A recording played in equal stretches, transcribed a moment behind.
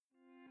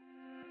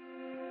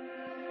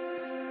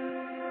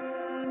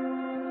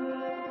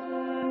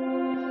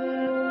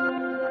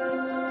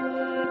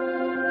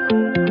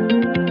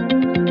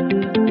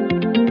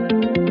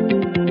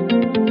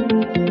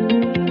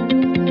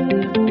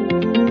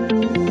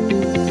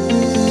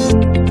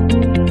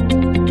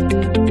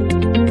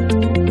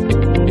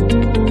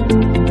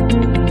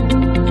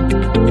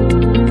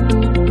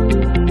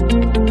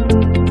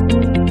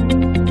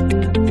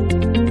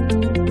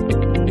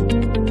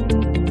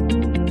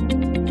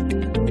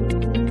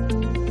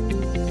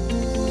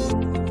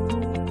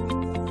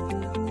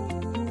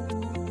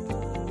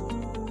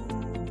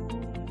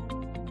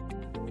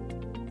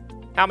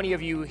How many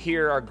of you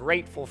here are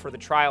grateful for the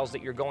trials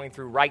that you're going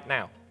through right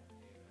now?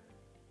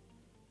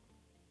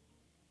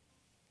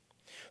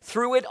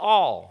 Through it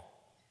all,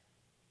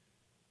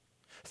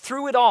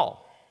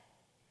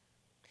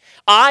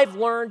 I've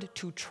learned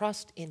to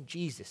trust in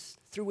Jesus.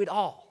 Through it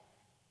all,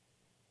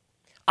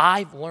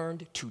 I've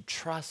learned to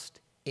trust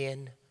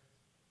in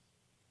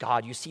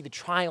God. You see, the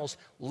trials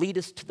lead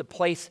us to the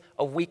place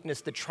of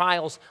weakness. The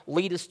trials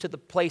lead us to the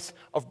place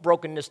of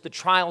brokenness. The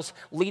trials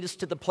lead us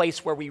to the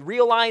place where we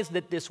realize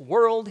that this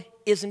world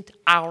isn't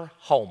our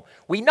home.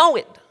 We know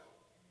it.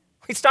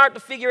 We start to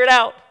figure it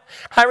out.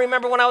 I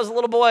remember when I was a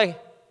little boy,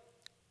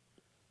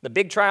 the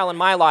big trial in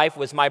my life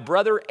was my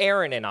brother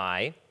Aaron and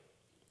I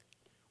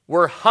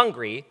were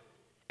hungry,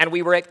 and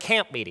we were at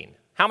camp meeting.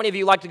 How many of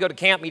you like to go to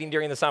camp meeting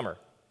during the summer?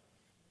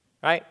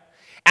 Right?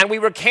 And we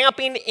were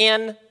camping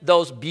in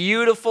those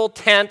beautiful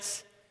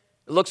tents.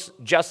 It looks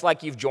just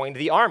like you've joined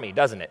the army,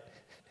 doesn't it?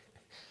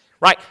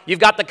 Right? You've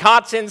got the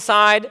cots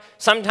inside.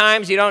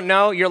 Sometimes you don't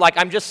know. You're like,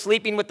 I'm just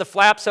sleeping with the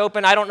flaps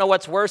open. I don't know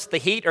what's worse, the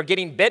heat or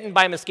getting bitten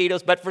by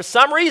mosquitoes. But for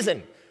some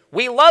reason,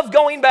 we love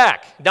going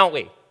back, don't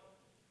we?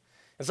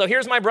 And so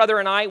here's my brother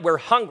and I. We're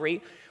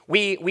hungry.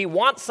 We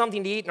want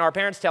something to eat, and our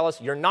parents tell us,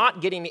 you're not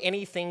getting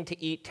anything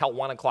to eat till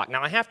 1 o'clock.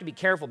 Now, I have to be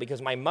careful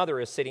because my mother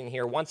is sitting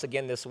here once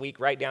again this week,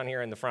 right down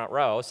here in the front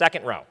row,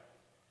 second row.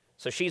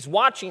 So she's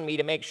watching me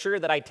to make sure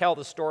that I tell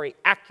the story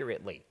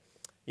accurately.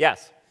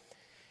 Yes.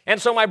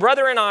 And so my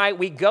brother and I,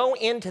 we go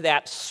into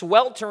that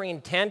sweltering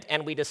tent,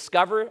 and we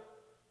discover,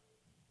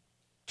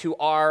 to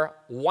our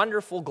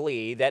wonderful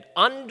glee, that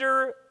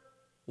under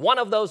one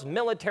of those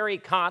military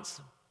cots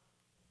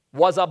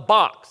was a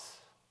box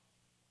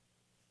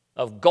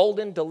of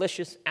golden,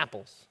 delicious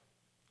apples.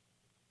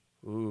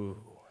 Ooh.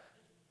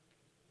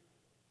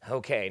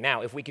 Okay,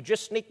 now, if we could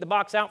just sneak the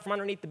box out from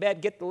underneath the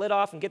bed, get the lid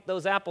off, and get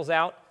those apples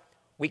out,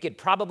 we could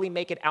probably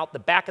make it out the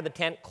back of the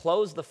tent,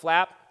 close the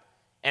flap,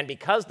 and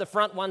because the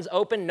front one's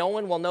open, no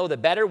one will know the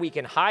better. We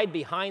can hide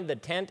behind the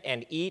tent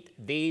and eat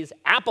these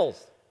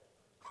apples.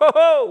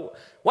 Ho-ho!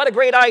 What a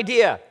great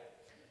idea.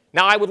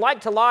 Now, I would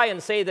like to lie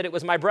and say that it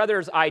was my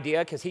brother's idea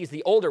because he's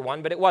the older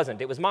one, but it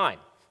wasn't. It was mine.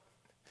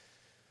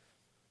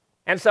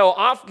 And so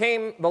off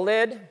came the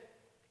lid,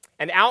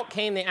 and out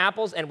came the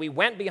apples, and we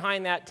went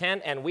behind that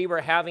tent, and we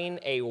were having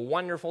a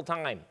wonderful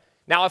time.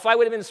 Now, if I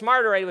would have been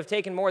smarter, I would have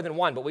taken more than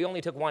one, but we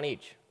only took one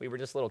each. We were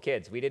just little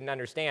kids. We didn't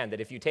understand that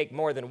if you take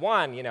more than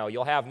one,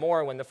 you'll have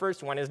more when the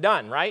first one is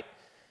done, right?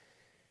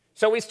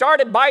 So we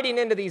started biting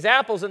into these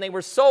apples, and they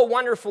were so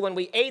wonderful, and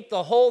we ate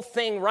the whole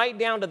thing right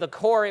down to the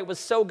core. It was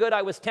so good,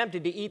 I was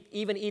tempted to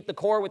even eat the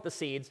core with the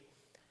seeds.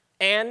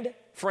 And,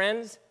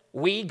 friends,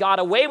 we got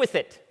away with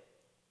it.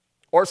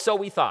 Or so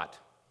we thought.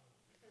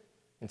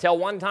 Until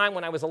one time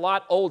when I was a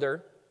lot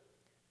older,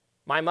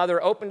 my mother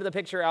opened the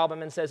picture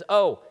album and says,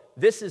 "Oh,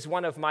 this is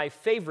one of my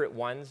favorite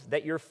ones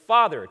that your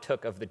father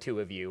took of the two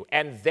of you."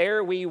 And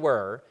there we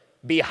were,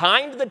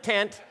 behind the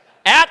tent,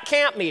 at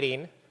camp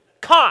meeting,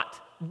 caught,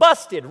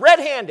 busted,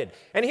 red-handed.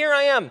 And here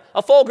I am,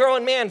 a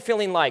full-grown man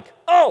feeling like,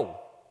 oh!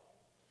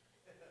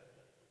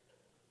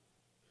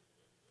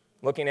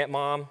 Looking at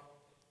Mom,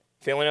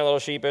 feeling a little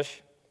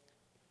sheepish.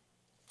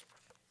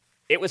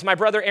 It was my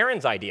brother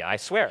Aaron's idea, I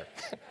swear.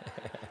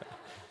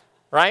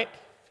 Right?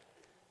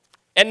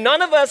 And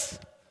none of us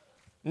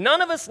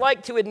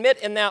like to admit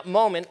in that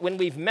moment when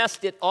we've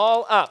messed it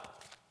all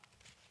up.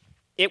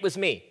 It was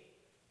me.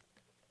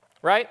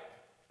 Right?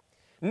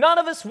 None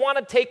of us want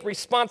to take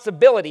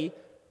responsibility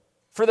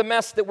for the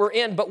mess that we're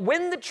in, but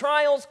when the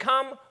trials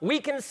come, we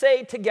can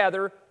say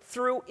together,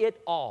 through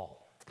it all.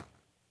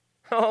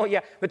 Oh, yeah,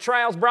 the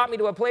trials brought me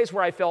to a place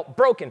where I felt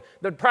broken.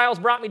 The trials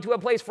brought me to a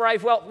place where I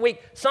felt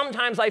weak.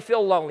 Sometimes I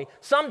feel lonely.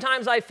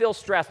 Sometimes I feel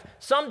stressed.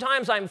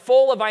 Sometimes I'm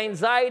full of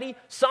anxiety.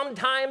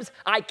 Sometimes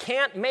I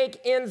can't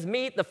make ends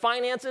meet, the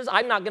finances.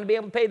 I'm not going to be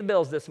able to pay the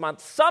bills this month.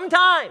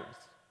 Sometimes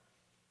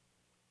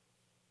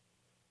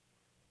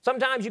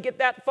you get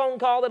that phone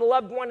call that a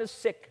loved one is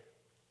sick.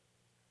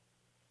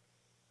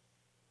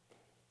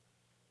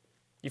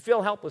 You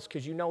feel helpless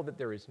because you know that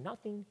there is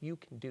nothing you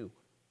can do.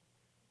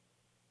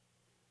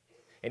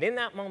 And in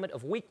that moment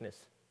of weakness,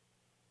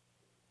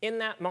 in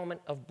that moment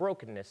of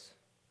brokenness,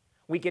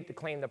 we get to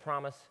claim the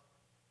promise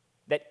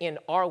that in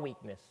our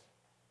weakness,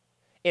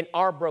 in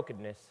our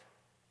brokenness,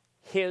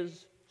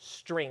 His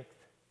strength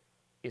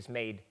is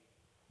made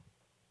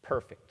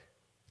perfect.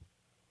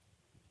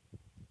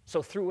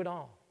 So through it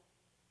all,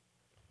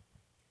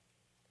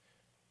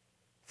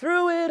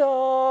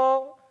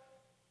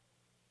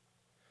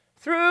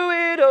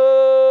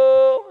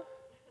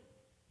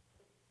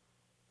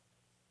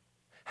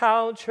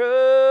 I'll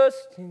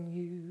trust in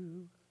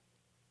you.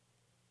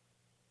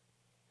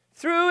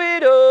 Through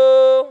it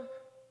all,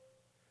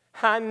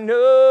 I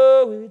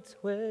know it's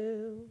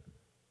well.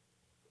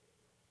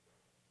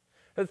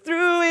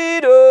 Through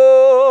it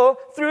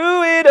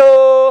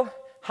all,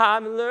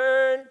 I've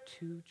learned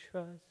to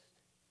trust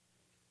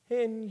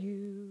in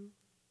you.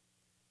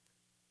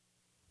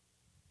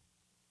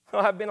 Oh,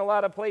 I've been a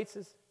lot of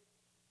places.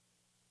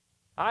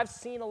 I've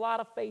seen a lot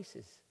of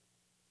faces.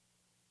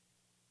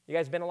 You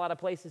guys been a lot of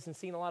places and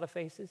seen a lot of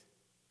faces?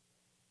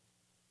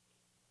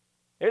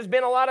 There's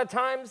been a lot of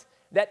times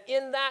that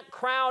in that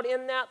crowd,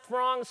 in that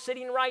throng,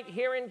 sitting right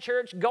here in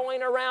church,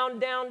 going around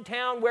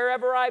downtown,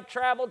 wherever I've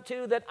traveled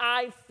to, that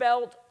I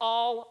felt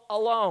all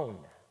alone.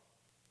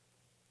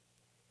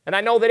 And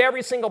I know that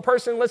every single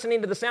person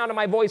listening to the sound of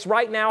my voice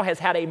right now has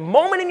had a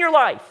moment in your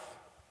life.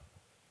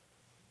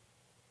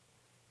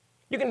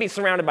 You can be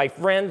surrounded by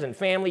friends and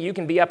family. You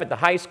can be up at the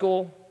high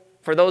school.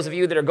 For those of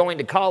you that are going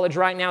to college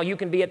right now, you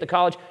can be at the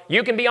college.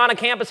 You can be on a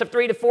campus of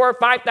 3,000 to 4,000 or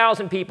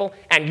 5,000 people,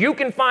 and you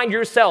can find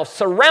yourself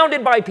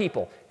surrounded by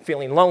people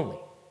feeling lonely,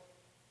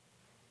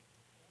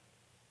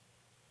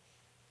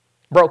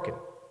 broken,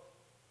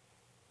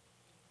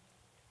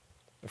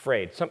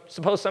 afraid.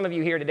 Suppose some of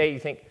you here today, you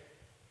think,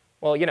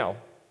 well, you know,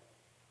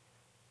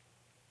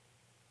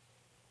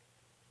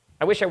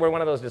 I wish I were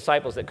one of those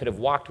disciples that could have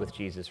walked with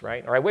Jesus,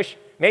 right? Or I wish,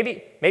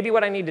 maybe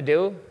what I need to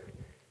do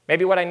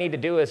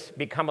is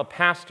become a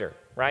pastor,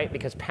 right?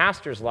 Because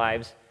pastors'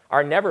 lives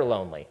are never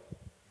lonely.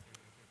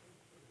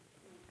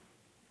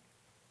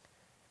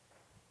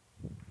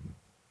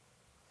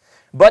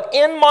 But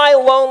in my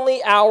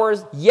lonely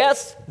hours,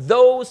 yes,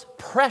 those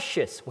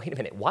precious. Wait a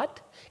minute, what?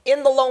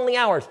 In the lonely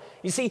hours.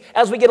 You see,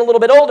 as we get a little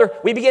bit older,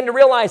 we begin to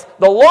realize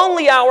the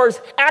lonely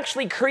hours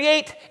actually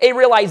create a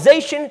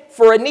realization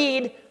for a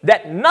need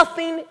that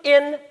nothing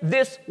in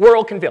this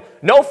world can fill.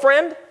 No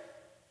friend,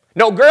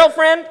 no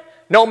girlfriend,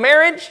 no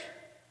marriage,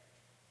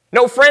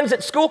 no friends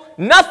at school.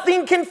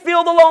 Nothing can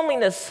fill the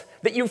loneliness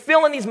that you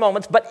feel in these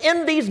moments, but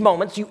in these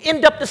moments, you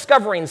end up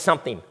discovering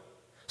something.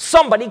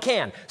 Somebody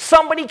can.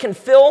 Somebody can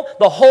fill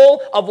the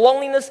hole of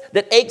loneliness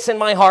that aches in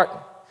my heart.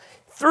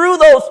 Through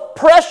those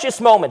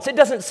precious moments, it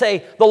doesn't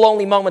say the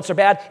lonely moments are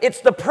bad.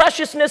 It's the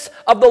preciousness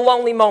of the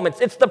lonely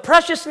moments. It's the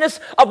preciousness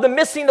of the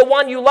missing the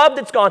one you love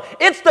that's gone.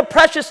 It's the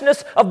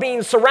preciousness of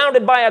being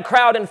surrounded by a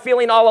crowd and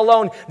feeling all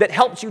alone that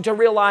helps you to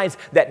realize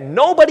that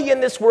nobody in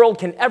this world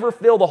can ever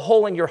fill the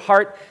hole in your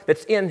heart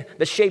that's in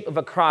the shape of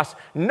a cross.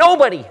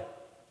 Nobody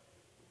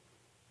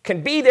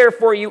can be there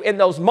for you in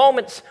those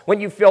moments when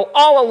you feel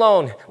all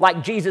alone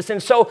like Jesus.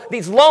 And so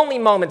these lonely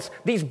moments,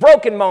 these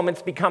broken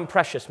moments become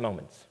precious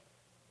moments.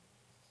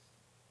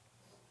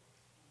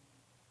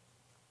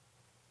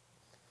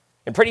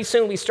 And pretty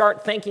soon we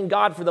start thanking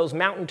God for those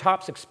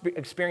mountaintop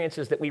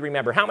experiences that we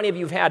remember. How many of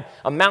you have had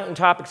a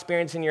mountaintop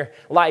experience in your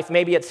life?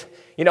 Maybe it's,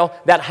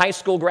 that high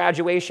school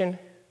graduation,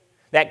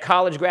 that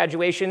college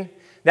graduation,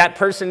 that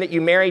person that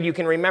you married. You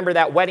can remember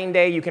that wedding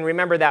day. You can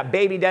remember that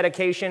baby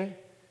dedication.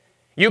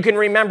 You can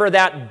remember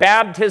that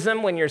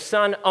baptism when your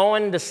son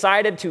Owen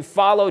decided to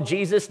follow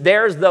Jesus.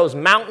 There's those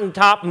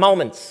mountaintop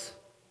moments.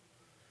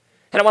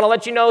 And I want to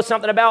let you know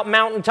something about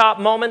mountaintop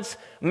moments.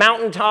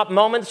 Mountaintop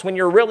moments when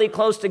you're really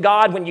close to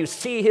God, when you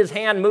see His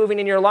hand moving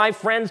in your life,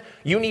 friends,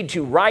 you need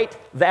to write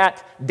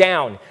that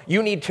down.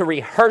 You need to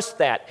rehearse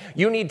that.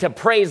 You need to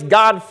praise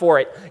God for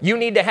it. You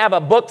need to have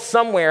a book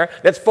somewhere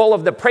that's full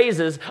of the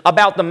praises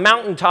about the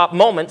mountaintop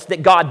moments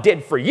that God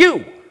did for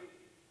you.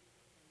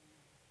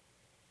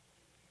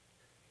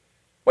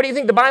 What do you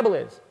think the Bible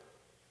is?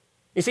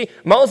 You see,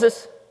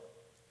 Moses,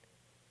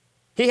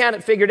 he had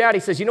it figured out. He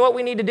says, you know what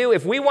we need to do?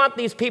 If we want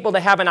these people to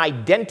have an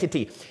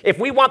identity, if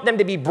we want them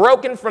to be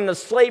broken from the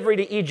slavery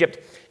to Egypt,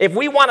 if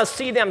we want to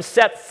see them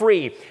set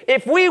free,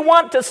 if we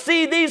want to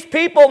see these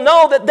people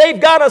know that they've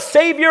got a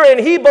Savior and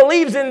He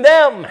believes in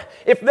them,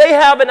 if they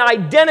have an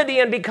identity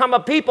and become a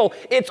people,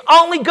 it's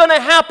only going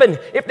to happen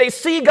if they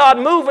see God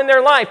move in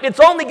their life. It's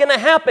only going to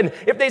happen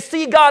if they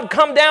see God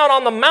come down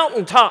on the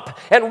mountaintop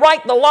and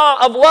write the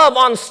law of love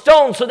on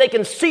stone so they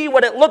can see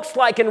what it looks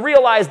like and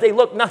realize they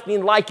look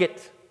nothing like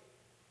it.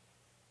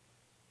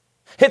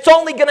 It's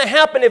only going to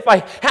happen if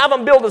I have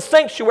them build a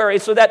sanctuary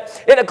so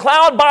that in a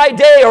cloud by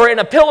day or in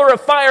a pillar of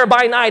fire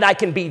by night, I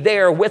can be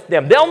there with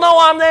them. They'll know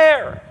I'm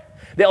there.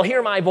 They'll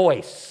hear my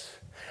voice.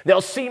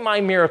 They'll see my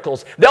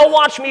miracles. They'll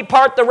watch me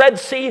part the Red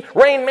Sea,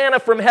 rain manna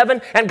from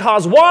heaven, and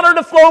cause water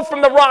to flow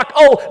from the rock.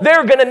 Oh,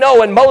 they're going to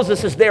know. And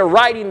Moses is there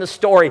writing the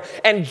story.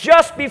 And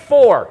just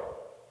before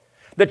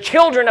the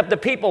children of the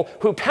people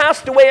who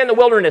passed away in the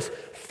wilderness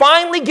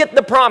finally get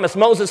the promise,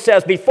 Moses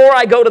says, before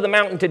I go to the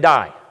mountain to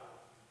die,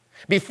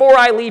 before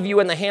I leave you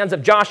in the hands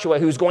of Joshua,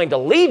 who's going to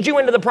lead you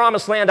into the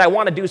promised land, I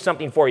want to do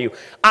something for you.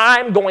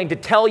 I'm going to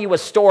tell you a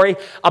story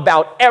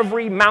about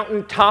every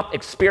mountaintop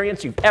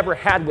experience you've ever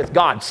had with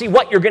God. See,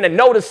 what you're going to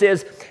notice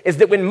is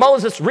that when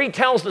Moses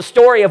retells the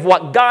story of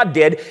what God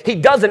did, he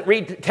doesn't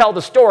retell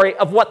the story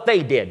of what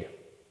they did.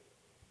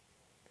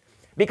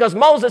 Because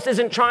Moses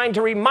isn't trying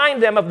to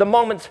remind them of the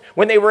moments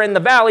when they were in the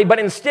valley, but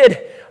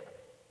instead,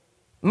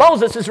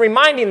 Moses is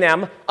reminding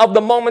them of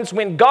the moments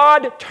when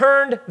God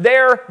turned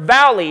their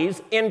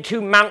valleys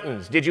into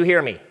mountains. Did you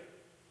hear me?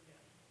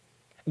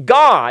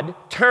 God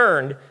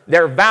turned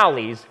their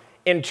valleys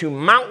into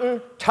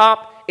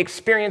mountaintop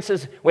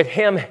experiences with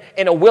him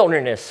in a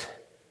wilderness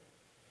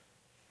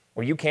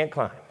where you can't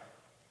climb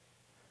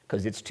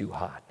because it's too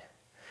hot.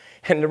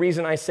 And the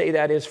reason I say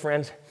that is,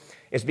 friends,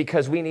 is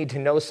because we need to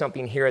know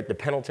something here at the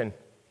Pendleton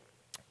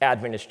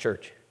Adventist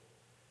Church.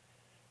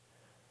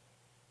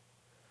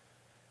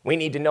 We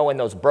need to know in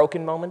those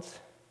broken moments,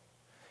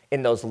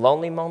 in those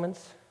lonely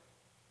moments,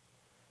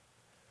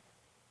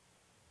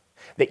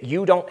 that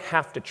you don't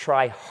have to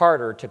try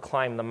harder to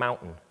climb the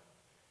mountain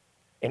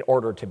in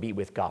order to be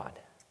with God.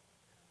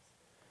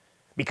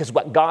 Because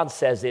what God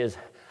says is,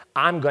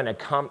 I'm going to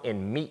come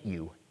and meet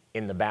you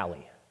in the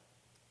valley.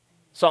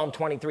 Psalm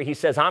 23, he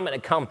says, I'm going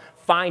to come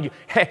find you.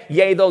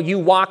 Yea, though you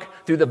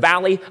walk through the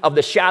valley of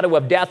the shadow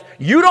of death,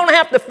 you don't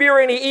have to fear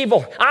any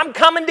evil. I'm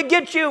coming to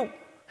get you.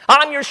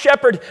 I'm your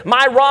shepherd.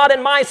 My rod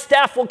and my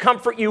staff will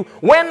comfort you.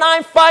 When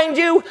I find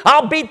you,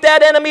 I'll beat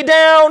that enemy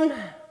down.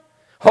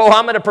 Oh,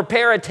 I'm going to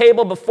prepare a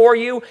table before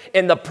you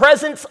in the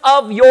presence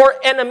of your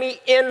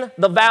enemy in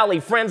the valley.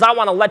 Friends, I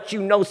want to let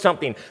you know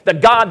something. The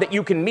God that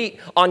you can meet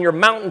on your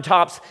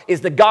mountaintops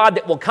is the God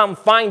that will come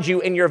find you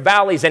in your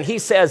valleys. And he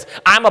says,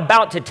 I'm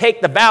about to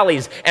take the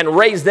valleys and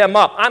raise them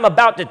up. I'm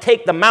about to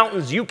take the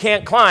mountains you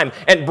can't climb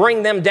and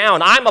bring them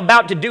down. I'm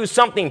about to do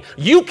something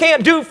you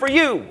can't do for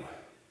you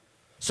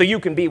so you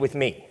can be with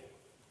me.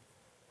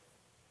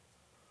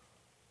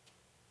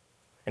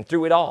 And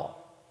through it all,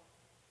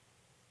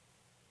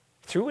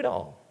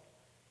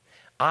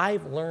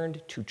 I've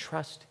learned to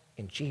trust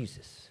in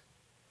Jesus.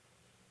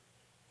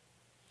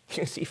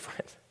 You see,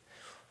 friends,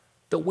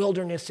 the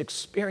wilderness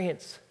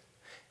experience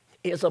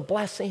is a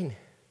blessing.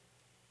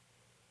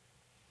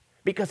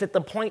 Because at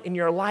the point in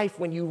your life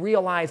when you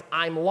realize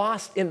I'm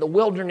lost in the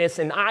wilderness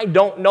and I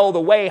don't know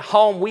the way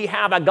home, we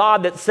have a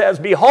God that says,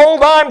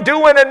 behold, I'm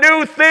doing a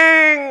new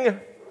thing.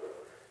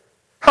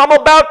 I'm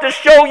about to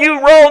show you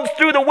roads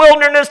through the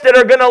wilderness that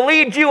are going to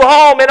lead you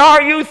home. And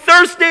are you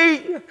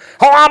thirsty?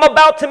 Oh, I'm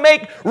about to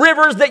make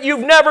rivers that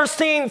you've never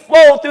seen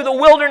flow through the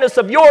wilderness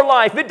of your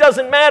life. It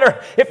doesn't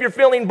matter if you're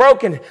feeling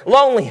broken,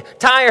 lonely,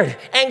 tired,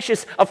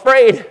 anxious,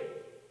 afraid.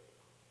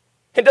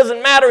 It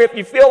doesn't matter if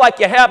you feel like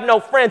you have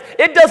no friends.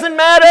 It doesn't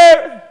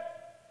matter.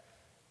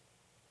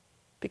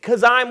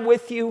 Because I'm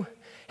with you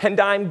and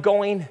I'm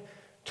going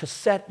to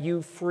set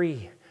you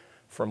free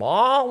from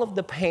all of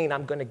the pain.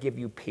 I'm going to give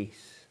you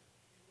peace.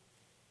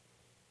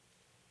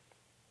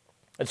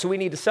 And so we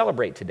need to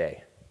celebrate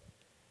today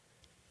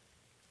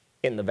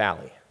in the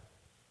valley.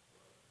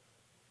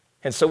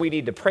 And so we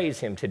need to praise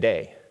him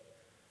today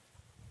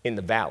in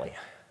the valley.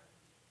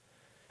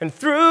 And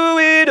through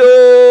it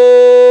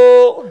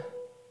all,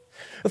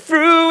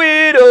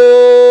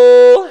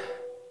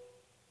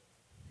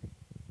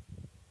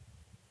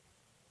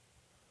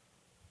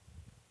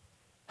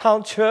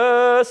 I'll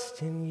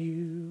trust in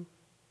you.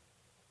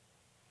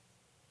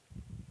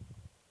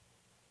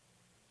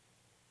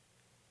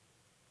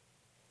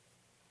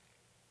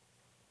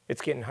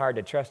 It's getting hard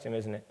to trust him,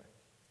 isn't it?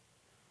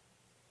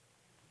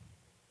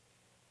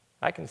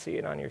 I can see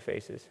it on your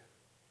faces.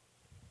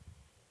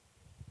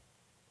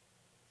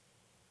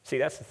 See,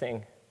 that's the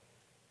thing.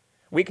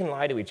 We can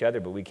lie to each other,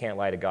 but we can't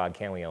lie to God,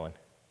 can we, Owen?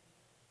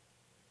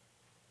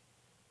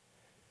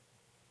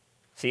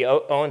 See,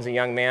 Owen's a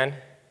young man.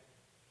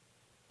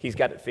 He's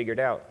got it figured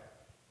out.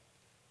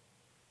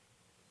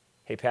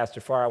 Hey,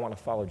 Pastor Farr, I want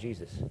to follow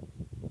Jesus.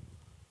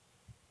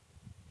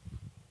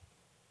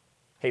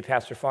 Hey,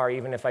 Pastor Farr,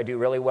 even if I do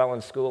really well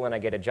in school and I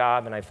get a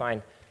job and I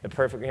find the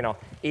perfect,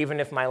 even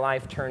if my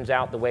life turns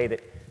out the way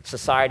that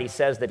society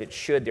says that it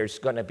should, there's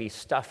going to be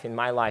stuff in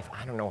my life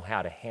I don't know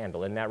how to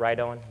handle. Isn't that right,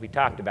 Owen? We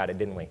talked about it,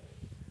 didn't we?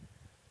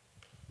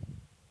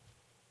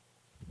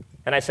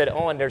 And I said,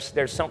 Owen,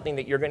 there's something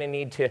that you're going to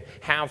need to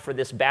have for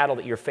this battle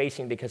that you're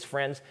facing because,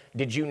 friends,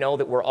 did you know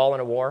that we're all in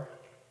a war?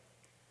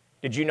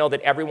 Did you know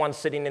that everyone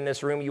sitting in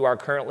this room, you are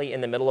currently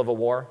in the middle of a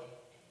war?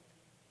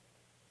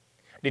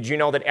 Did you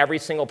know that every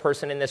single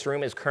person in this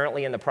room is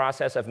currently in the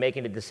process of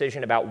making a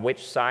decision about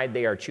which side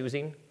they are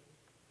choosing?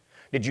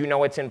 Did you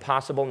know it's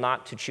impossible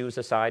not to choose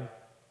a side?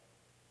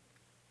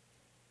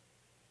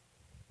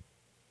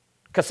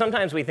 Because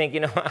sometimes we think,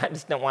 I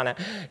just don't want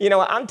to,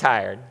 I'm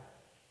tired,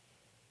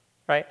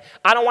 right?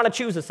 I don't want to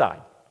choose a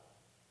side.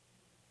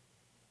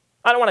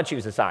 I don't want to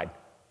choose a side.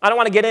 I don't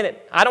want to get in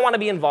it. I don't want to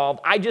be involved.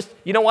 I just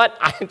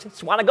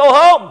want to go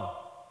home.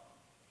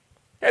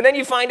 And then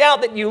you find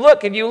out that you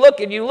look and you look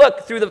and you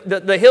look through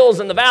the hills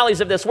and the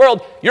valleys of this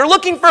world. You're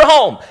looking for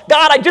home.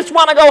 God, I just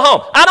want to go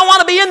home. I don't want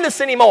to be in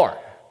this anymore.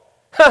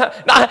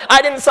 I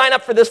didn't sign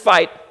up for this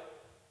fight.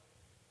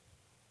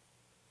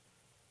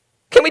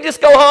 Can we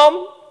just go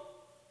home?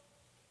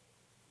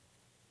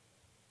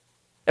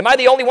 Am I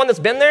the only one that's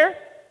been there?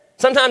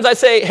 Sometimes I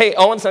say, hey,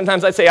 Owen,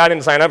 sometimes I say, I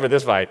didn't sign up for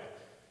this fight.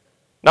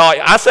 No,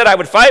 I said I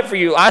would fight for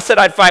you. I said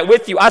I'd fight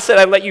with you. I said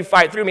I'd let you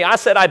fight through me. I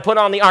said I'd put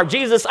on the armor.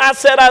 Jesus, I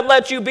said I'd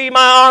let you be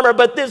my armor,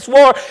 but this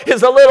war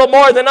is a little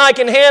more than I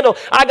can handle.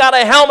 I got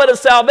a helmet of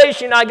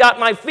salvation. I got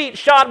my feet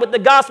shod with the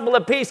gospel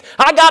of peace.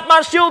 I got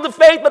my shield of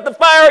faith, but the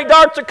fiery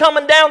darts are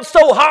coming down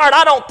so hard,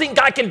 I don't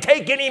think I can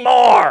take any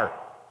more.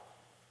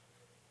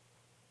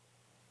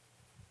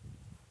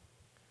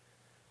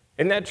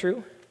 Isn't that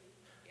true?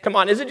 Come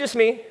on, is it just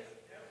me?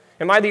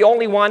 Am I the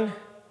only one?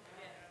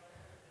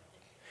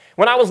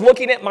 When I was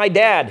looking at my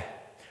dad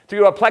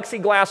through a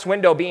plexiglass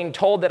window being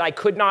told that I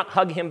could not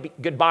hug him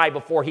goodbye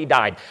before he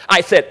died,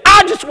 I said,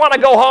 I just want to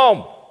go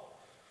home.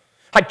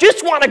 I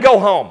just want to go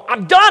home.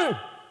 I'm done.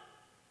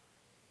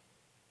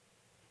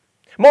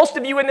 Most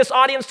of you in this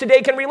audience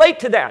today can relate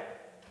to that.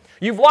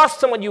 You've lost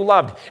someone you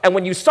loved, and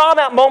when you saw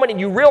that moment and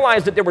you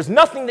realized that there was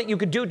nothing that you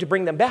could do to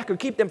bring them back or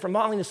keep them from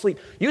falling asleep,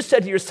 you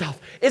said to yourself,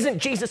 isn't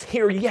Jesus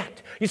here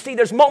yet? You see,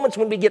 there's moments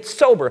when we get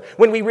sober,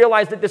 when we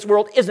realize that this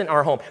world isn't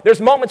our home. There's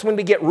moments when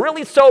we get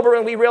really sober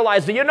and we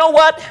realize that, you know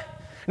what?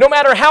 No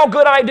matter how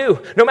good I do,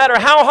 no matter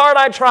how hard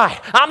I try,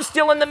 I'm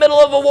still in the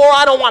middle of a war.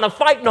 I don't want to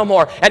fight no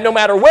more. And no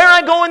matter where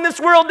I go in this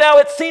world now,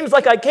 it seems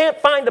like I can't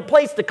find a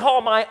place to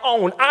call my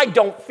own. I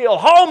don't feel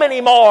home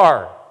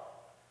anymore.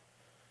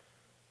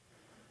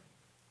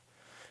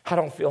 I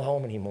don't feel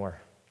home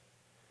anymore.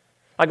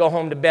 I go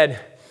home to bed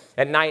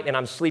at night and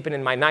I'm sleeping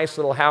in my nice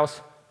little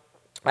house.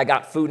 I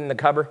got food in the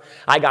cupboard.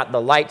 I got the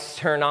lights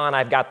turned on.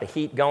 I've got the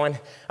heat going.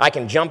 I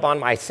can jump on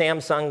my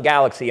Samsung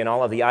Galaxy, and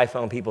all of the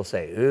iPhone people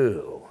say,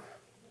 ooh.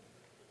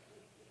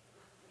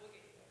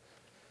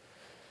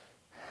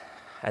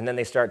 And then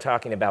they start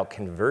talking about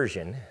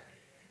conversion.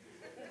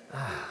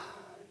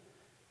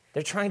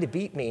 They're trying to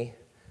beat me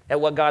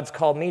at what God's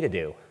called me to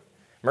do.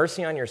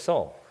 Mercy on your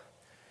soul.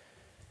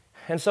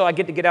 And so I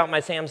get to get out my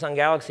Samsung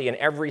Galaxy, and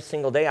every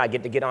single day I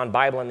get to get on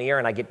Bible in the Air,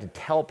 and I get to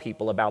tell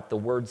people about the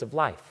words of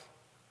life.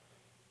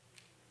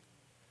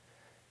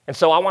 And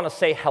so I want to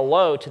say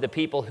hello to the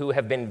people who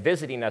have been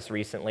visiting us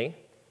recently.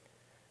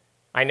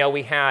 I know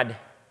we had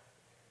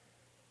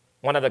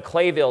one of the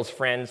Clayville's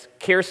friends,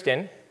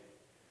 Kirsten.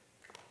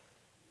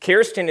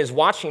 Kirsten is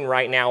watching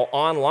right now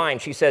online.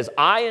 She says,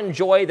 I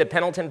enjoy the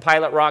Pendleton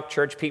Pilot Rock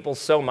Church people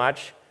so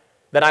much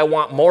that I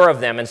want more of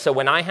them. And so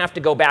when I have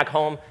to go back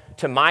home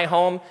to my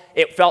home,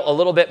 it felt a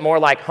little bit more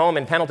like home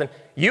in Pendleton.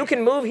 You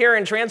can move here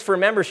and transfer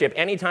membership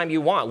anytime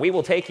you want. We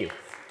will take you.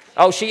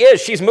 Oh, she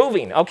is. She's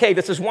moving. Okay,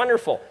 this is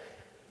wonderful.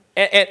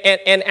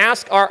 And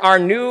ask our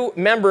new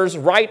members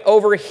right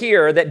over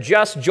here that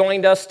just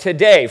joined us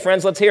today.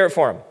 Friends, let's hear it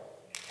for them.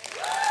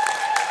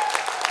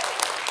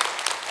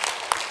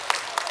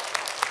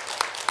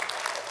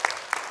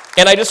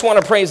 And I just want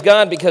to praise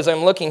God because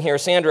I'm looking here.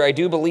 Sandra, I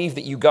do believe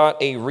that you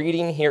got a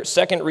reading here,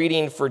 second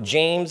reading for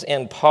James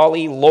and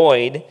Polly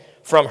Lloyd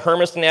from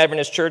Hermiston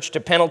Adventist Church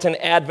to Pendleton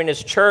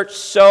Adventist Church.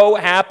 So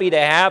happy to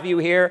have you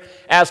here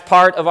as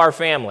part of our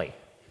family.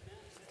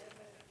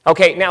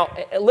 Okay, now,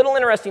 a little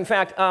interesting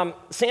fact.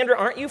 Sandra,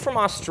 aren't you from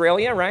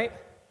Australia, right?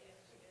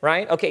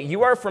 Right? Okay,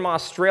 you are from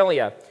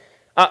Australia.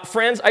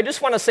 Friends, I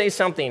just want to say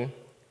something.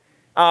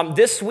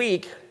 This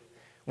week,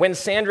 when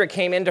Sandra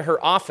came into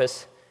her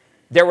office,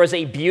 there was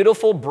a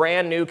beautiful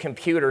brand new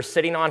computer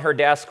sitting on her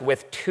desk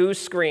with 2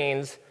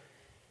 screens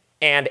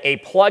and a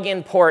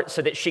plug-in port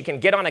so that she can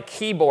get on a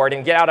keyboard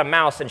and get out a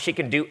mouse and she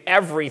can do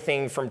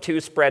everything from 2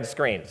 spread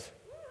screens.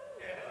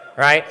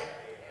 Right?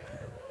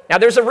 Now,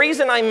 there's a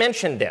reason I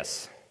mentioned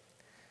this.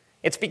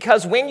 It's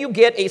because when you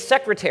get a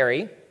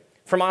secretary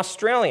from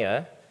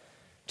Australia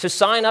to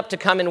sign up to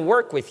come and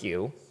work with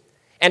you,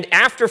 and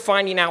after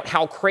finding out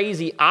how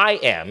crazy I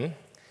am,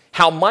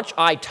 how much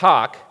I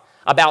talk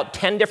about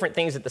 10 different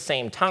things at the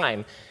same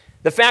time,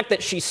 the fact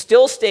that she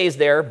still stays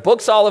there,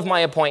 books all of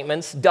my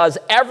appointments, does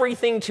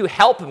everything to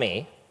help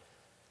me,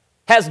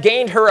 has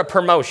gained her a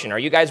promotion. Are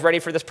you guys ready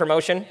for this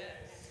promotion?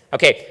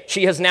 Okay,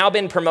 she has now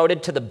been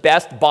promoted to the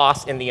best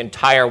boss in the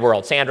entire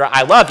world. Sandra,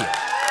 I love you.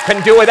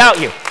 Couldn't do without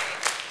you.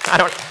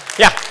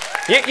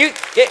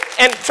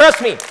 And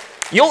trust me,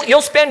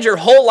 you'll spend your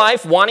whole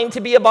life wanting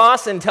to be a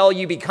boss until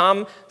you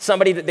become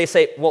somebody that they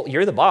say, well,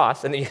 you're the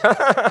boss. And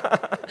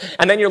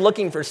then you're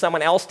looking for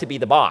someone else to be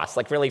the boss,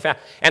 like really fast.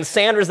 And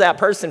Sandra's that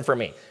person for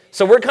me.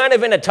 So we're kind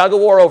of in a tug of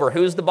war over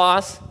who's the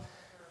boss.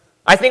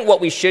 I think what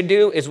we should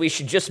do is we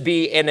should just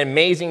be an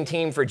amazing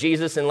team for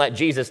Jesus and let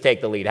Jesus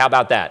take the lead. How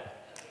about that?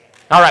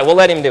 All right, we'll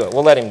let him do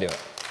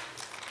it.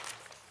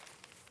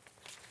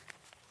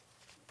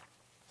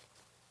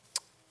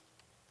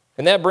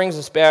 And that brings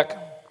us back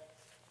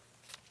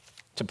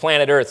to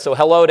planet Earth. So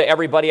hello to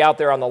everybody out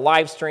there on the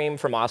live stream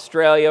from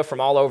Australia, from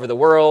all over the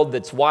world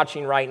that's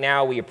watching right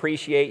now. We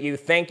appreciate you.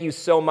 Thank you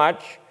so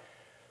much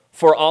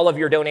for all of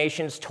your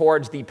donations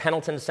towards the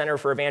Pendleton Center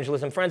for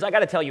Evangelism. Friends, I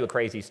got to tell you a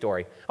crazy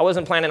story. I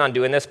wasn't planning on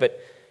doing this, but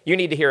you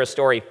need to hear a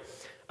story.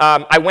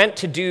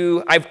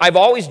 I've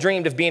always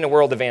dreamed of being a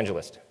world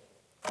evangelist.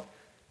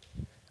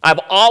 I've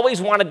always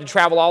wanted to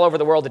travel all over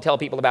the world to tell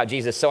people about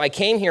Jesus. So I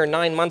came here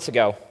 9 months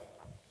ago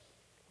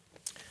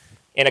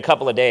in a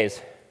couple of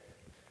days.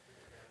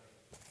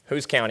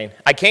 Who's counting?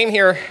 I came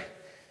here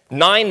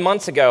 9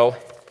 months ago,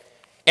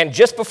 and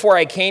just before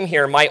I came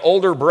here, my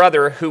older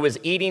brother, who was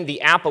eating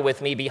the apple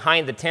with me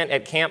behind the tent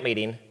at camp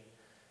meeting,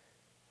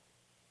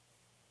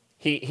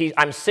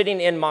 I'm sitting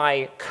in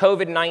my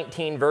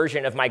COVID-19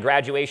 version of my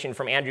graduation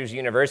from Andrews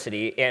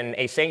University in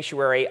a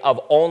sanctuary of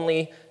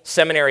only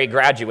seminary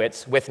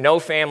graduates with no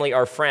family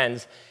or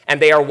friends,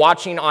 and they are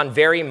watching on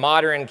very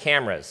modern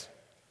cameras.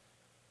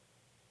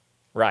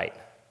 Right.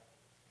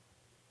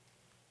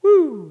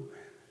 Woo!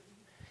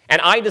 And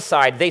I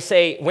decide, they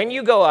say, when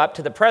you go up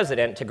to the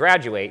president to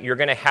graduate, they're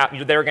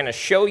going to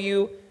show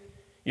you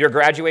your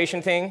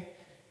graduation thing.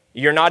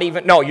 You're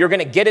going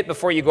to get it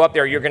before you go up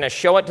there. You're going to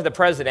show it to the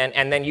president,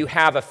 and then you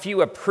have a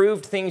few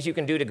approved things you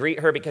can do to greet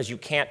her because you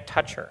can't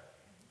touch her.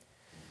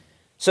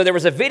 So there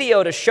was a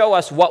video to show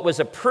us what was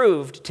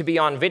approved to be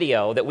on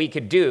video that we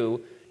could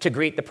do to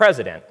greet the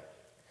president.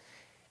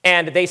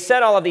 And they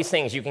said all of these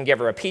things. You can give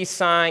her a peace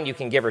sign. You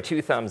can give her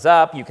 2 thumbs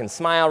up. You can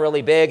smile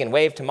really big and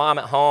wave to mom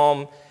at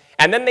home.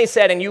 And then they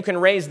said, and you can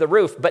raise the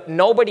roof. But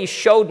nobody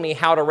showed me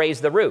how to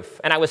raise the roof.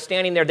 And I was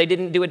standing there. They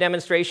didn't do a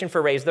demonstration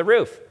for raise the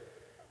roof.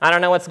 I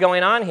don't know what's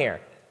going on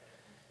here.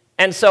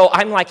 And so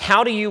I'm like,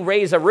 how do you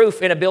raise a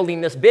roof in a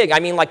building this big? I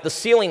mean, like the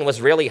ceiling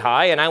was really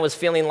high, and I was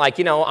feeling like,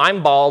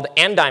 I'm bald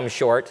and I'm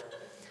short.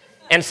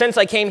 And since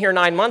I came here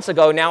 9 months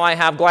ago, now I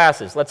have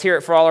glasses. Let's hear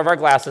it for all of our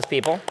glasses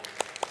people.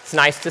 It's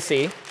nice to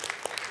see.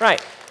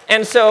 Right.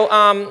 And so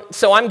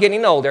I'm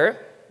getting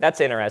older. That's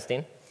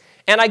interesting.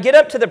 And I get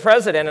up to the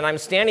president, and I'm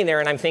standing there,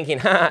 and I'm thinking,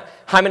 I'm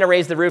going to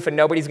raise the roof, and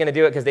nobody's going to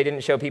do it because they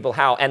didn't show people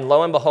how. And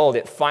lo and behold,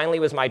 it finally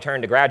was my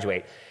turn to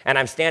graduate. And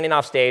I'm standing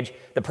off stage.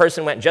 The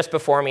person went just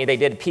before me. They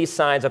did peace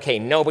signs. Okay,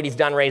 nobody's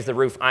done raise the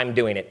roof. I'm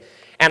doing it.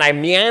 And I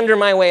meander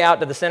my way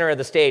out to the center of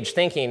the stage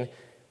thinking,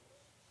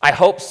 I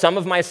hope some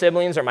of my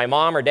siblings or my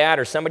mom or dad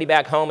or somebody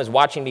back home is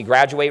watching me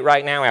graduate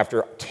right now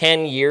after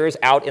 10 years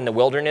out in the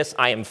wilderness.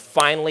 I am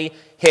finally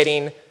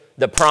hitting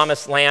the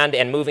promised land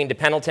and moving to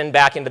Pendleton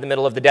back into the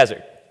middle of the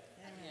desert.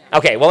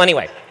 Okay, well,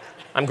 anyway,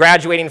 I'm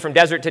graduating from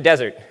desert to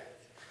desert.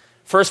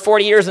 First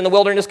 40 years in the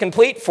wilderness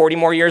complete, 40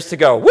 more years to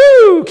go.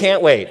 Woo,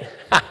 can't wait.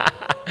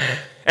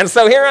 And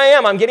so here I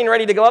am. I'm getting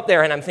ready to go up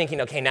there, and I'm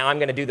thinking, okay, now I'm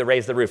going to do the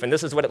raise the roof. And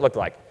this is what it looked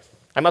like.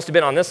 I must have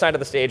been on this side of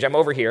the stage. I'm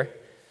over here.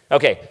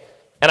 Okay,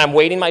 and I'm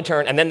waiting my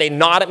turn, and then they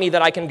nod at me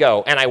that I can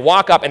go. And I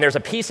walk up, and there's a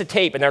piece of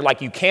tape, and they're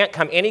like, you can't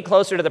come any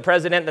closer to the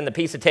president than the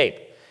piece of tape.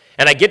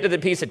 And I get to the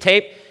piece of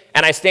tape,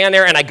 and I stand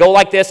there, and I go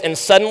like this, and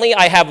suddenly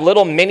I have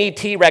little mini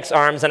T-Rex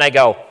arms, and I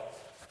go,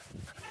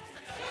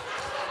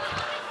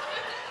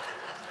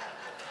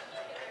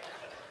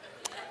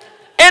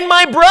 and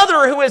my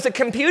brother, who is a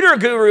computer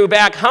guru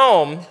back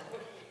home,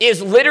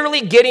 is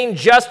literally getting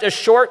just a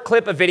short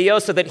clip of video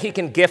so that he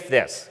can gift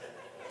this.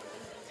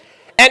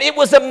 And it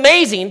was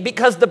amazing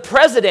because the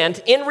president,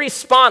 in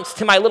response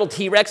to my little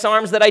T-Rex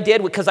arms that I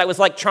did, because I was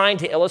like trying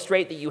to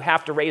illustrate that you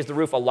have to raise the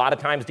roof a lot of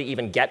times to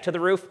even get to the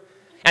roof,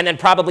 and then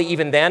probably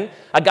even then,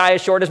 a guy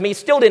as short as me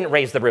still didn't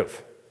raise the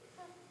roof.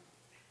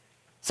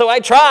 So I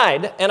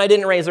tried, and I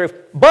didn't raise the roof.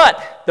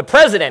 But the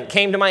president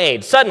came to my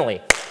aid.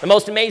 Suddenly, the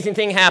most amazing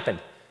thing happened.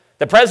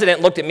 The president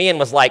looked at me and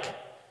was like,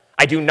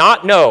 I do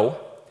not know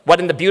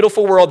what in the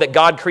beautiful world that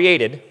God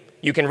created,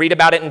 you can read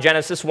about it in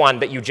Genesis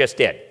 1, that you just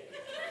did.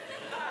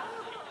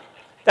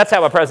 That's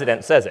how a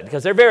president says it,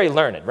 because they're very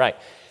learned, right?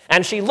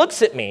 And she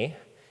looks at me,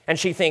 and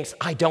she thinks,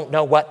 I don't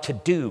know what to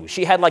do.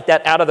 She had like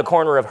that out of the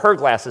corner of her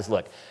glasses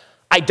look.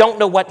 I don't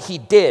know what he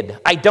did.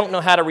 I don't know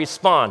how to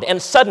respond.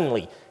 And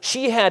suddenly,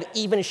 she had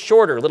even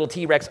shorter little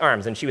T-Rex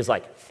arms, and she was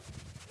like,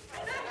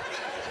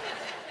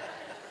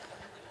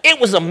 it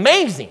was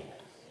amazing.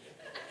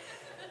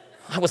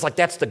 I was like,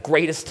 that's the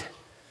greatest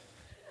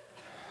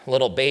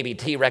little baby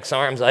T-Rex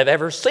arms I've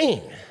ever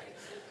seen.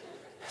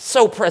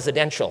 So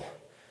presidential.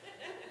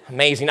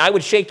 Amazing. I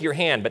would shake your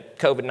hand, but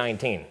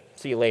COVID-19.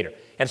 See you later.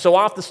 And so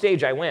off the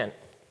stage I went,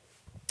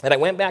 and I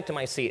went back to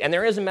my seat. And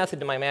there is a method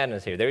to my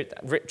madness here.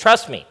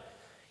 Trust me.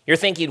 You're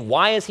thinking,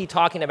 why is he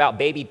talking about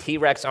baby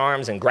T-Rex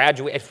arms and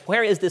graduate?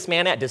 Where is this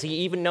man at? Does he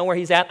even know where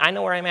he's at? I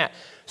know where I'm at.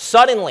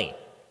 Suddenly,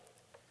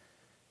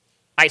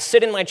 I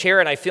sit in my chair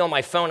and I feel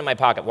my phone in my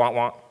pocket. Want,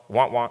 want,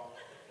 want, want.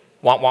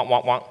 Want, want,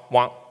 want, want,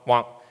 want,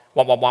 want,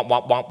 want, want, want,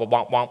 want, want,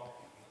 want, want.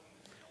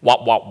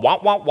 Want, want,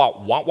 want, want,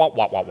 want, want, want,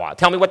 want, want, want.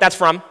 Tell me what that's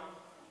from.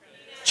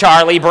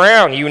 Charlie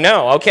Brown, you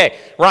know. Okay,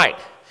 right.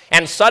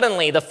 And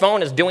suddenly the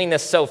phone is doing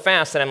this so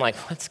fast that I'm like,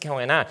 what's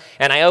going on?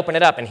 And I open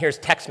it up, and here's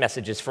text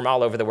messages from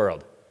all over the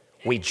world.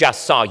 We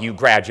just saw you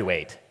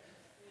graduate.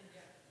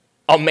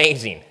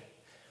 Amazing.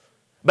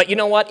 But you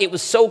know what? It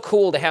was so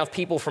cool to have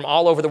people from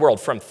all over the world,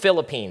 from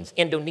Philippines,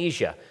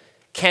 Indonesia,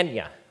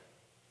 Kenya.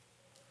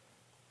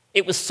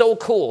 It was so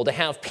cool to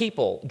have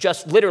people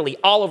just literally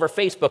all over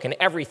Facebook and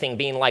everything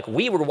being like,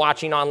 we were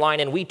watching online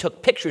and we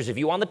took pictures of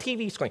you on the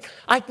TV screen.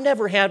 I've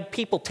never had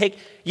people take,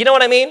 you know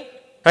what I mean?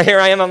 Here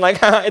I am, I'm like,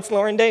 it's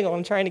Lauren Daigle.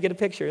 I'm trying to get a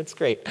picture. It's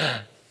great.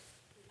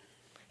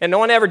 And no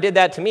one ever did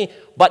that to me.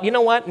 But you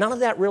know what? None of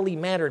that really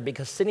mattered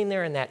because sitting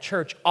there in that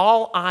church,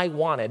 all I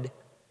wanted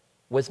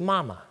was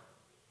mama.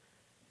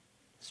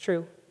 It's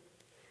true.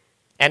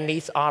 And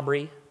niece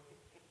Aubrey.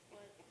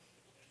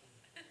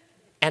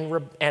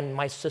 and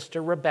my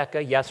sister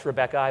Rebecca. Yes,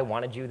 Rebecca, I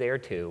wanted you there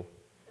too.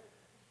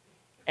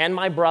 And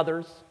my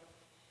brothers.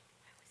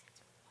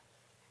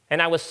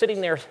 And I was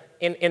sitting there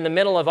in the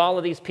middle of all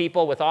of these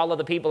people with all of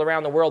the people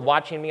around the world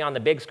watching me on the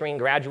big screen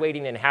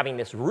graduating and having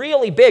this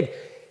really big,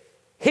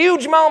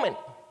 huge moment.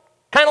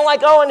 Kind of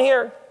like Owen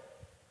here,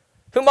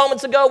 who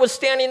moments ago was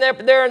standing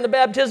there in the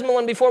baptismal,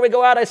 and before we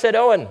go out, I said,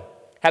 Owen,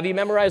 have you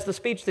memorized the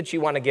speech that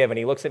you want to give? And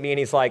he looks at me and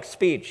he's like,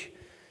 speech.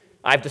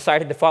 I've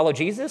decided to follow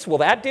Jesus. Will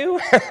that do?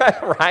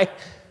 Right?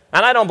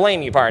 And I don't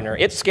blame you, partner.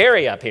 It's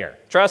scary up here.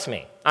 Trust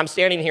me. I'm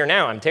standing here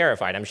now. I'm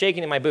terrified. I'm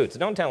shaking in my boots.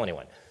 Don't tell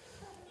anyone.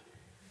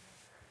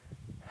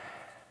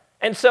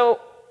 And so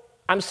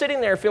I'm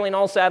sitting there feeling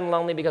all sad and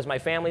lonely because my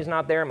family's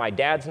not there, my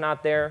dad's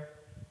not there.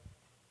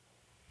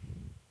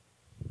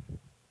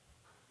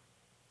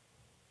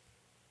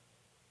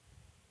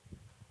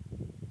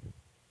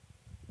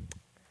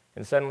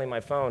 And suddenly my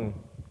phone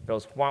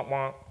goes womp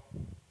womp.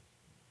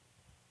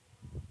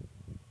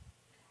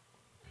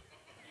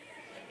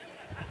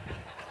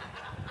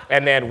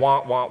 And then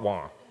womp womp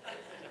womp.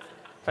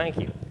 Thank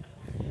you.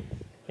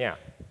 Yeah.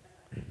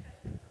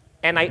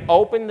 And I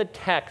open the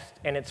text,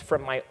 and it's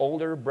from my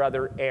older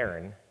brother,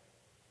 Aaron,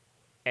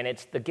 and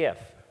it's the GIF.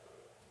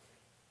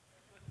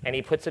 And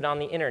he puts it on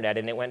the internet,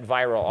 and it went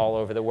viral all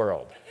over the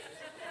world.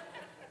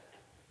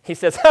 He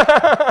says,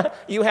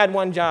 you had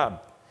one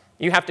job.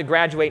 You have to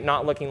graduate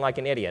not looking like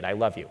an idiot. I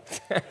love you.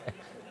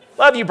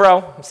 Love you,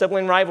 bro.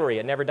 Sibling rivalry,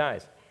 it never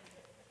dies.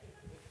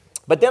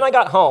 But then I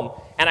got home,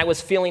 and I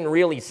was feeling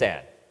really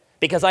sad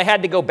because I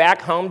had to go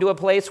back home to a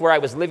place where I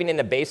was living in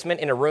the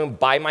basement in a room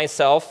by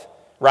myself,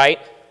 right?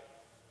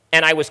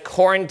 And I was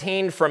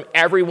quarantined from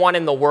everyone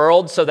in the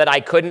world so that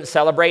I couldn't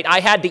celebrate. I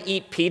had to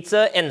eat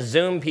pizza and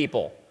Zoom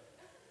people.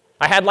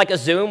 I had like a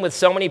Zoom with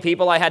so many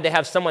people, I had to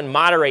have someone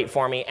moderate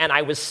for me, and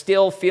I was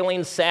still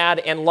feeling sad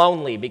and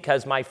lonely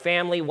because my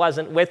family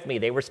wasn't with me.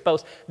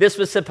 This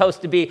was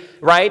supposed to be,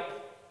 right?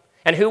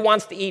 And who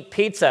wants to eat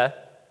pizza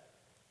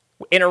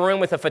in a room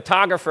with a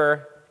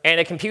photographer and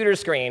a computer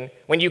screen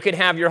when you could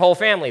have your whole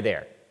family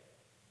there?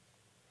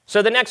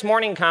 So the next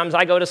morning comes,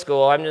 I go to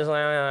school, I'm just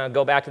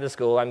go back to the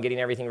school, I'm getting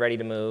everything ready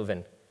to move,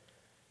 and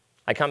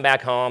I come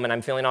back home, and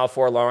I'm feeling all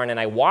forlorn, and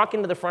I walk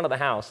into the front of the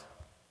house,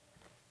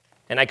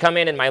 and I come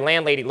in, and my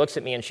landlady looks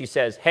at me, and she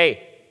says,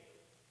 hey,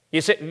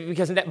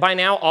 because by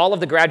now, all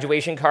of the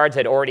graduation cards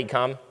had already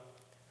come.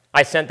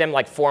 I sent them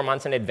like 4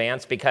 months in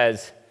advance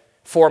because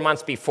 4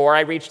 months before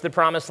I reached the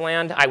promised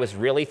land, I was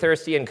really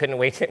thirsty and couldn't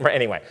wait.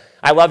 Anyway,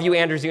 I love you,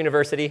 Andrews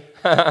University.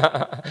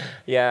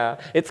 Yeah,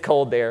 it's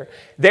cold there.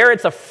 There,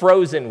 it's a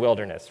frozen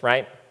wilderness,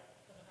 right?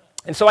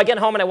 And so I get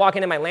home and I walk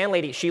into my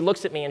landlady. She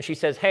looks at me and she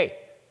says, hey,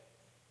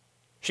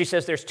 she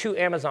says, there's 2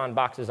 Amazon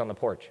boxes on the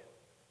porch.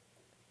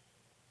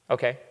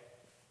 Okay,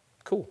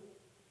 cool.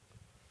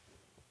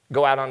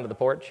 Go out onto the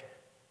porch.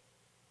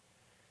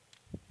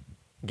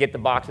 Get the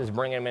boxes,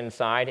 bring them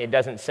inside. It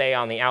doesn't say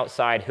on the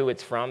outside who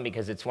it's from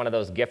because it's one of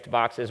those gift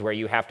boxes where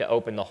you have to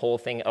open the whole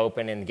thing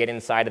open and get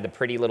inside of the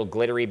pretty little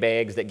glittery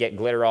bags that get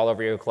glitter all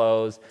over your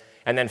clothes.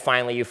 And then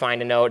finally you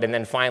find a note, and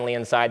then finally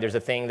inside there's a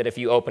thing that if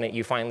you open it,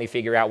 you finally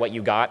figure out what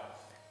you got.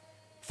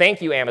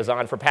 Thank you,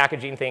 Amazon, for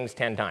packaging things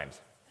 10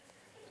 times.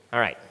 All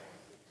right.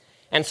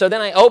 And so then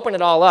I open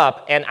it all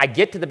up, and I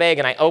get to the bag,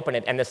 and I open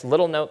it, and this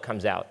little note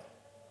comes out.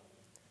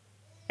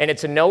 And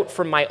it's a note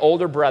from my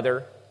older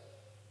brother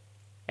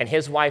and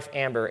his wife,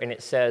 Amber, and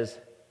it says,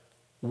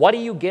 what do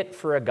you get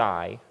for a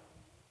guy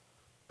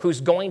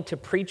who's going to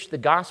preach the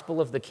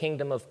gospel of the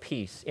kingdom of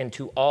peace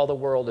into all the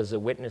world as a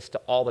witness to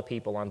all the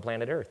people on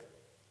planet Earth?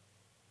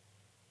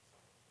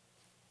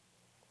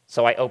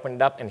 So I opened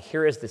it up, and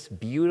here is this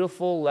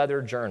beautiful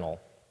leather journal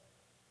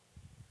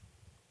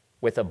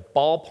with a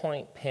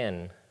ballpoint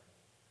pen,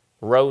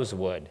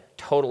 rosewood,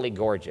 totally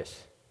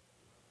gorgeous.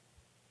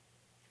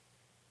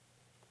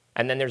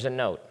 And then there's a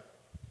note.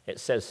 It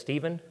says,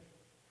 Stephen,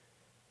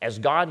 as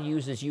God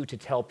uses you to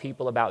tell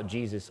people about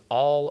Jesus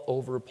all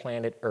over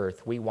planet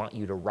Earth, we want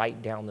you to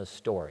write down the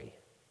story.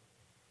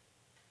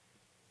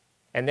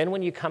 And then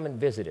when you come and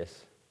visit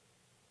us,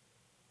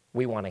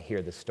 we want to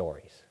hear the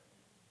stories.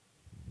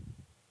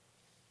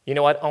 You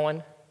know what,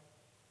 Owen?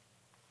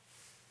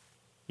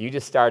 You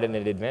just started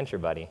an adventure,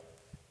 buddy.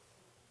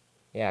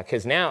 Yeah,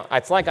 because now,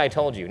 it's like I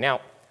told you.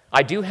 Now,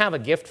 I do have a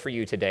gift for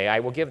you today. I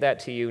will give that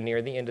to you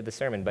near the end of the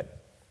sermon, but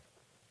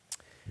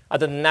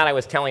other than that, I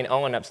was telling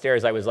Owen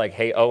upstairs, I was like,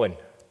 hey, Owen,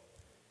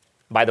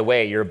 by the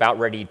way, you're about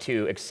ready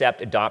to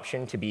accept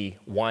adoption to be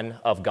one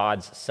of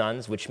God's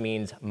sons, which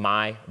means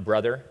my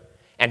brother.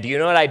 And do you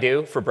know what I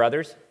do for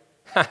brothers?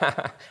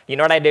 You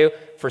know what I do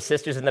for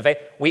sisters in the faith?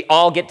 We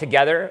all get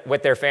together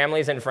with their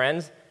families and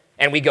friends,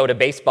 and we go to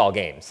baseball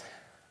games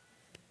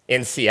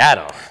in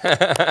Seattle,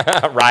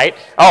 right?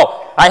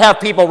 Oh, I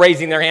have people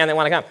raising their hand that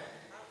want to come.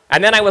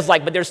 And then I was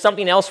like, but there's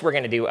something else we're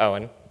going to do,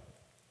 Owen.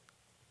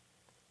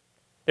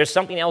 There's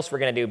something else we're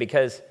going to do,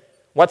 because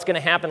what's going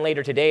to happen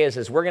later today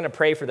is we're going to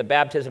pray for the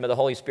baptism of the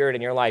Holy Spirit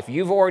in your life.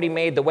 You've already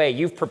made the way.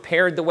 You've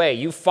prepared the way.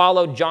 You've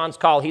followed John's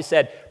call. He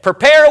said,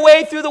 prepare a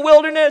way through the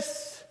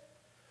wilderness.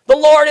 The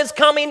Lord is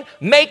coming.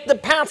 Make the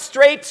path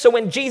straight so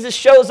when Jesus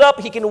shows up,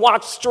 he can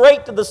walk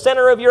straight to the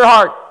center of your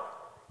heart.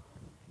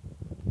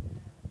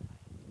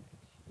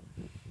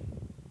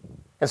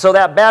 And so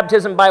that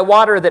baptism by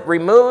water that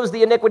removes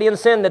the iniquity and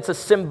sin, that's a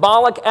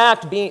symbolic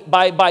act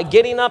by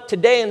getting up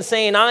today and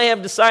saying, I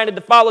have decided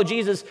to follow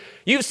Jesus.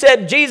 You've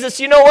said, Jesus,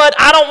 you know what?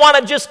 I don't want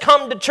to just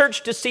come to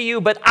church to see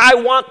you, but I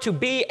want to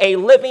be a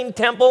living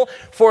temple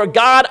for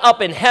God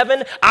up in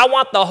heaven. I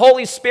want the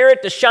Holy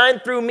Spirit to shine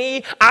through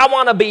me. I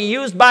want to be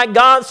used by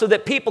God so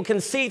that people can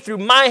see through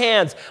my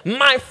hands,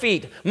 my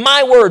feet,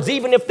 my words,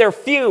 even if they're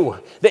few,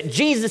 that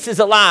Jesus is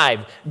alive,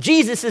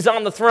 Jesus is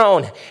on the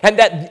throne, and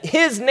that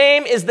his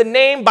name is the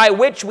name by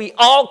which we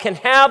all can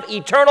have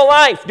eternal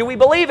life. Do we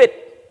believe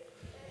it?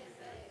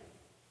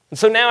 And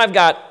so now I've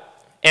got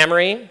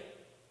Emery,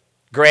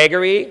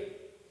 Gregory,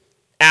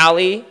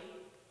 Allie,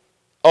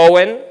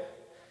 Owen,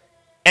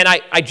 and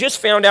I just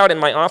found out in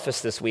my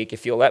office this week,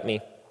 if you'll let me,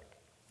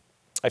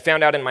 I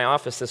found out in my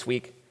office this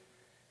week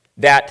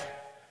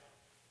that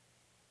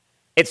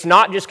it's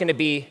not just going to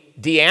be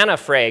Deanna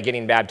Frey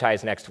getting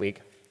baptized next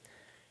week,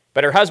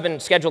 but her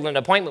husband scheduled an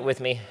appointment with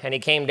me, and he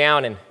came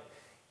down, and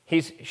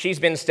she's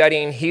been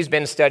studying, he's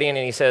been studying,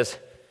 and he says,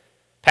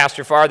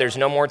 Pastor Farr, there's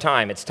no more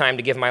time. It's time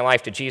to give my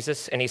life to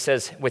Jesus. And he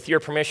says, with your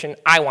permission,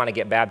 I want to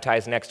get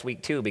baptized next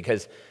week too,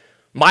 because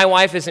my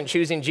wife isn't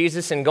choosing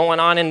Jesus and going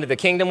on into the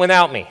kingdom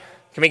without me.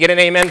 Can we get an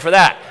amen for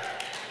that?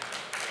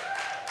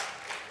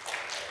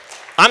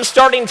 I'm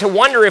starting to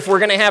wonder if we're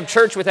going to have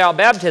church without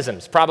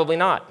baptisms. Probably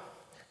not.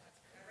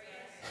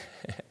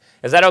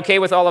 Is that okay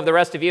with all of the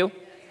rest of you?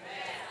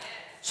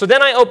 So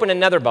then I open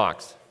another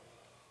box.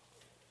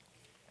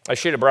 I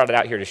should have brought it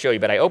out here to show you,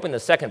 but I opened the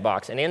second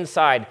box, and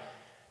inside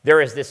there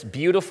is this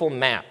beautiful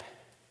map.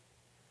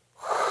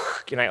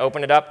 And I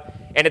open it up,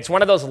 and it's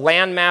one of those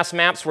landmass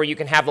maps where you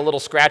can have the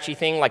little scratchy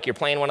thing like you're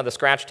playing one of the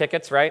scratch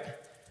tickets, right?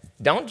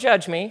 Don't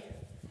judge me.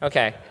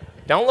 Okay.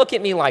 Don't look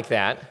at me like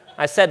that.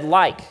 I said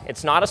like.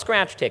 It's not a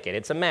scratch ticket.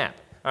 It's a map.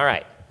 All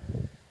right.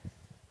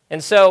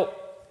 And so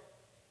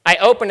I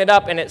open it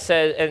up, and it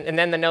says, and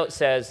then the note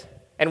says,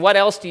 and what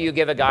else do you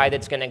give a guy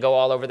that's going to go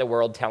all over the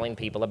world telling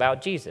people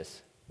about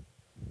Jesus?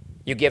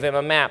 You give him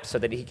a map so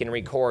that he can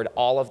record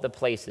all of the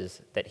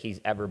places that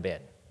he's ever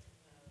been.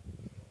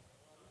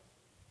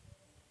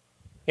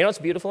 You know what's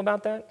beautiful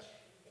about that?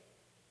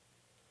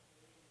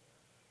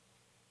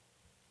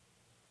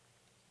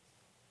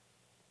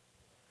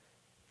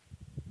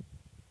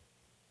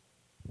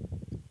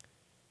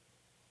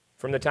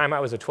 From the time I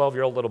was a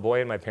 12-year-old little boy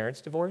and my parents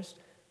divorced,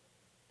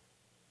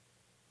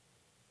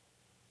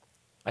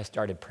 I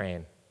started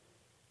praying.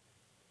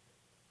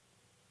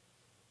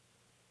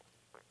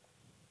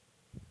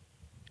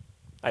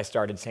 I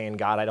started saying,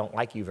 God, I don't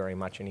like you very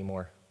much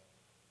anymore.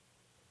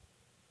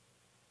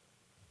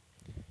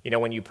 You know,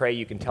 when you pray,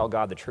 you can tell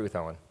God the truth,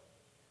 Owen.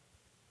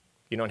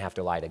 You don't have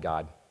to lie to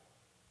God.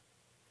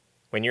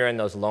 When you're in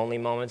those lonely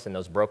moments and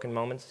those broken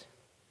moments,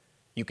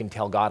 you can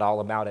tell God all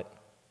about it.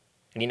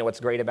 And you know what's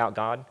great about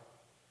God?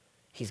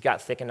 He's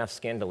got thick enough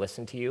skin to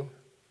listen to you,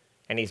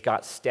 and he's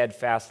got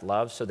steadfast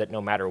love so that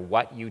no matter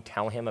what you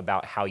tell him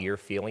about how you're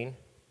feeling,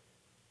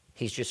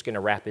 he's just going to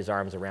wrap his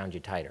arms around you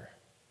tighter.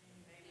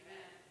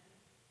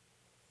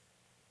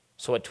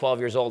 So at 12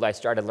 years old, I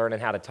started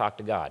learning how to talk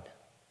to God,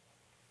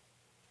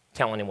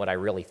 telling him what I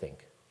really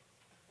think.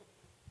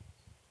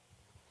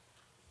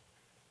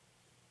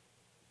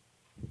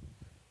 And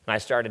I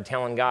started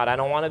telling God, I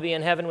don't want to be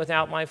in heaven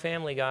without my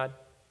family, God.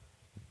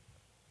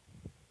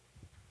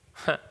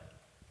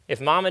 If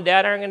mom and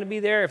dad aren't going to be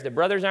there, if the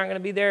brothers aren't going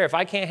to be there, if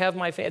I can't have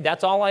my family,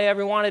 that's all I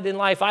ever wanted in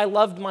life. I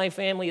loved my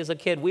family as a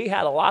kid. We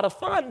had a lot of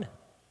fun.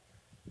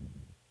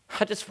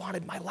 I just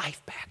wanted my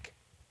life back.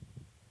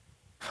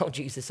 Oh,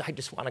 Jesus, I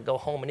just want to go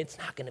home, and it's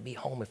not going to be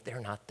home if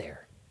they're not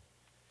there.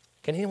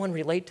 Can anyone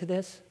relate to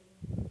this?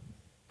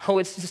 Oh,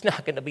 it's just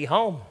not going to be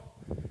home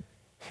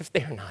if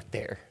they're not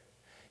there.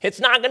 It's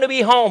not going to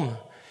be home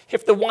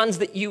if the ones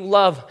that you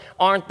love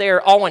aren't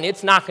there. Owen,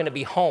 it's not going to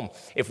be home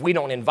if we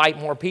don't invite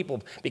more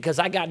people, because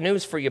I got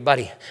news for you,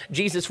 buddy.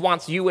 Jesus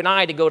wants you and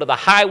I to go to the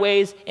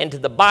highways and to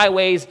the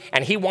byways,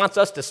 and he wants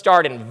us to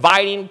start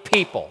inviting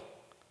people.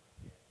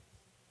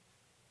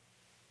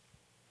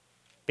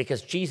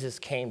 Because Jesus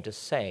came to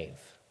save.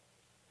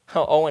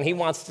 Oh, and he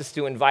wants us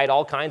to invite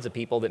all kinds of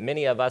people that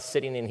many of us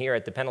sitting in here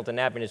at the Pendleton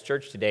Adventist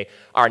Church today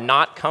are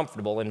not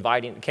comfortable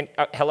inviting.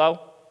 Hello?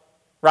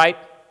 Right?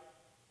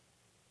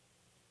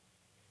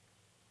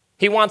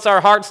 He wants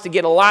our hearts to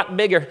get a lot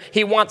bigger.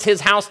 He wants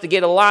his house to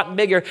get a lot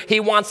bigger. He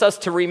wants us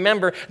to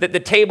remember that the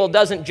table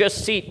doesn't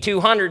just seat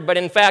 200, but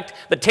in fact,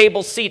 the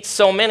table seats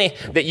so many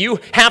that you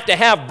have to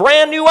have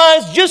brand new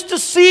eyes just to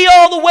see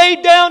all the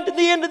way down to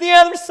the end of the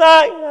other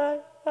side.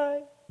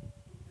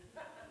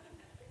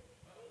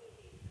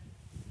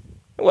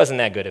 It wasn't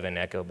that good of an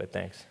echo, but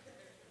thanks.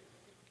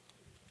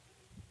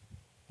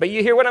 But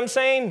you hear what I'm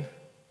saying?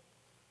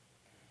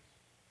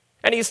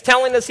 And he's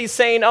telling us, he's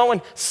saying,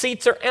 Owen,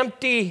 seats are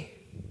empty.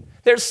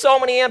 There's so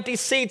many empty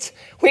seats.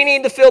 We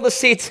need to fill the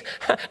seats.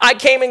 I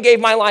came and gave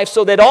my life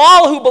so that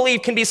all who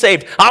believe can be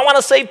saved. I want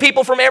to save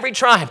people from every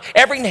tribe,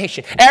 every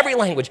nation, every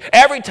language,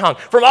 every tongue,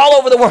 from all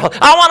over the world.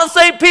 I want to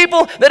save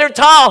people that are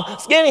tall,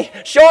 skinny,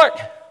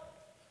 short,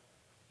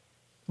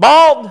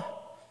 bald,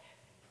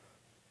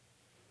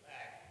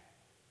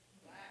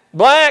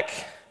 black,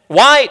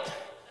 white.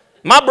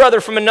 My brother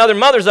from another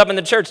mother's up in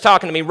the church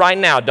talking to me right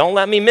now. Don't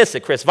let me miss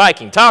it, Chris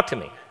Viking. Talk to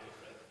me.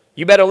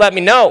 You better let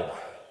me know.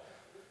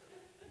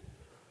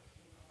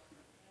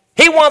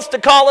 He wants to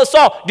call us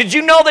all. Did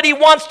you know that he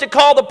wants to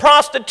call the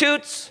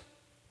prostitutes,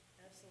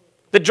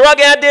 the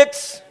drug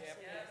addicts,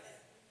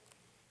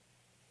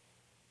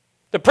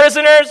 the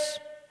prisoners,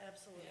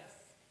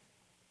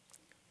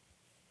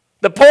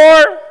 the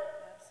poor,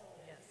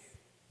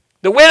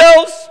 the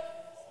widows,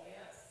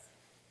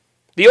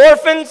 the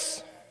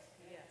orphans,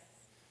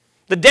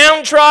 the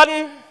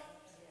downtrodden,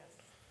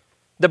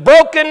 the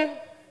broken?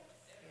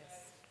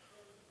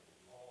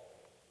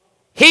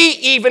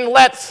 He even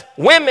lets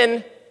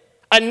women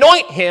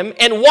anoint him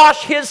and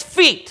wash his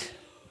feet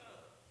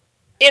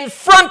in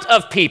front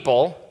of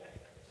people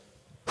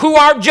who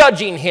are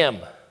judging him.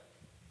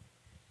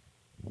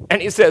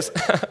 And he says,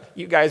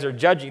 you guys are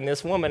judging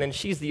this woman, and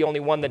she's the only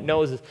one that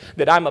knows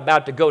that I'm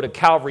about to go to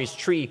Calvary's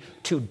tree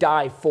to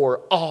die for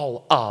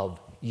all of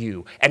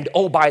you. And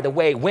oh, by the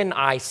way, when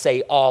I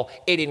say all,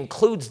 it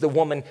includes the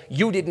woman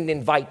you didn't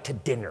invite to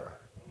dinner.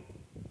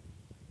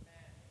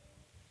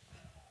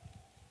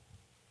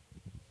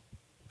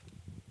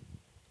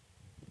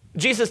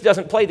 Jesus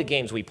doesn't play the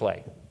games we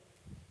play.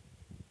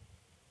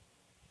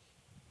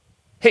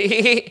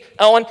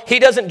 Owen, he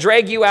doesn't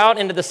drag you out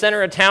into the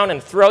center of town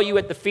and throw you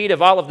at the feet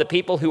of all of the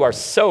people who are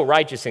so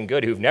righteous and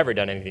good, who've never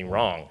done anything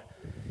wrong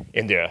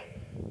in their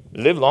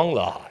live-long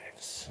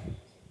lives,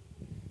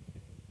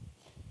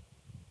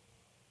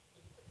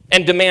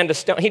 and demand a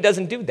stone. He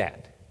doesn't do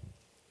that.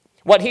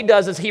 What he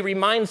does is he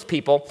reminds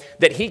people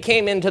that he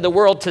came into the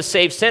world to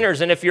save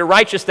sinners, and if you're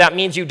righteous, that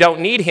means you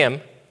don't need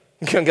him.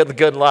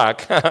 Good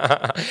luck.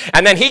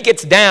 And then he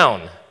gets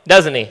down,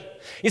 doesn't he?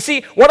 You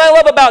see, what I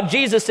love about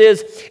Jesus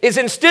is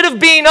instead of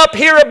being up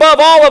here above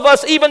all of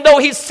us, even though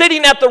he's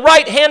sitting at the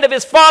right hand of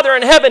his Father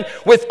in heaven,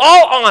 with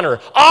all honor,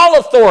 all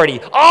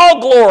authority,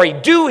 all glory,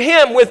 due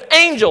him with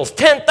angels,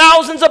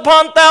 10,000s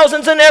upon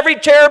thousands, and every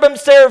cherubim,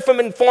 seraphim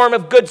in form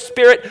of good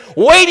spirit,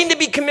 waiting to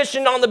be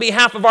commissioned on the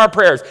behalf of our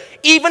prayers.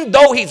 Even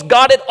though he's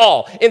got it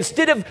all,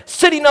 instead of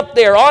sitting up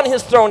there on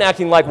his throne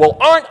acting like, well,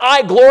 aren't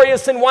I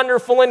glorious and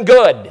wonderful and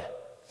good?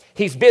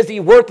 He's busy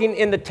working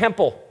in the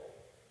temple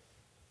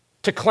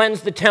to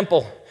cleanse the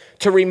temple,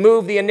 to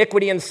remove the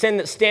iniquity and sin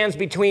that stands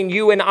between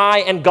you and I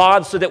and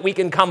God, so that we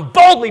can come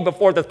boldly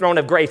before the throne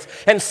of grace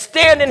and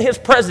stand in his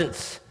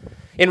presence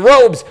in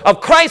robes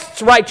of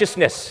Christ's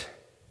righteousness.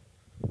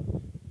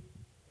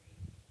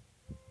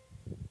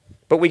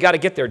 But we got to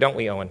get there, don't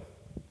we, Owen?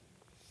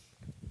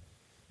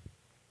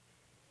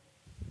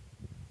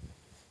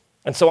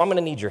 And so I'm going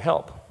to need your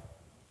help.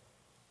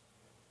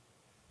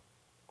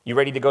 You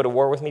ready to go to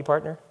war with me,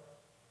 partner?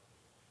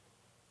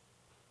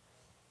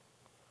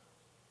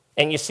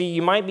 And you see,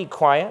 you might be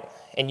quiet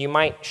and you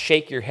might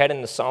shake your head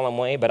in a solemn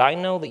way, but I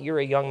know that you're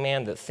a young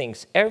man that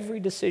thinks every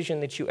decision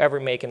that you ever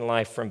make in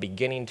life from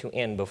beginning to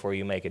end before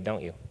you make it,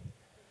 don't you?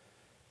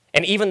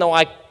 And even though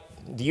I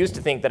used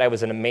to think that I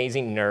was an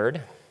amazing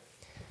nerd,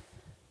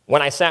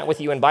 when I sat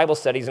with you in Bible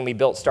studies and we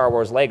built Star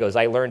Wars Legos,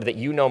 I learned that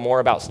you know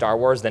more about Star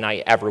Wars than I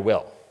ever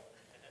will.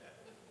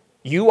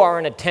 You are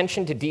an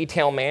attention to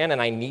detail man,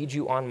 and I need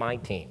you on my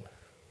team.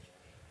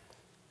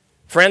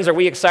 Friends, are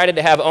we excited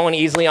to have Owen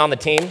Easley on the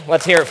team?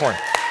 Let's hear it for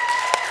him.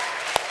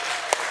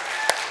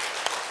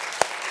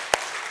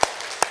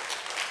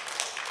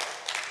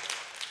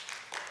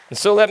 And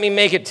so let me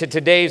make it to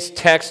today's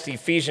text,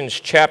 Ephesians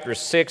chapter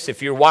 6.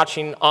 If you're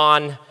watching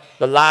on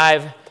the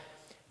live,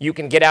 you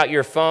can get out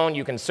your phone,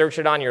 you can search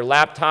it on your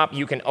laptop,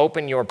 you can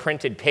open your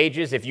printed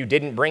pages. If you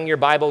didn't bring your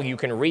Bible, you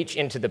can reach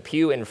into the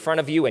pew in front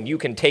of you and you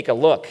can take a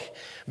look.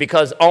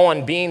 Because,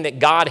 Owen, being that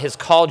God has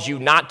called you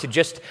not to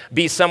just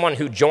be someone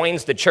who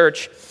joins the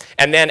church,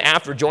 and then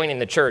after joining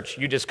the church,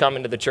 you just come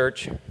into the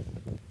church,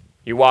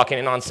 you're walking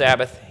in on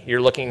Sabbath,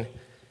 you're looking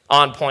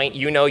on point,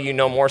 you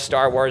know more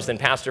Star Wars than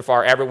Pastor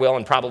Farr ever will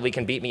and probably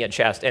can beat me at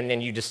chess, and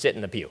then you just sit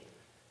in the pew.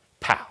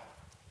 Pow.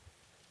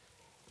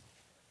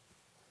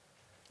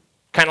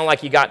 Kind of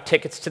like you got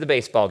tickets to the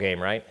baseball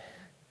game, right?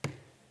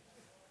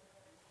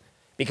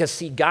 Because,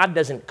 see, God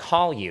doesn't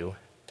call you.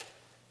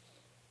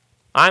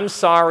 I'm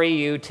sorry,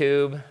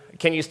 YouTube.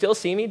 Can you still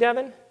see me,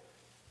 Devin?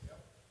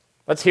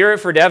 Let's hear it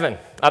for Devin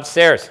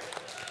upstairs.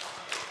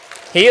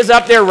 He is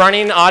up there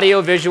running audio,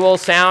 visual,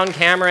 sound,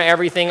 camera,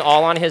 everything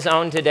all on his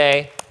own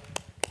today.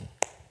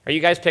 Are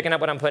you guys picking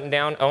up what I'm putting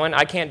down? Owen,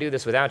 I can't do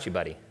this without you,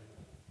 buddy.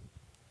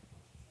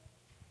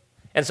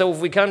 And so if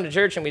we come to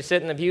church and we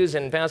sit in the pews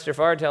and Pastor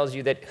Farr tells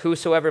you that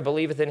whosoever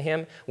believeth in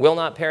him will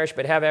not perish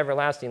but have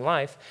everlasting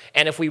life,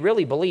 and if we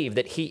really believe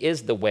that he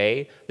is the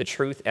way, the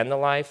truth, and the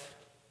life,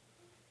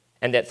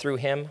 and that through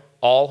him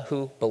all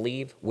who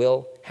believe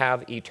will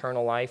have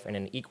eternal life and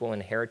an equal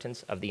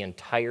inheritance of the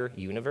entire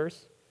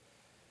universe?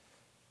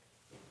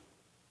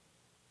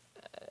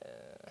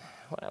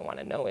 What I want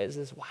to know is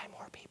why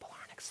more people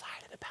aren't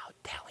excited about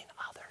telling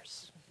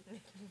others.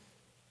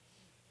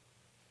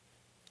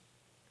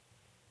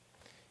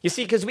 You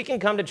see, because we can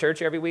come to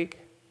church every week,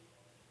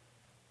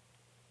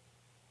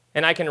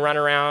 and I can run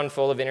around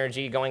full of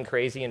energy, going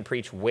crazy, and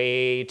preach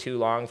way too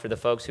long for the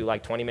folks who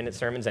like 20-minute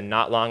sermons and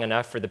not long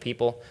enough for the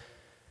people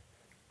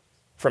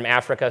from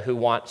Africa who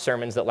want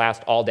sermons that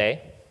last all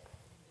day.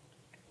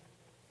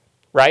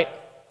 Right?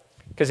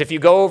 Because if you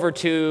go over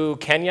to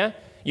Kenya,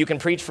 you can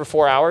preach for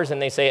 4 hours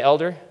and they say,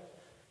 "Elder,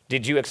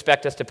 did you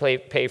expect us to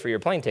pay for your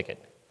plane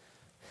ticket?"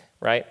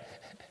 Right?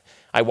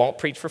 I won't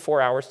preach for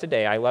 4 hours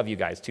today. I love you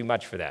guys too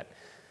much for that.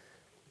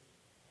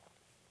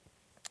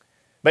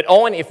 But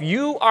Owen, if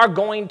you are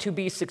going to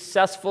be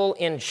successful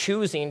in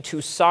choosing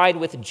to side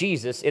with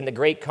Jesus in the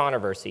great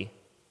controversy,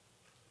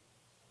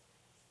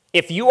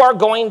 if you are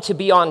going to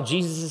be on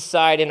Jesus'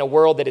 side in a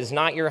world that is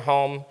not your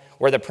home,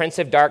 where the prince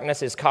of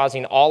darkness is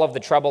causing all of the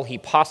trouble he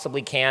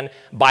possibly can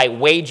by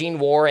waging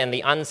war in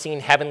the unseen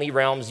heavenly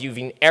realms,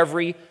 using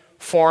every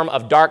form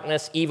of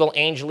darkness, evil,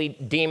 angel,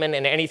 demon,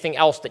 and anything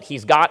else that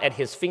he's got at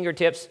his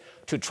fingertips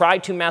to try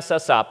to mess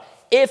us up,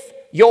 if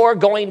you're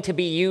going to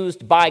be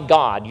used by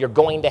God, you're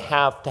going to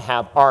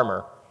have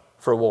armor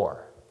for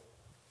war.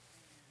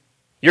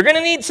 You're going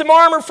to need some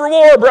armor for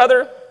war,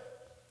 brother.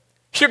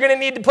 You're going to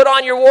need to put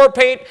on your war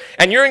paint,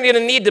 and you're going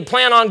to need to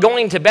plan on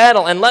going to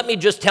battle. And let me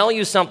just tell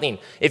you something.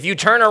 If you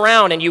turn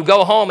around and you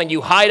go home and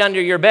you hide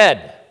under your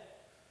bed,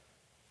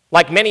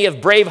 like many of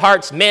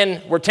Braveheart's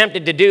men were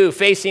tempted to do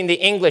facing the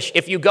English,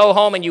 if you go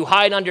home and you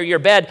hide under your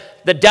bed,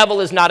 the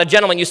devil is not a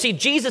gentleman. You see,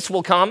 Jesus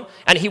will come,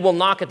 and he will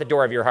knock at the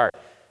door of your heart.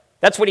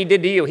 That's what he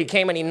did to you. He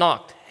came and he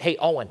knocked. "Hey,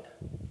 Owen,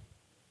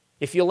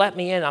 if you let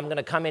me in, I'm going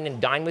to come in and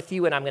dine with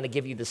you, and I'm going to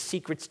give you the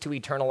secrets to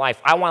eternal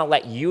life. I want to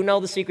let you know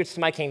the secrets to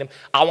my kingdom.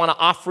 I want to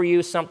offer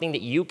you something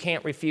that you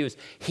can't refuse."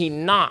 He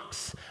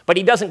knocks, but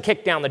he doesn't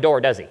kick down the door,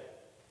 does he?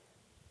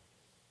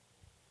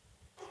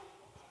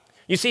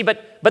 You see,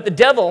 but the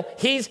devil,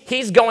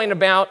 he's going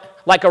about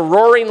like a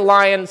roaring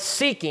lion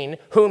seeking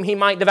whom he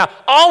might devour.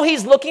 All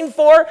he's looking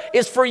for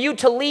is for you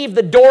to leave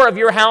the door of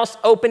your house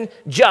open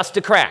just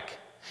a crack.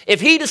 If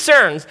he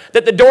discerns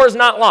that the door is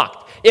not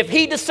locked, if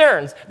he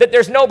discerns that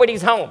there's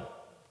nobody's home,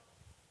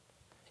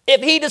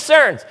 if he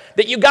discerns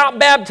that you got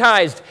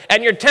baptized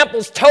and your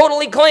temple's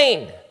totally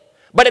clean,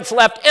 but it's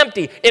left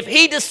empty, if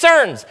he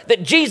discerns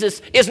that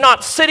Jesus is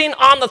not sitting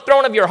on the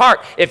throne of your heart,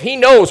 if he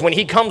knows when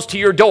he comes to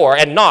your door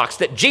and knocks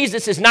that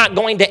Jesus is not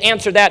going to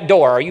answer that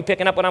door, are you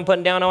picking up what I'm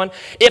putting down on?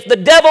 If the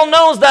devil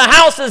knows the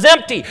house is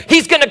empty,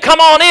 he's going to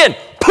come on in.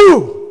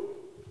 Pooh!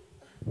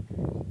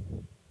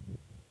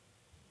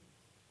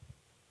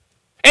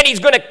 And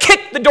he's going to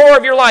kick the door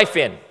of your life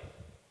in.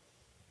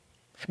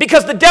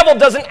 Because the devil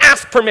doesn't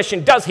ask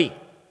permission, does he?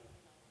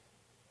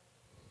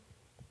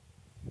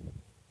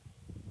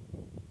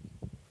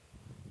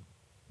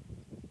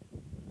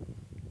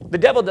 The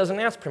devil doesn't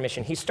ask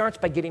permission. He starts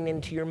by getting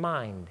into your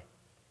mind.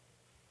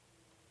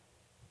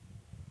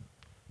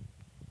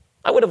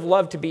 I would have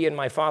loved to be in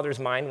my father's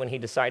mind when he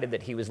decided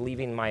that he was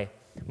leaving my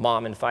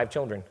mom and 5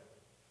 children.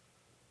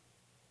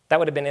 That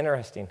would have been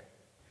interesting.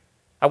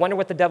 I wonder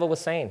what the devil was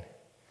saying.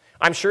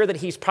 I'm sure that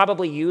he's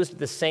probably used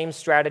the same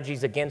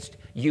strategies against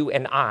you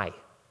and I,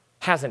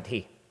 hasn't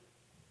he?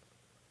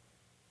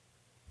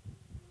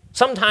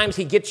 Sometimes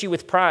he gets you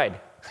with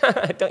pride.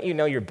 Don't you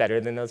know you're better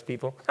than those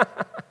people?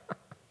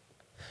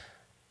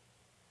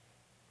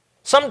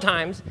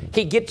 Sometimes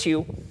he gets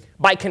you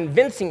by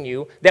convincing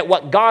you that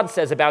what God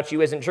says about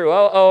you isn't true.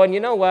 Oh, and you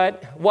know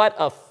what? What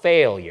a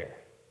failure.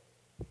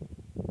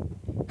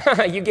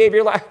 You gave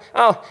your life.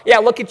 Oh, yeah,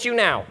 look at you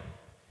now.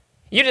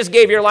 You just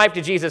gave your life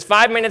to Jesus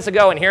 5 minutes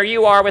ago, and here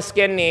you are with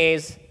skin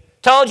knees.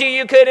 Told you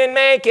you couldn't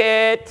make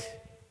it.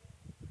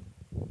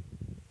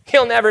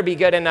 You'll never be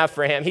good enough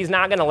for him. He's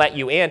not going to let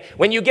you in.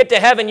 When you get to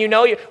heaven, you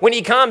know, when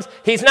he comes,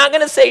 he's not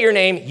going to say your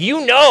name.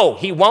 You know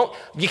he won't.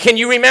 Can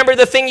you remember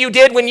the thing you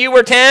did when you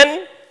were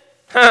 10?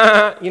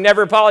 You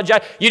never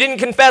apologized. You didn't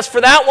confess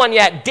for that one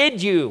yet,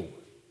 did you?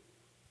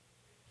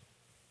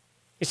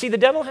 You see, the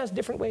devil has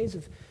different ways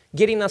of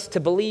getting us to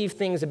believe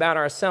things about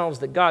ourselves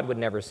that God would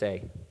never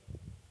say.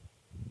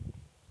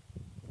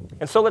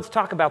 And so let's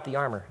talk about the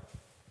armor.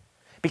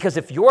 Because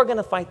if you're going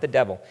to fight the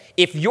devil,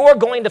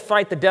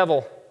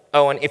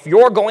 Owen, if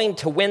you're going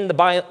to win the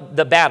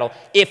battle,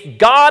 if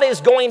God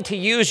is going to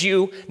use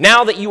you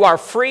now that you are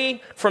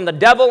free from the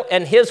devil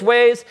and his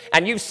ways,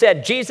 and you've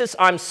said, "Jesus,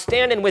 I'm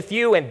standing with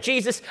you," and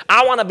 "Jesus,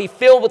 I want to be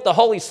filled with the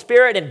Holy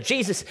Spirit," and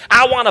 "Jesus,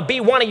 I want to be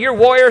one of your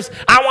warriors,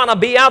 I want to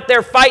be out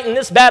there fighting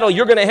this battle,"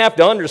 you're going to have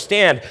to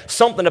understand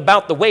something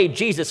about the way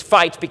Jesus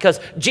fights, because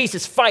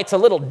Jesus fights a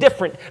little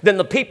different than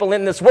the people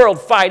in this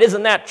world fight.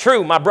 Isn't that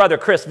true, my brother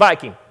Chris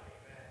Viking?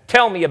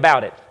 Tell me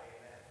about it.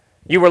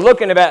 You were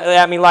looking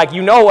at me like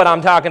you know what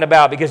I'm talking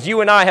about, because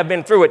you and I have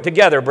been through it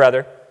together,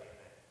 brother.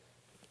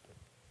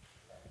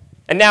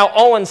 And now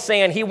Owen's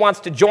saying he wants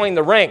to join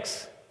the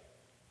ranks.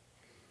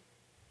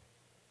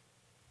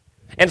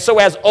 And so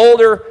as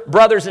older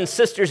brothers and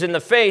sisters in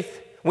the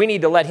faith, we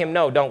need to let him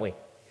know, don't we?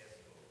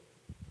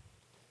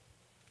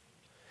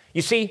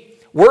 You see,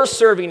 we're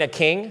serving a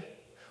king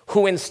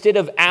who, instead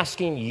of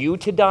asking you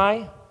to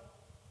die,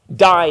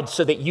 died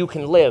so that you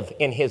can live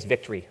in his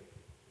victory.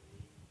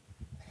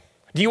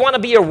 Do you want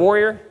to be a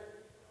warrior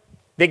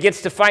that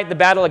gets to fight the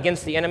battle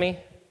against the enemy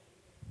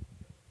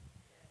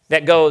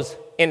that goes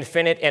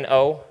infinite and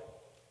O?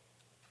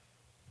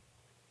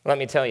 Let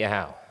me tell you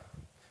how.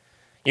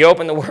 You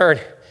open the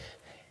Word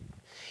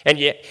and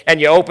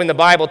you open the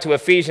Bible to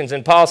Ephesians,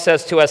 and Paul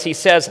says to us, he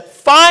says,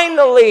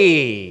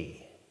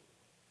 finally.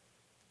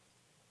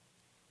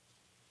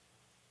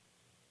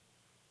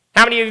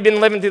 How many of you have been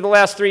living through the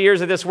last 3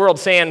 years of this world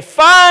saying,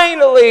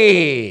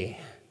 finally?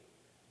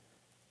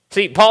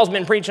 See, Paul's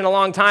been preaching a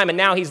long time, and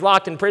now he's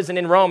locked in prison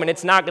in Rome, and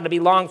it's not going to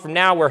be long from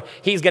now where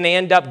he's going to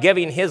end up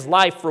giving his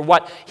life for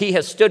what he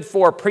has stood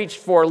for, preached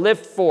for,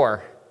 lived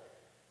for.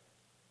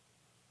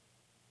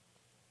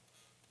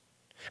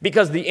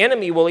 Because the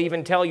enemy will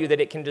even tell you that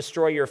it can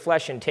destroy your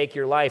flesh and take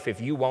your life if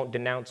you won't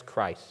denounce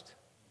Christ.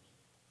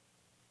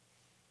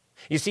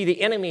 You see,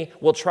 the enemy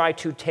will try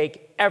to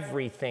take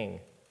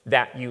everything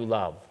that you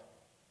love.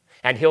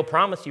 And he'll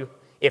promise you,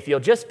 if you'll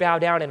just bow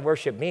down and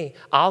worship me,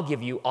 I'll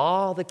give you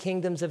all the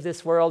kingdoms of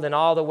this world and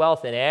all the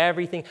wealth and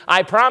everything.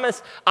 I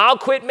promise I'll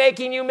quit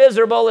making you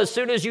miserable as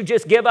soon as you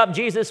just give up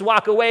Jesus,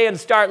 walk away, and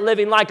start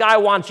living like I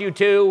want you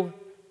to.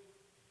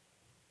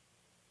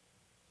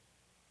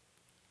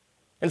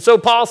 And so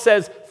Paul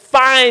says,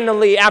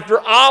 finally, after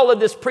all of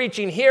this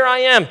preaching, here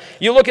I am.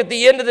 You look at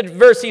the end of the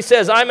verse, he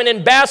says, I'm an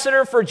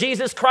ambassador for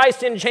Jesus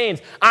Christ in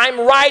chains. I'm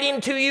writing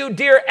to you,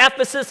 dear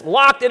Ephesus,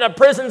 locked in a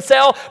prison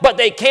cell, but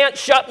they can't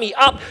shut me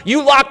up.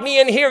 You lock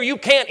me in here, you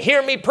can't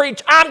hear me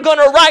preach. I'm going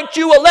to write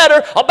you a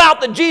letter about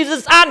the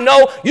Jesus I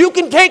know. You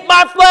can take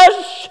my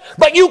flesh,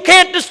 but you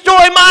can't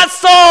destroy my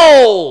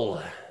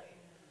soul.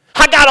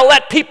 I got to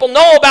let people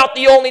know about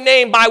the only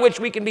name by which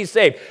we can be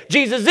saved.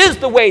 Jesus is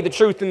the way, the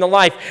truth, and the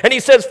life. And he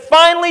says,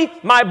 finally,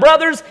 my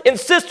brothers and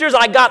sisters,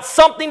 I got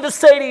something to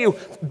say to you.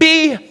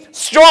 Be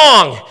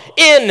strong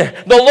in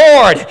the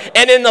Lord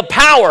and in the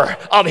power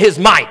of his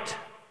might.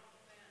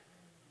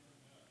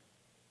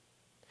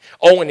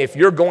 Oh, and if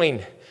you're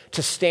going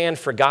to stand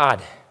for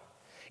God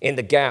in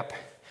the gap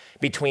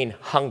between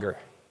hunger,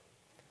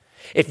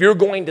 if you're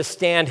going to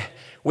stand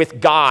with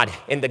God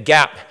in the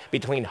gap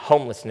between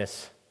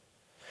homelessness,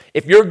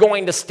 if you're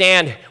going to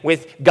stand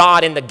with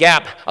God in the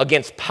gap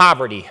against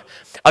poverty,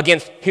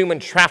 against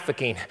human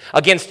trafficking,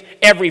 against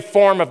every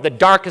form of the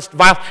darkest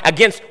violence,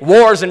 against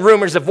wars and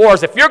rumors of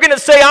wars, if you're going to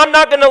say, I'm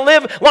not going to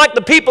live like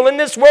the people in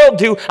this world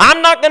do,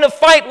 I'm not going to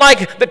fight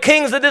like the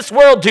kings of this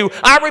world do,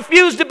 I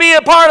refuse to be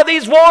a part of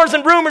these wars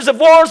and rumors of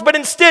wars, but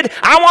instead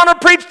I want to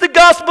preach the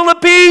gospel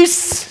of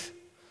peace.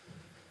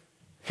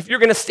 If you're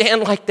going to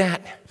stand like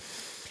that,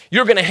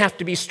 you're going to have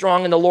to be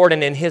strong in the Lord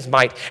and in his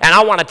might. And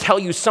I want to tell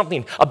you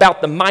something about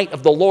the might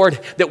of the Lord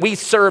that we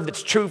serve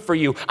that's true for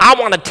you. I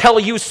want to tell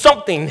you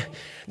something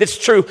that's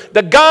true.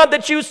 The God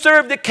that you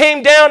serve that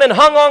came down and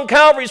hung on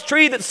Calvary's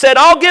tree that said,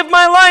 I'll give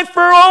my life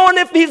for Owen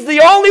if he's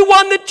the only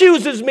one that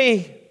chooses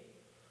me.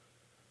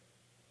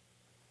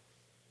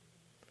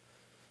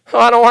 Oh,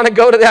 I don't want to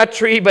go to that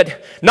tree,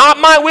 but not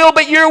my will,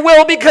 but your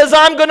will, because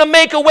I'm going to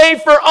make a way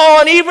for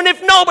Owen even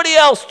if nobody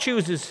else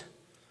chooses.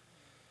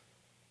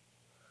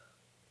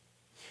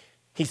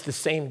 He's the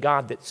same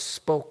God that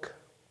spoke.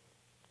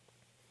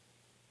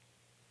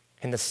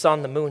 And the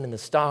sun, the moon, and the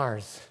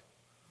stars,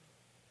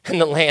 and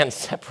the land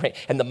separate,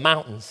 and the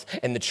mountains,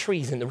 and the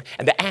trees, and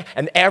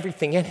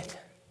everything in it.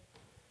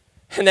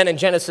 And then in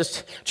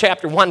Genesis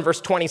chapter 1,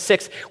 verse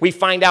 26, we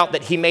find out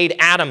that he made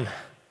Adam,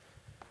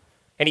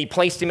 and he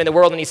placed him in the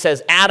world, and he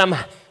says, Adam,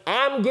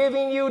 I'm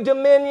giving you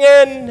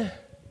dominion.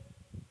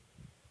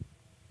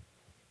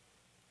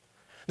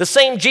 The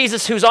same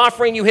Jesus who's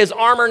offering you his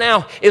armor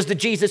now is the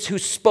Jesus who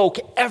spoke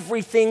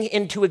everything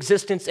into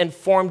existence and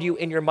formed you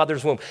in your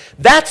mother's womb.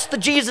 That's the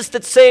Jesus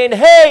that's saying,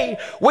 hey,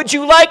 would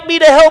you like me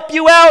to help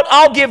you out?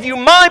 I'll give you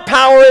my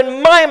power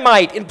and my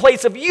might in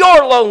place of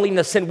your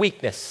loneliness and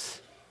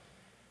weakness.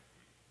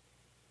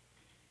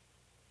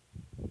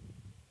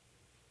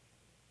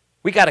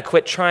 We got to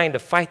quit trying to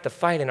fight the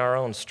fight in our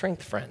own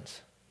strength,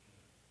 friends.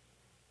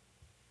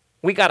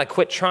 We got to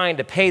quit trying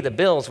to pay the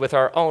bills with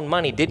our own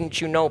money.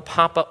 Didn't you know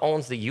Papa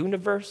owns the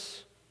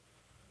universe?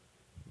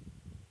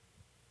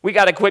 We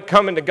got to quit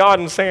coming to God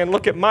and saying,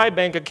 look at my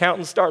bank account,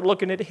 and start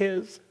looking at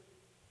his.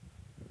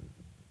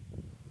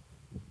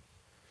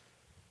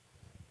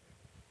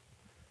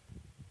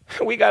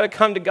 We got to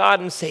come to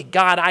God and say,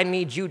 God, I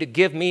need you to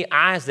give me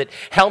eyes that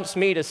helps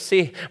me to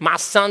see my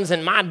sons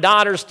and my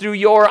daughters through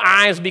your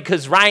eyes,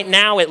 because right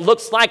now it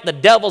looks like the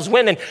devil's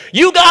winning.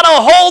 You got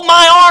to hold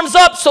my arms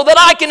up so that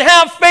I can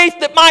have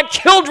faith that my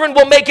children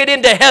will make it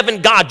into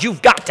heaven. God,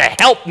 you've got to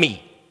help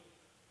me,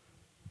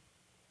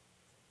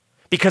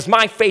 because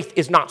my faith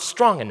is not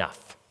strong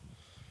enough.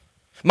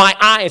 My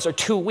eyes are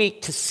too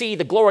weak to see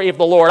the glory of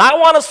the Lord. I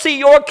want to see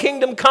your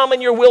kingdom come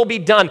and your will be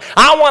done.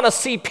 I want to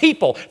see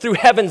people through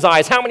heaven's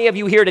eyes. How many of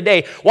you here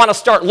today want to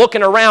start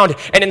looking around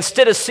and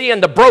instead of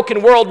seeing the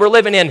broken world we're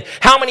living in,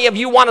 how many of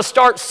you want to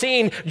start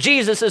seeing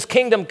Jesus'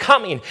 kingdom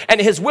coming and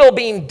his will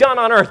being done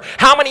on earth?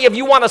 How many of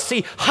you want to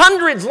see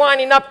hundreds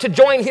lining up to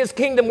join his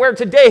kingdom where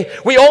today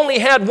we only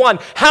had one?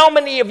 How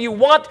many of you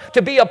want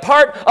to be a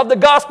part of the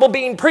gospel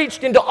being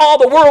preached into all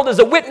the world as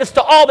a witness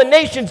to all the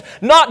nations,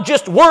 not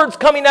just words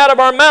coming out of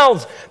our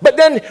mouths, but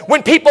then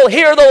when people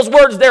hear those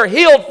words, they're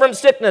healed from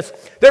sickness,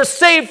 they're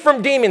saved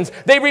from demons,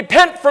 they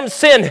repent from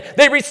sin,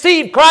 they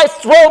receive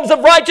Christ's robes of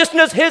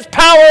righteousness, his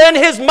power and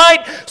his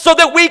might, so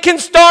that we can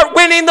start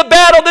winning the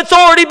battle that's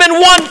already been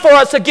won for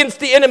us against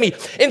the enemy,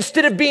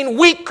 instead of being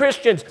weak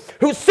Christians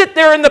who sit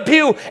there in the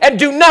pew and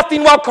do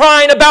nothing while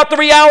crying about the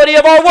reality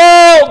of our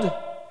world.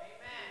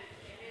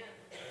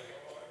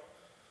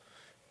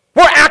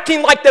 We're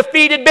acting like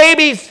defeated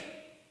babies.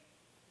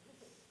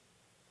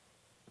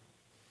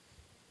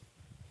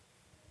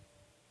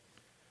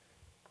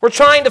 We're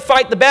trying to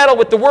fight the battle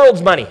with the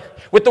world's money,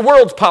 with the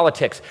world's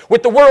politics,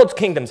 with the world's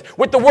kingdoms,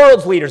 with the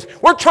world's leaders.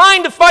 We're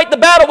trying to fight the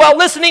battle while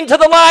listening to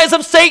the lies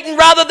of Satan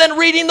rather than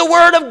reading the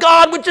Word of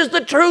God, which is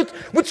the truth,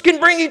 which can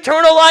bring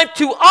eternal life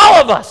to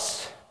all of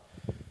us.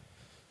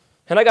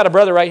 And I got a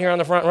brother right here on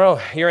the front row.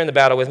 You're in the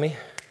battle with me.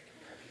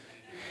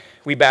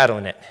 We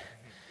battling it.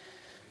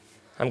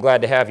 I'm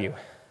glad to have you.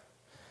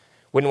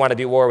 Wouldn't want to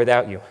do war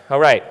without you. All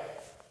right.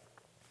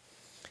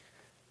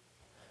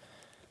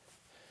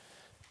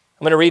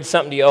 I'm going to read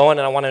something to you, Owen,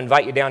 and I want to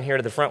invite you down here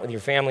to the front with your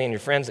family and your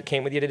friends that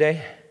came with you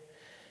today.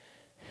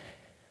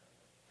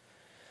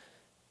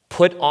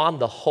 Put on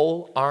the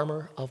whole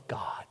armor of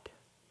God.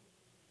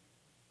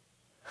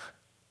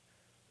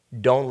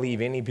 Don't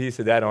leave any piece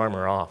of that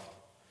armor off.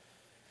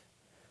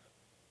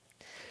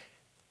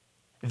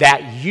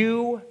 That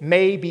you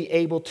may be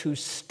able to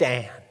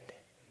stand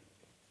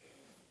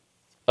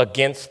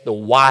against the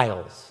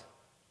wiles.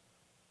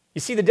 You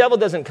see, the devil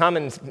doesn't come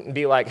and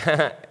be like,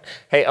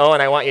 hey,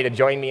 Owen, I want you to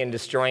join me in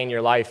destroying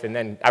your life, and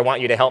then I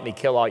want you to help me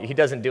kill all you. He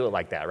doesn't do it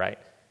like that, right?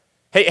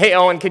 Hey,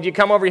 Owen, could you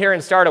come over here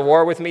and start a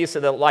war with me so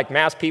that like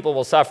mass people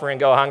will suffer and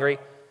go hungry?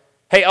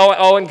 Hey,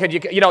 Owen, could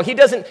you know, he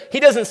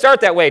doesn't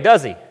start that way,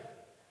 does he?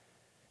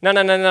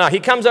 No.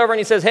 He comes over and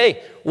he says,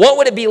 hey, what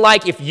would it be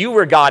like if you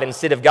were God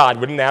instead of God?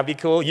 Wouldn't that be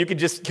cool? You could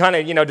just kind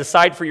of,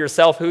 decide for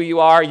yourself who you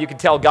are. You could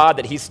tell God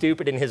that he's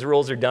stupid and his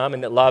rules are dumb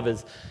and that love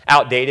is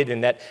outdated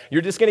and that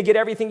you're just going to get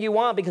everything you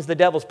want because the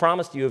devil's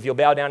promised you if you'll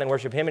bow down and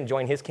worship him and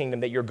join his kingdom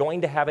that you're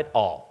going to have it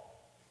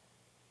all.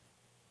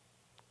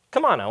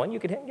 Come on, Owen, you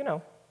could,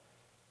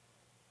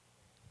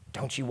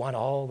 Don't you want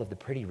all of the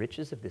pretty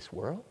riches of this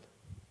world?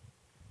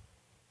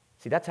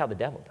 See, that's how the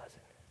devil does it.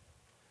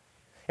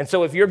 And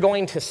so if you're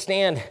going to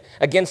stand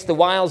against the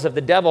wiles of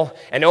the devil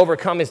and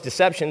overcome his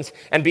deceptions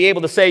and be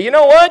able to say, you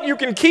know what, you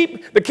can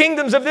keep the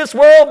kingdoms of this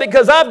world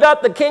because I've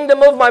got the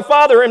kingdom of my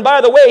Father, and by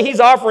the way,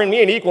 he's offering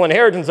me an equal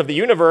inheritance of the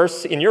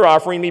universe, and you're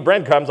offering me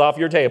breadcrumbs off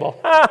your table.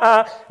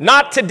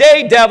 Not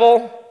today,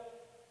 devil.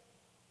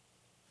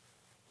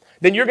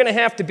 Then you're going to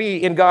have to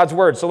be in God's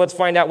word. So let's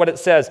find out what it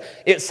says.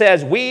 It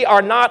says, we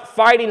are not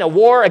fighting a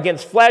war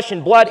against flesh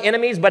and blood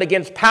enemies, but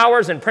against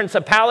powers and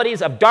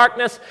principalities of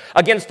darkness,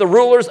 against the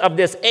rulers of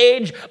this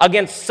age,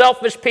 against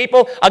selfish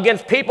people,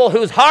 against people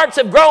whose hearts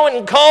have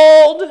grown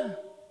cold,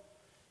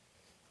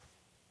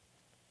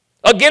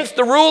 against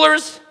the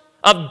rulers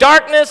of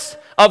darkness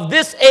of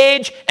this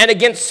age, and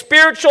against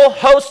spiritual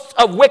hosts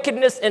of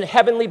wickedness in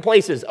heavenly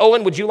places.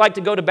 Owen, would you like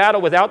to go to battle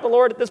without the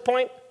Lord at this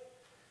point?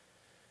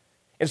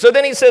 And so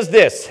then he says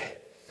this.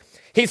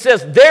 He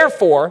says,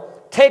 therefore,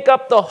 take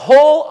up the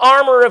whole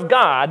armor of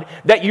God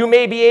that you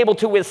may be able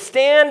to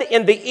withstand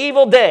in the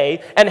evil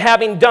day, and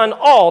having done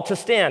all to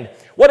stand.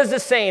 What is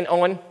this saying,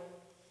 Owen?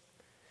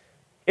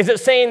 Is it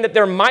saying that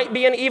there might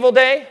be an evil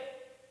day?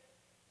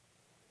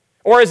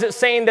 Or is it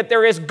saying that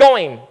there is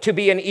going to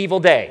be an evil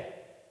day?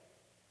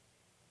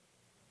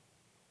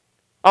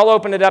 I'll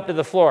open it up to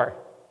the floor.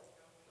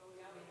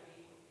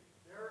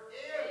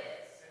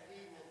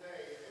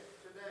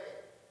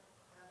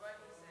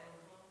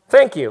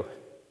 Thank you.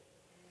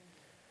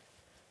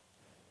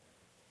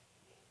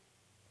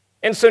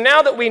 And so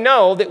now that we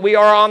know that we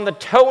are on the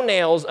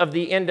toenails of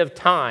the end of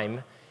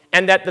time,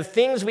 and that the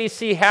things we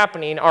see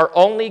happening are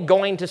only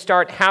going to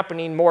start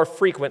happening more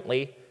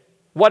frequently,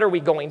 what are we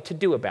going to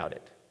do about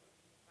it?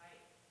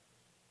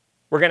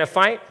 We're going to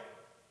fight?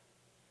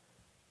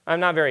 I'm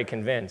not very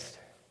convinced.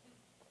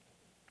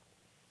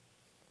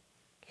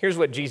 Here's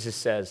what Jesus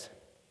says.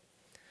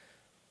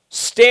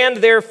 Stand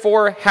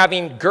therefore,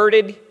 having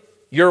girded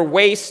your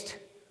waist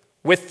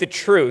with the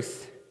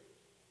truth.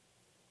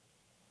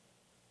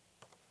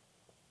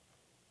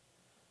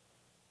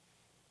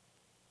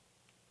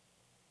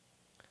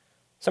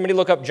 Somebody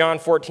look up John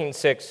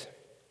 14:6.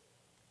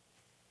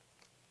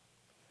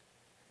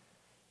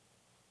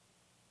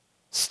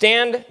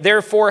 Stand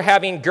therefore,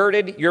 having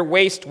girded your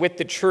waist with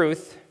the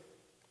truth,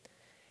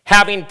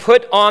 having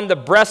put on the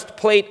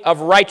breastplate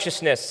of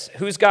righteousness.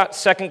 Who's got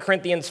 2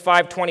 Corinthians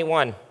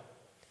 5:21?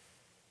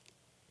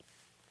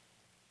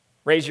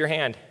 Raise your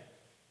hand.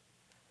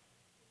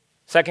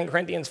 2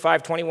 Corinthians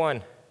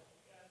 5:21.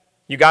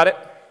 You got it?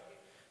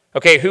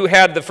 Okay, who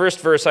had the first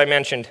verse I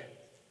mentioned?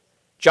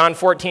 John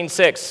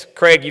 14:6.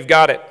 Craig, you've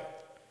got it.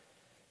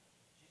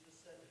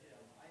 Jesus said to him,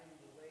 I am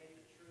the way,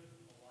 the truth,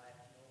 and the life.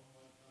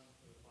 No one comes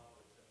to the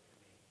Father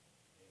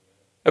except through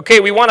me. Okay,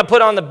 we want to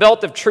put on the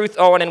belt of truth,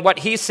 Owen, and what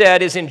he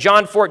said is in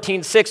John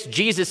 14:6,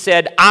 Jesus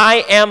said,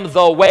 I am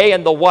the way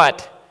and the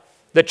what?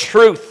 The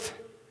truth.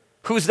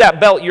 Who's that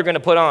belt you're going to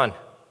put on?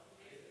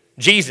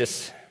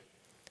 Jesus.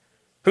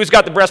 Who's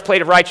got the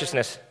breastplate of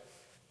righteousness?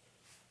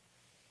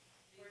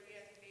 For he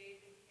hath made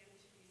him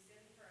to be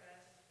sin for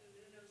us who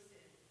knew no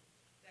sin,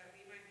 that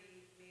we might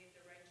be made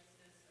the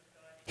righteousness of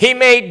God. He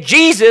made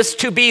Jesus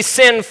to be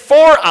sin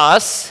for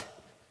us.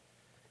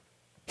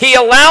 He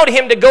allowed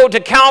him to go to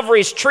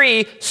Calvary's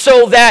tree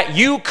so that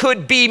you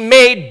could be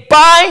made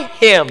by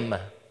him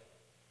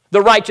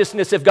the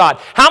righteousness of God.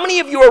 How many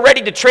of you are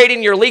ready to trade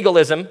in your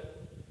legalism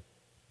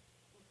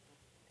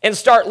and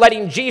start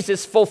letting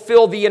Jesus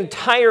fulfill the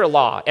entire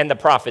law and the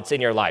prophets in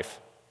your life?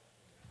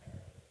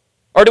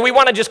 Or do we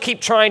want to just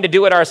keep trying to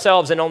do it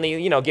ourselves and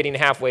only, getting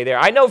halfway there?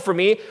 I know for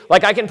me,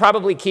 I can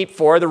probably keep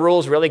 4 of the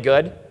rules really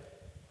good,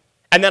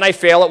 and then I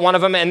fail at one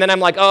of them, and then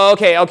I'm like, oh,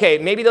 okay,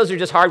 maybe those are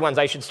just hard ones.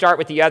 I should start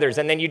with the others.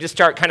 And then you just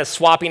start kind of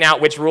swapping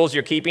out which rules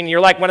you're keeping. You're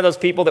like one of those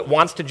people that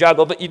wants to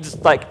juggle, but you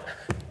just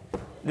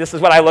this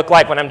is what I look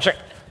like when I'm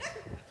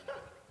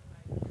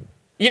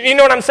you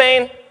know what I'm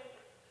saying?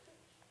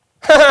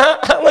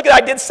 Look,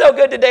 I did so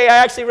good today. I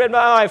actually read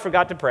I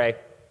forgot to pray.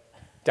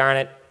 Darn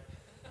it.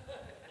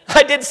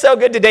 I did so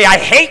good today. I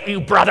hate you,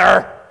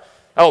 brother.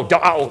 Where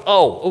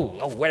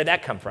did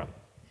that come from?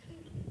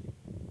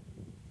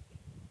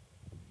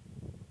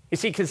 You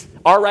see, because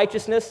our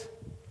righteousness,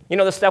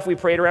 the stuff we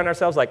prayed around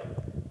ourselves,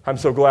 I'm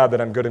so glad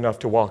that I'm good enough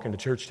to walk into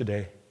church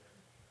today.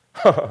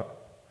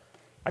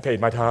 I paid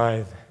my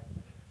tithe.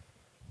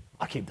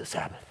 I keep the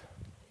Sabbath.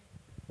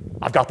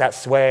 I've got that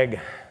swag.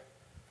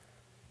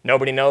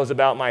 Nobody knows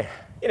about my,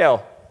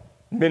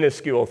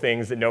 minuscule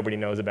things that nobody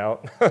knows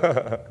about.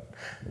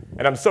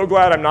 And I'm so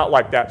glad I'm not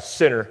like that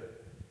sinner.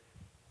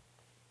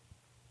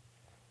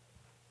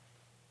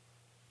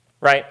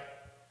 Right?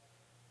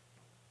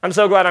 I'm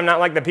so glad I'm not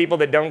like the people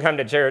that don't come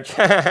to church.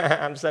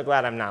 I'm so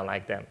glad I'm not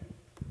like them.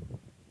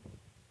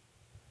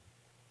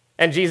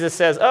 And Jesus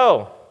says,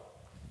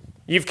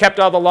 you've kept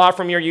all the law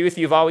from your youth.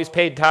 You've always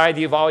paid tithe.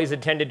 You've always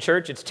attended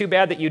church. It's too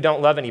bad that you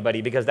don't love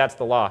anybody because that's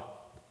the law.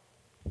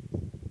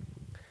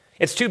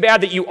 It's too bad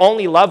that you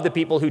only love the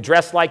people who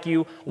dress like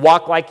you,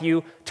 walk like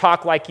you,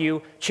 talk like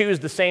you, choose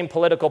the same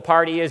political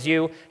party as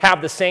you,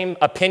 have the same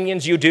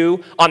opinions you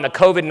do on the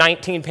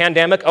COVID-19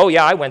 pandemic. Oh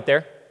yeah, I went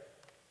there.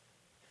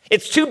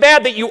 It's too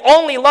bad that you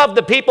only love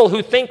the people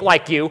who think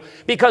like you,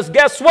 because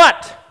guess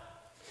what?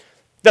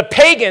 The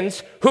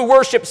pagans who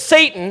worship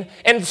Satan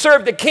and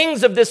serve the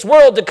kings of this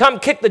world to come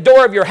kick the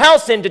door of your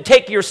house in to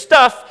take your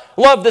stuff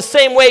love the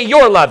same way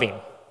you're loving.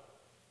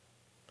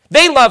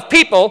 They love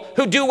people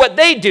who do what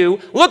they do,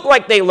 look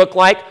like they look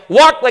like,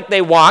 walk like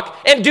they walk,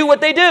 and do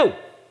what they do.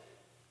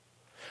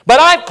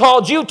 But I've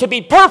called you to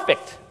be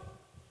perfect.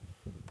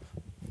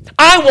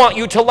 I want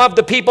you to love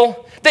the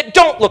people that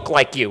don't look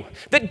like you,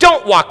 that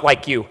don't walk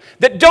like you,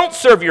 that don't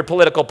serve your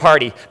political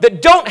party,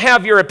 that don't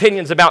have your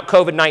opinions about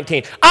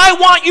COVID-19. I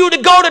want you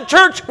to go to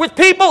church with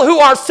people who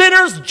are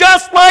sinners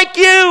just like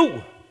you.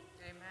 Amen.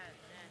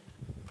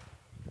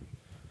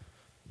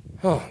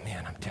 Oh,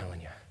 man, I'm telling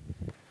you.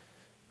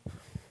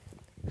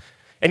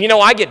 And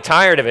I get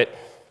tired of it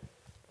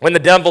when the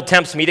devil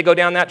tempts me to go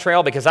down that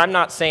trail, because I'm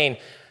not saying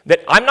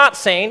that I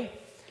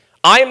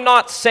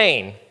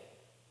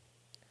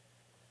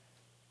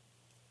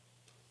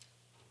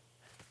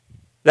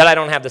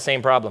don't have the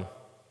same problem.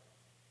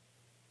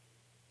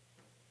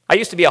 I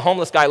used to be a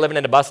homeless guy living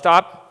in a bus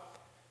stop.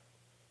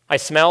 I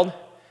smelled.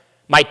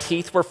 My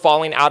teeth were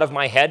falling out of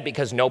my head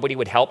because nobody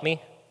would help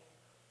me.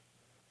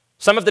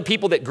 Some of the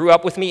people that grew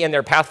up with me in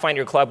their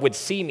Pathfinder Club would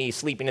see me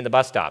sleeping in the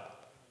bus stop.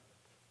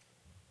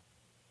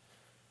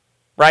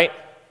 Right?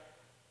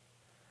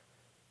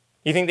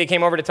 You think they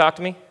came over to talk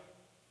to me?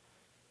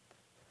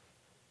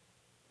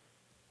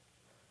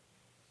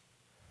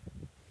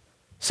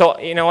 So,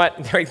 you know what?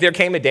 There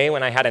came a day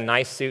when I had a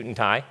nice suit and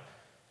tie,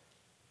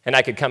 and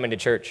I could come into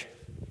church.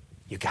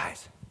 You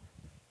guys,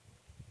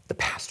 the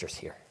pastor's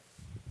here.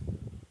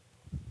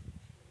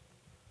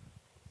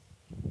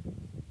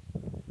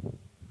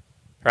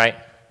 Right?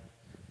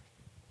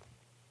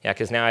 Yeah,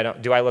 because now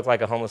do I look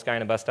like a homeless guy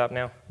in a bus stop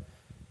now?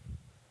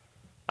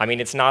 I mean,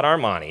 it's not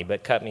Armani,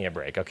 but cut me a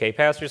break, okay?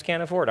 Pastors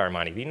can't afford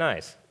Armani. Be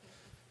nice.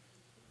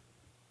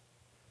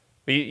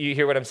 But you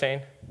hear what I'm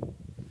saying?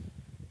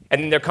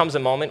 And then there comes a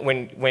moment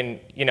when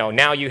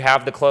now you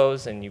have the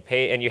clothes and you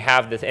pay and you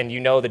have this and you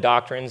know the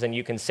doctrines and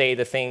you can say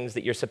the things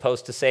that you're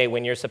supposed to say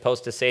when you're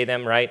supposed to say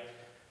them, right?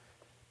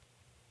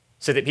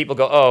 So that people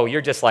go, oh,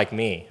 you're just like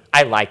me.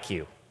 I like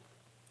you.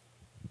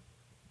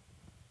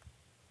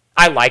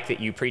 I like that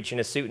you preach in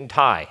a suit and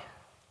tie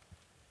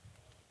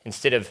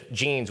instead of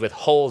jeans with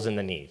holes in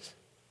the knees.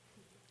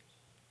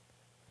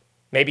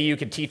 Maybe you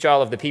could teach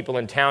all of the people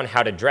in town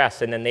how to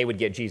dress, and then they would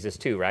get Jesus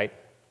too, right?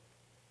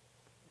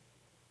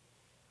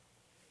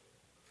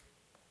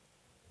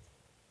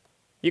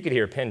 You could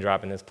hear a pin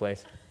drop in this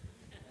place.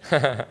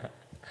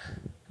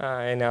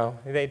 I know.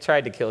 They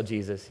tried to kill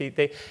Jesus.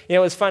 It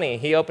was funny.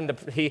 He opened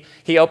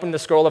the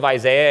scroll of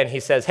Isaiah, and he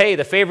says, hey,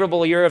 the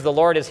favorable year of the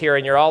Lord is here,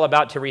 and you're all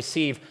about to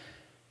receive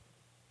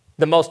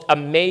the most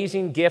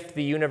amazing gift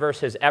the universe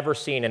has ever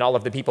seen. And all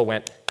of the people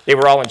they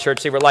were all in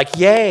church. They were like,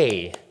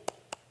 yay.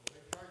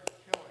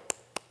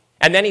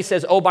 And then he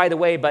says, oh, by the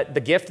way, but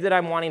the gift that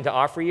I'm wanting to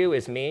offer you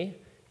is me,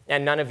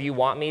 and none of you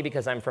want me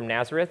because I'm from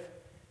Nazareth.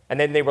 And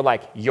then they were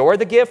like, you're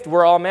the gift?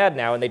 We're all mad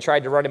now. And they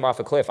tried to run him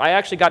off a cliff. I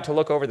actually got to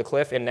look over the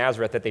cliff in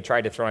Nazareth that they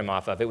tried to throw him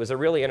off of. It was a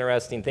really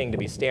interesting thing to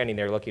be standing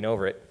there looking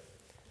over it.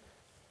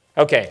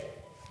 Okay.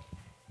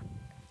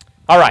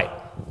 All right.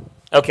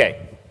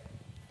 Okay.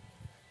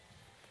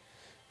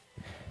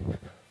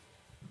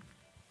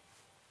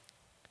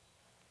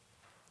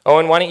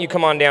 Owen, why don't you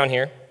come on down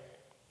here?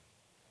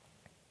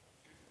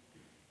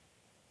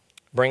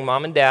 Bring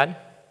mom and dad.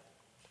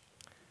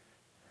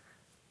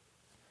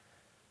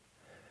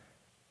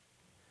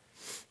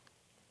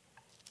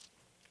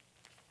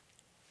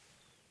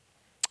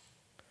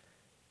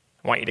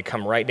 I want you to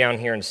come right down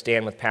here and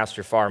stand with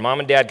Pastor Farr. Mom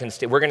and Dad can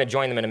stay. We're going to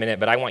join them in a minute,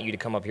 but I want you to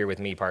come up here with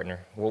me,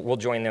 partner. We'll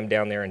join them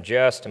down there in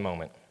just a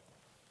moment.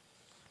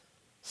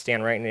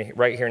 Stand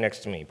right here next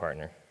to me,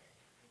 partner.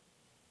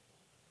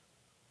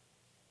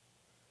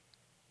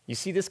 You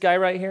see this guy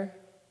right here?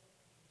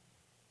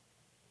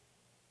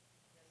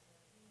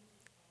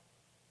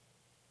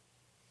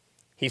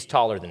 He's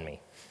taller than me.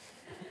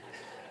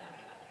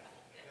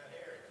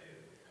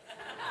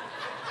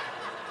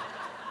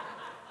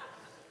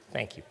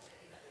 Thank you.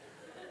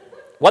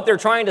 What they're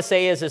trying to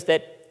say is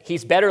that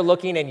he's better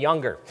looking and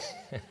younger.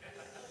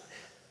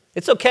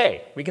 It's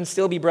okay. We can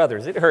still be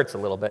brothers. It hurts a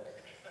little bit.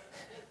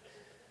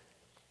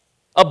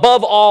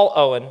 Above all,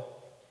 Owen,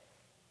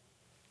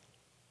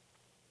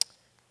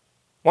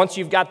 once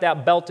you've got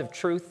that belt of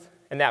truth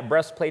and that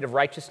breastplate of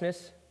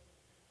righteousness,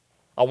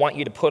 I want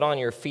you to put on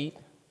your feet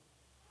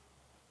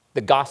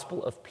the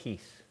gospel of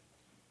peace.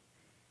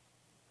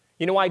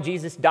 You know why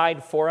Jesus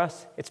died for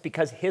us? It's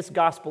because his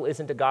gospel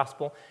isn't a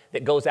gospel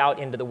that goes out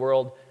into the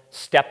world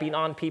stepping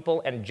on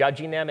people and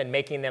judging them and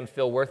making them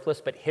feel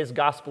worthless, but his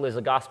gospel is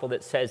a gospel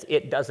that says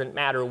it doesn't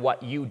matter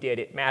what you did,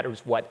 it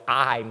matters what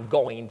I'm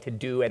going to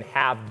do and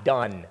have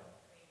done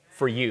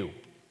for you.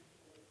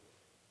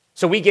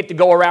 So we get to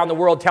go around the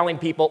world telling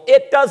people,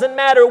 it doesn't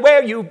matter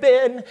where you've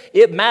been,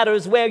 it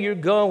matters where you're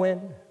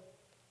going.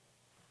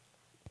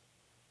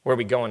 Where are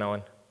we going,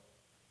 Owen?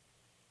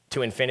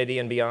 To infinity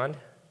and beyond?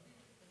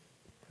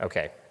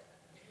 Okay.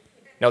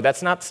 No,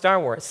 that's not Star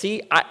Wars.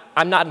 See,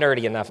 I'm not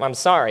nerdy enough. I'm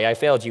sorry, I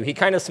failed you. He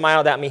kind of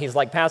smiled at me. He's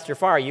like, Pastor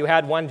Farr, you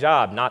had one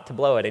job, not to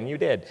blow it, and you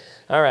did.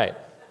 All right.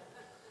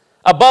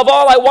 Above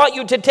all, I want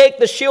you to take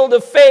the shield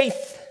of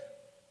faith,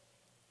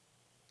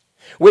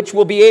 which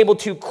will be able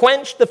to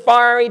quench the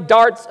fiery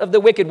darts of the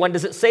wicked one.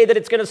 Does it say that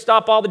it's going to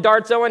stop all the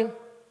darts, Owen?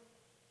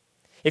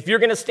 If you're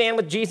going to stand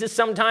with Jesus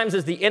sometimes,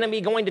 is the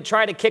enemy going to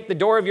try to kick the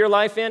door of your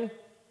life in?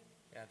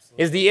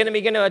 Absolutely. Is the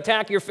enemy going to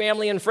attack your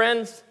family and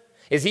friends?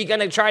 Is he going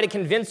to try to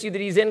convince you that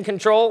he's in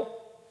control?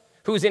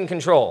 Who's in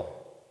control?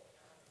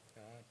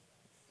 God.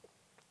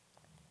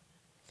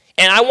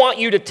 And I want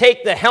you to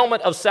take the helmet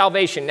of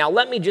salvation. Now,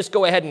 let me just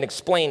go ahead and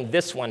explain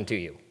this one to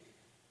you.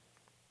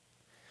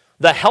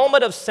 The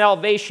helmet of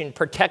salvation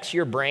protects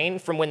your brain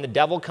from when the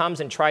devil comes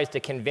and tries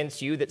to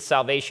convince you that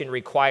salvation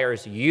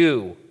requires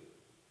you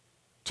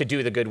to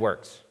do the good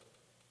works.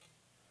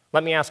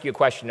 Let me ask you a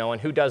question, Owen.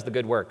 Who does the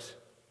good works?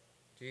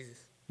 Jesus.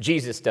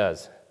 Jesus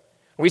does.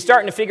 Are we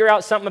starting to figure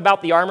out something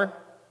about the armor?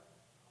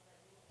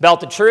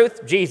 Belt of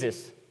truth,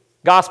 Jesus.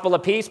 Gospel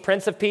of peace,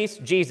 Prince of peace,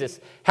 Jesus.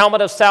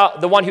 Helmet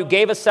of the one who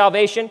gave us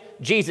salvation,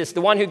 Jesus.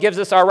 The one who gives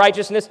us our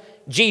righteousness,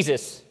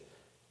 Jesus.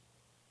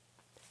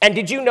 And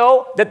did you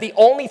know that the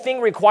only thing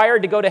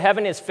required to go to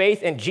heaven is faith,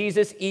 and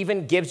Jesus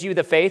even gives you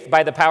the faith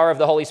by the power of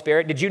the Holy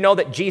Spirit? Did you know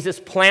that Jesus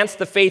plants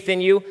the faith in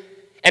you,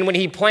 and when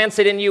he plants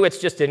it in you, it's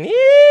just an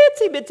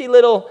itsy-bitsy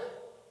little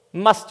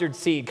mustard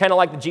seed, kind of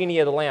like the genie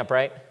of the lamp,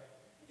 right?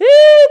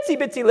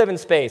 Itsy-bitsy living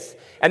space.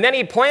 And then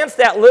he plants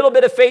that little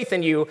bit of faith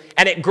in you,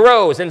 and it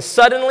grows, and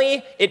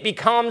suddenly it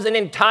becomes an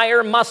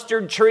entire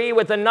mustard tree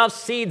with enough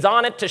seeds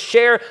on it to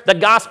share the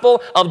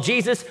gospel of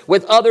Jesus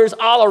with others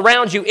all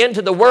around you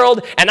into the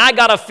world. And I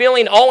got a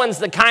feeling Owen's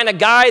the kind of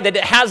guy that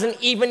hasn't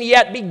even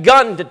yet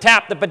begun to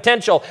tap the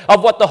potential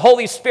of what the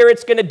Holy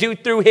Spirit's going to do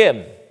through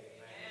him.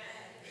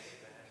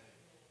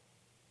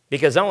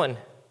 Because Owen,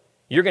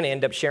 you're going to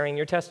end up sharing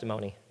your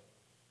testimony.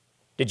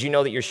 Did you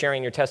know that you're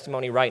sharing your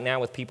testimony right now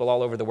with people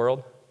all over the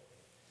world?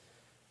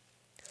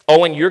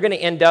 Owen, you're going to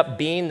end up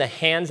being the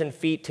hands and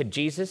feet to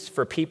Jesus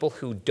for people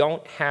who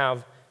don't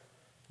have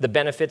the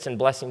benefits and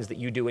blessings that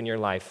you do in your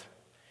life.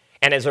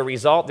 And as a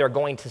result, they're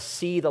going to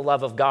see the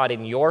love of God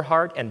in your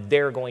heart, and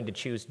they're going to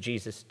choose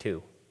Jesus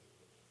too.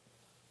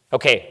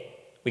 Okay,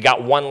 we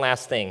got one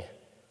last thing.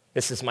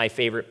 This is my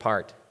favorite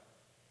part.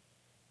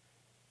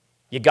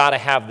 you got to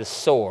have the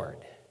sword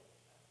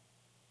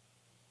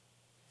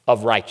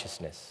of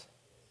righteousness.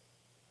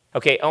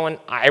 Okay, Owen,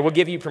 I will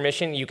give you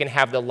permission. You can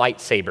have the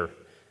lightsaber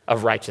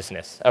of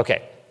righteousness.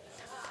 Okay,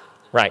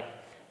 right.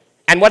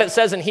 And what it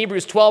says in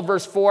Hebrews 12,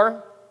 verse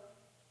 4,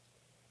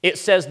 it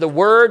says the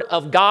word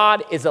of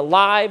God is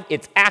alive,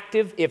 it's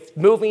active, it's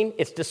moving,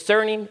 it's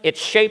discerning,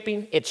 it's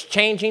shaping, it's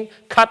changing,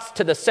 cuts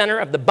to the center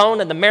of the bone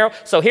and the marrow.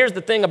 So here's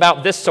the thing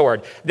about this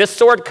sword. This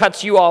sword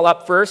cuts you all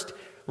up first,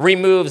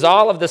 removes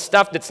all of the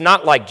stuff that's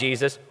not like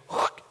Jesus,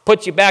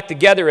 puts you back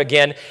together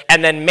again,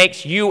 and then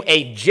makes you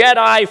a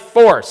Jedi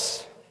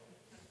force.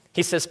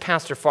 He says,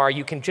 Pastor Farr,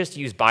 you can just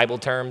use Bible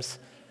terms.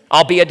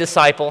 I'll be a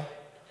disciple.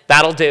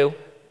 That'll do.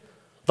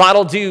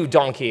 That'll do,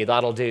 donkey,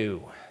 that'll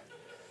do.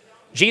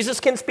 Jesus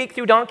can speak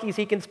through donkeys.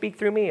 He can speak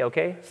through me,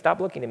 okay? Stop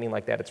looking at me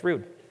like that. It's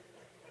rude.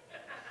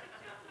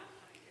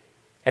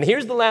 And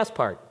here's the last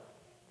part.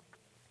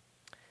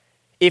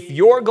 If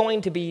you're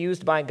going to be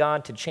used by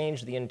God to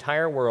change the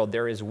entire world,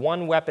 there is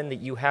one weapon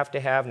that you have to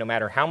have no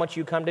matter how much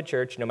you come to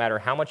church, no matter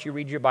how much you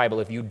read your Bible.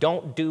 If you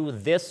don't do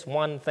this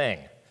one thing,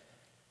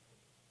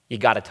 you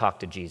got to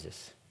talk to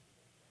Jesus.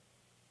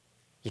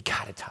 You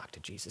got to talk to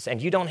Jesus.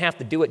 And you don't have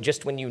to do it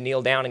just when you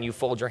kneel down and you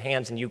fold your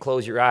hands and you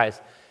close your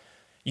eyes.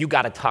 You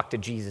got to talk to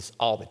Jesus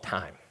all the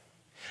time.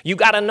 You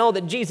got to know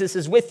that Jesus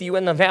is with you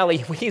in the valley.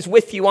 He's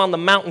with you on the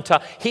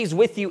mountaintop. He's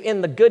with you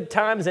in the good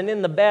times and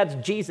in the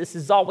bad. Jesus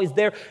is always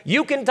there.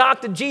 You can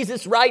talk to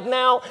Jesus right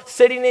now,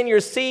 sitting in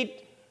your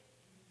seat,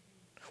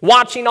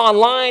 watching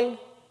online,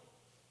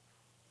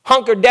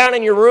 hunkered down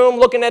in your room,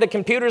 looking at a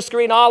computer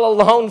screen all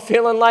alone,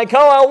 feeling like,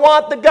 oh, I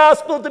want the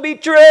gospel to be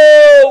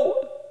true.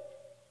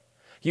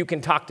 You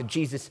can talk to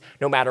Jesus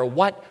no matter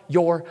what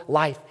your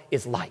life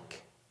is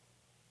like.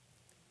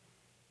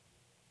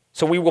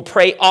 So we will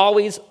pray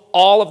always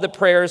all of the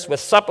prayers with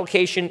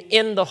supplication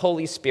in the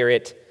Holy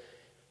Spirit,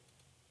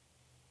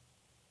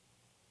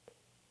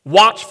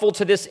 watchful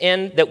to this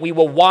end that we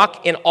will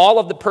walk in all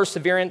of the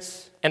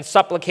perseverance and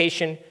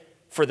supplication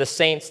for the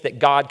saints that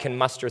God can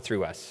muster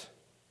through us.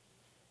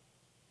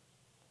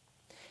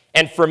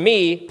 And for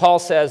me, Paul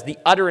says, the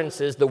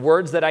utterances, the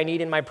words that I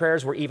need in my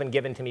prayers were even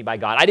given to me by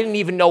God. I didn't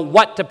even know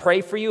what to pray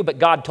for you, but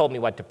God told me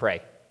what to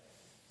pray.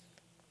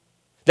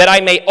 That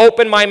I may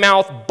open my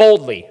mouth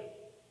boldly.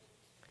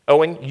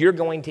 Owen, you're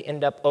going to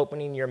end up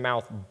opening your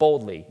mouth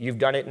boldly. You've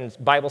done it in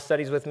Bible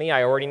studies with me.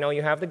 I already know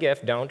you have the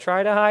gift. Don't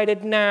try to hide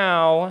it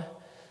now.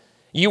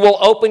 You will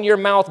open your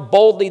mouth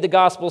boldly, the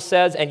gospel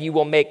says, and you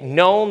will make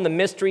known the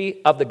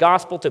mystery of the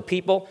gospel to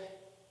people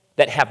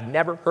that have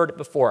never heard it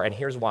before. And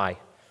here's why.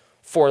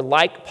 For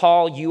like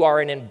Paul, you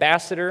are an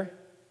ambassador,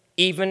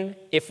 even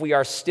if we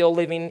are still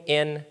living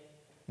in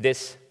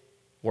this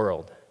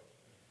world.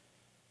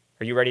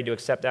 Are you ready to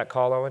accept that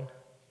call, Owen?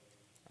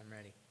 I'm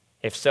ready.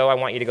 If so, I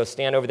want you to go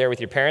stand over there with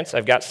your parents.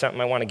 I've got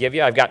something I want to give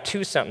you. I've got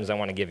two somethings I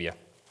want to give you.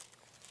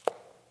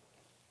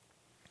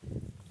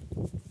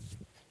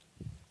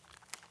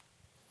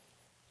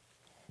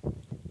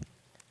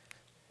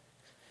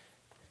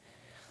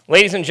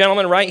 Ladies and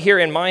gentlemen, right here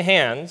in my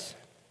hands,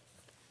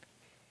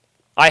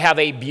 I have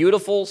a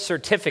beautiful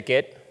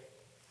certificate.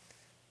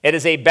 It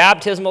is a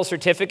baptismal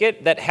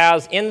certificate that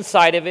has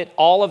inside of it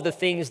all of the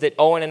things that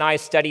Owen and I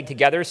studied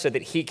together so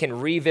that he can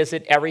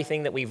revisit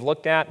everything that we've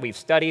looked at, we've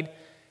studied.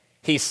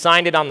 He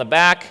signed it on the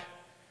back.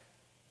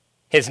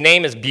 His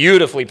name is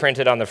beautifully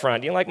printed on the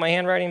front. Do you like my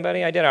handwriting,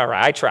 buddy? I did all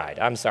right. I tried.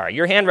 I'm sorry.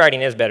 Your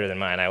handwriting is better than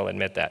mine, I will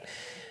admit that.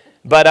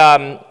 But,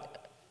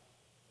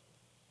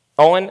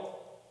 Owen,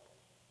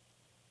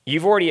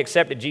 you've already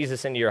accepted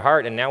Jesus into your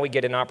heart, and now we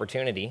get an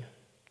opportunity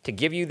to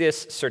give you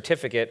this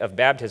certificate of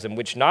baptism,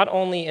 which not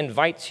only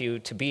invites you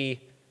to be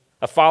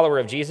a follower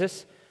of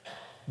Jesus,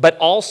 but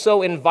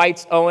also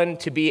invites Owen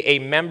to be a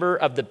member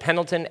of the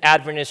Pendleton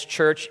Adventist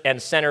Church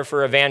and Center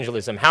for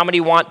Evangelism. How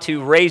many want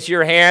to raise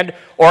your hand?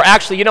 Or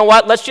actually, you know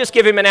what? Let's just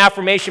give him an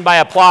affirmation by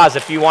applause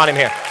if you want him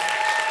here.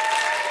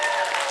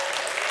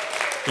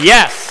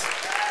 Yes.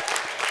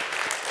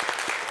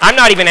 I'm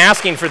not even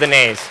asking for the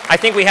nays. I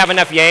think we have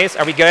enough yays.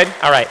 Are we good?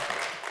 All right.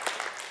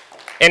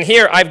 And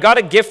here, I've got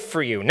a gift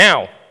for you.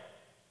 Now,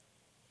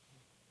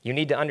 you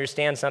need to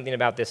understand something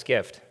about this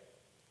gift.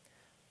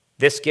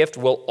 This gift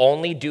will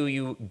only do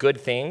you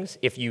good things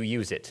if you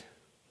use it.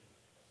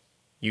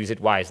 Use it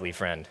wisely,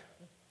 friend.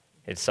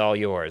 It's all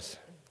yours.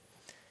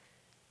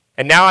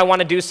 And now I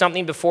want to do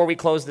something before we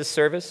close this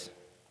service.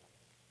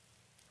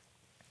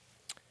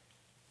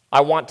 I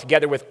want,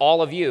 together with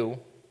all of you,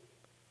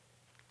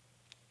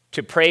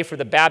 to pray for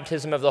the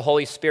baptism of the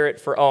Holy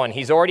Spirit for Owen.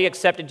 He's already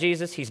accepted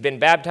Jesus. He's been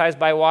baptized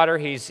by water.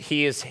 He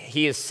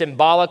is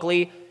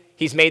symbolically,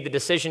 he's made the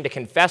decision to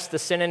confess the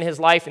sin in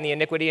his life and the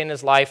iniquity in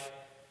his life.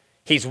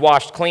 He's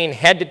washed clean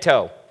head to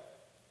toe.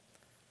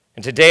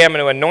 And today I'm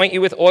going to anoint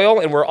you with oil,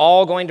 and we're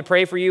all going to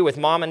pray for you with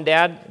mom and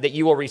dad that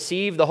you will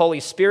receive the Holy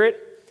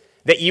Spirit,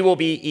 that you will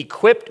be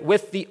equipped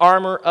with the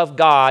armor of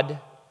God.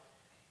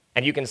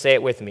 And you can say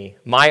it with me.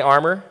 My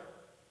armor.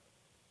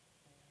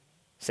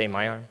 Say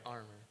my armor.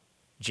 Armor.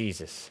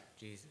 Jesus.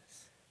 Jesus.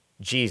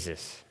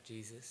 Jesus.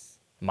 Jesus.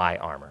 My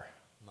armor.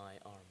 My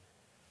armor.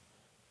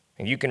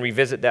 And you can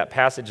revisit that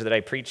passage that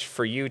I preached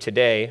for you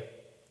today.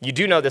 You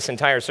do know this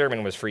entire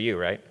sermon was for you,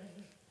 right?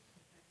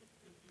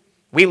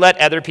 We let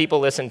other people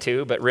listen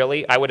too, but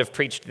really, I would have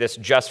preached this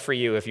just for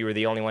you if you were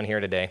the only one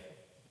here today.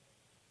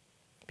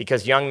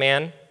 Because, young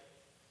man,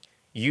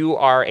 you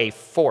are a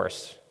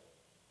force.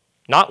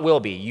 Not will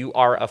be, you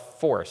are a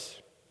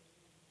force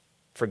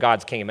for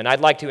God's kingdom. And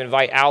I'd like to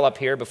invite Al up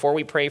here before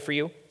we pray for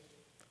you.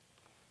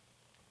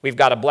 We've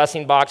got a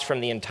blessing box from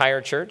the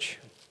entire church.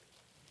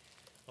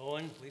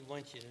 Owen, we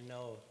want you to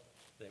know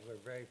that we're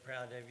very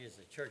proud of you as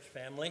a church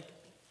family,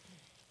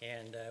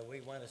 and we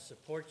want to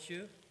support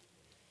you,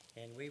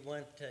 and we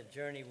want to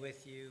journey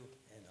with you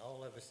and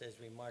all of us as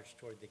we march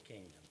toward the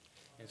kingdom.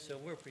 And so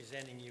we're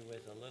presenting you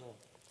with a little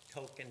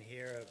token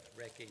here of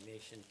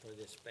recognition for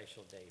this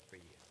special day for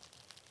you.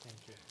 Thank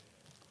you.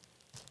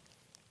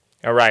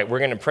 All right, we're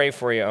going to pray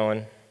for you,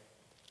 Owen.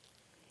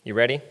 You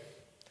ready?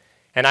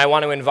 And I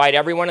want to invite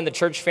everyone in the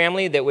church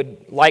family that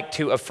would like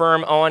to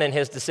affirm Owen in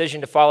his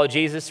decision to follow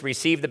Jesus,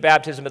 receive the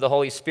baptism of the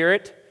Holy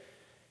Spirit,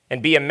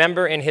 and be a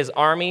member in his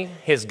army,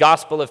 his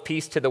gospel of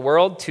peace to the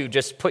world, to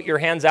just put your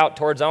hands out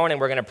towards Owen, and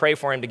we're going to pray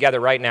for him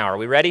together right now. Are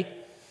we ready?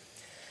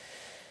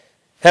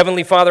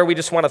 Heavenly Father, we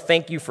just want to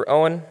thank you for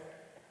Owen.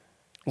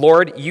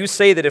 Lord, you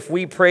say that if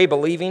we pray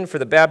believing for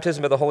the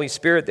baptism of the Holy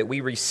Spirit, that we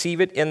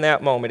receive it in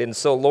that moment. And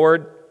so,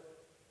 Lord,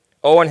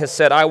 Owen has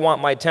said, I want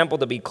my temple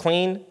to be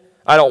clean.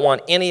 I don't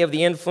want any of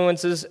the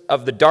influences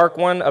of the dark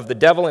one, of the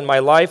devil in my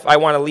life. I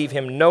want to leave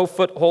him no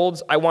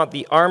footholds. I want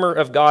the armor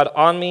of God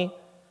on me.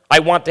 I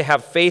want to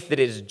have faith that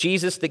it is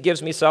Jesus that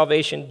gives me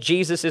salvation.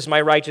 Jesus is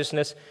my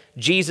righteousness.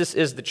 Jesus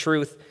is the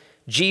truth.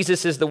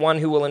 Jesus is the one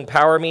who will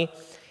empower me,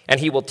 and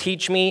he will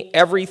teach me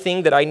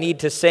everything that I need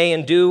to say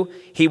and do.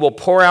 He will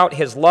pour out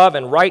his love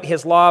and write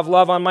his law of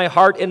love on my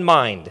heart and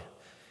mind,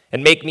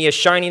 and make me a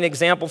shining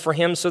example for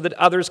him so that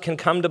others can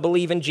come to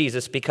believe in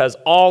Jesus, because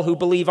all who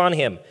believe on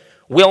him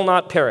will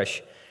not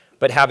perish,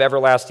 but have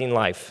everlasting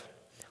life.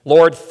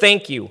 Lord,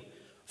 thank you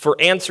for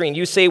answering.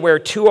 You say where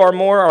two or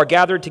more are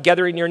gathered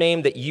together in your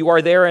name, that you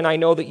are there, and I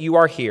know that you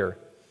are here.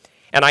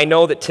 And I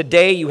know that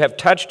today you have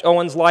touched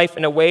Owen's life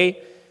in a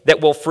way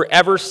that will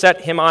forever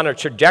set him on a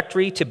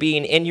trajectory to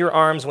being in your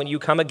arms when you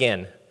come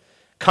again.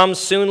 Come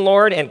soon,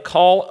 Lord, and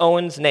call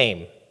Owen's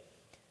name.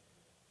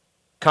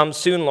 Come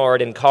soon,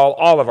 Lord, and call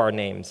all of our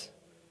names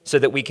so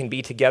that we can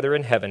be together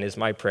in heaven is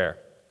my prayer.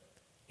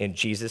 In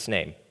Jesus'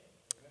 name.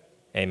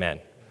 Amen.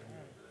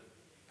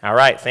 All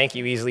right, thank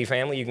you, Easley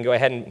family. You can go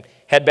ahead and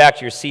head back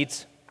to your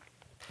seats.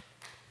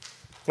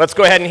 Let's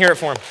go ahead and hear it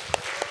for him.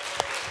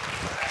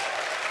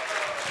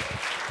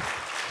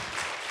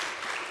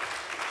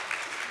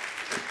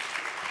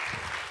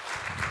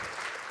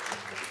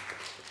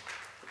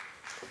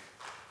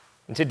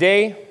 And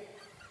today,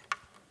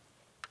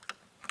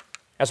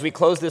 as we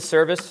close this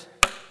service,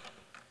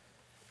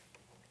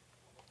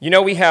 you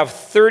know, we have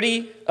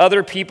 30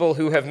 other people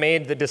who have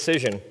made the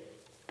decision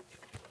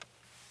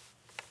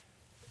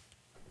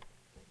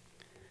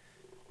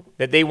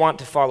that they want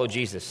to follow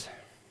Jesus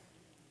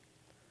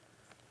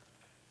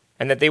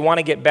and that they want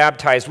to get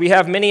baptized. We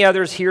have many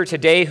others here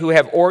today who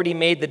have already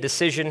made the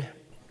decision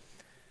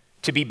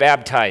to be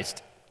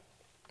baptized.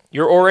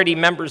 You're already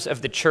members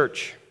of the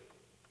church.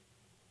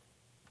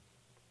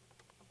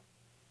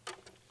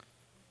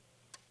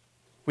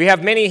 We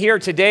have many here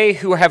today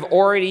who have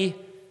already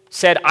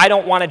said, I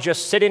don't want to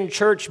just sit in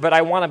church, but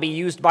I want to be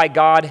used by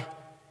God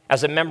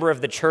as a member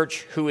of the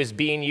church who is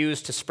being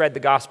used to spread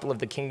the gospel of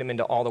the kingdom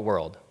into all the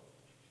world.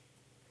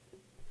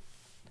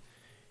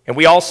 And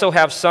we also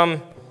have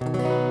some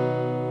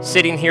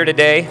sitting here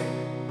today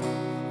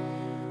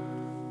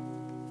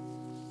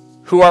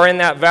who are in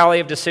that valley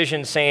of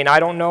decision saying,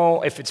 I don't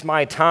know if it's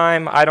my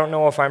time. I don't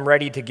know if I'm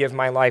ready to give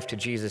my life to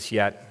Jesus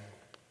yet.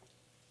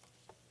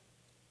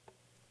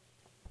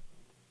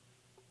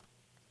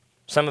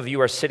 Some of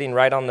you are sitting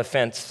right on the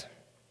fence.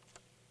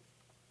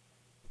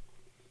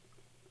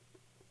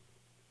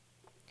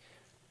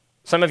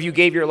 Some of you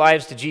gave your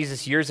lives to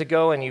Jesus years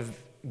ago, and you've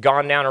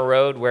gone down a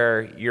road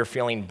where you're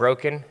feeling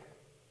broken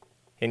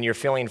and you're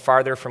feeling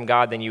farther from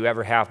God than you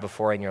ever have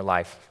before in your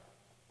life.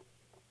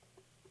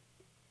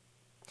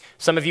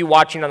 Some of you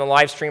watching on the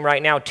live stream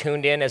right now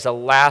tuned in as a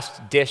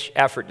last-ditch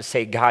effort to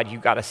say, God, you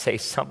got to say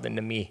something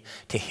to me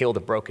to heal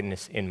the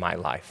brokenness in my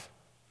life.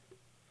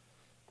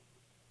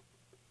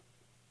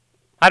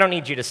 I don't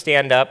need you to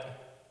stand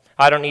up.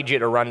 I don't need you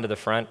to run to the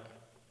front.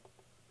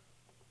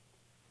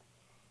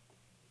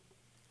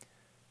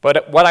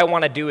 But what I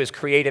want to do is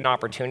create an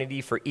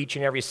opportunity for each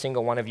and every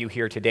single one of you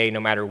here today, no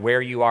matter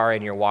where you are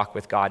in your walk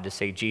with God, to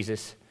say,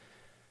 Jesus,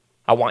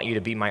 I want you to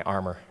be my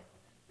armor.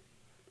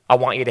 I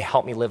want you to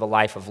help me live a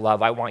life of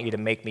love. I want you to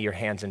make me your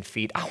hands and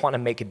feet. I want to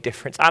make a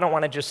difference. I don't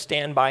want to just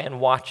stand by and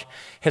watch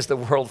as the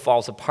world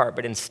falls apart,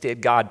 but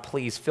instead, God,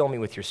 please fill me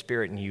with your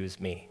spirit and use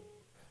me.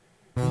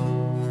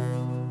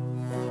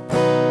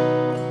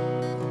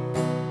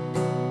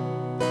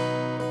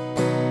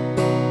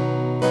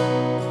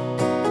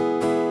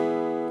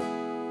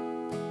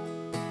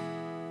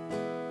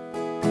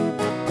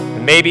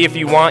 Maybe if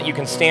you want, you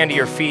can stand to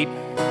your feet.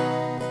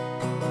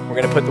 We're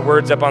going to put the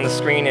words up on the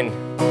screen, and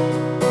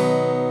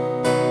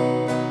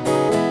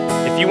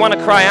if you want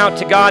to cry out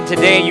to God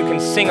today, you can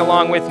sing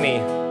along with me.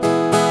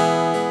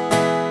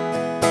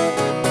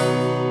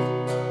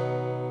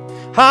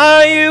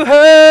 Are you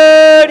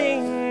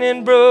hurting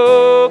and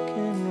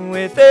broken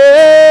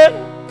within?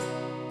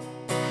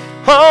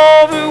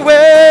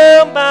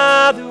 Overwhelmed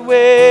by the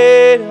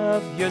weight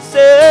of your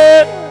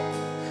sin?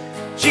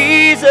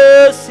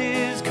 Jesus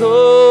is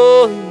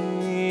calling.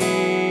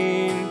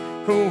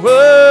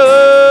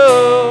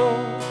 Whoa.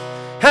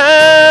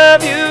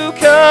 Have you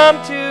come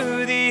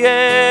to the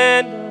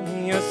end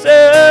of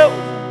yourself?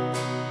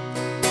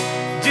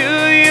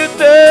 Do you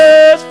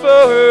thirst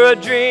for a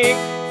drink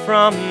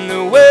from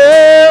the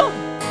well?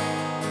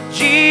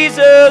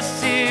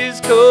 Jesus is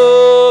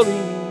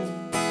calling.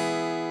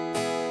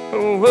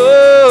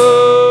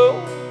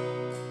 Whoa.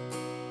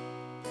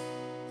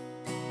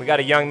 We got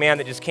a young man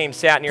that just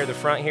sat near the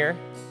front here.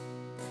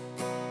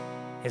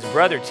 His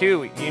brother,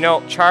 too. You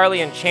know,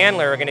 Charlie and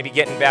Chandler are going to be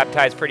getting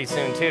baptized pretty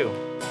soon, too.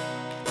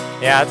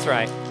 Yeah, that's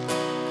right.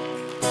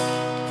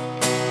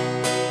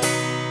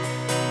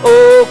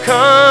 Oh,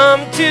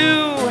 come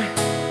to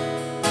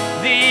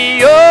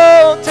the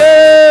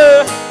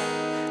altar.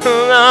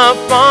 The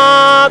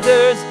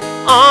Father's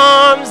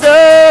arms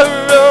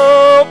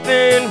are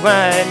open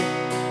wide.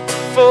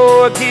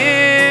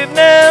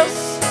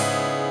 Forgiveness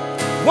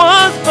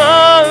was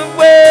bought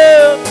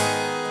with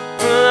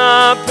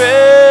the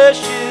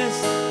precious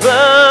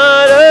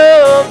blood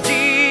of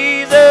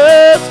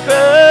Jesus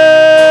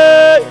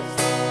Christ.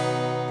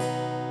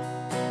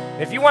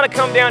 If you want to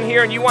come down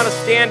here and you want to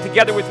stand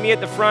together with me at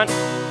the front,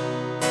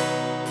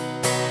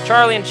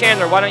 Charlie and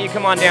Chandler, why don't you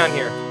come on down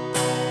here?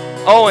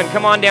 Owen,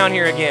 come on down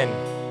here again.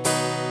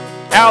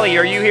 Allie,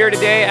 are you here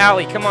today?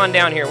 Allie, come on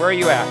down here. Where are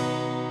you at?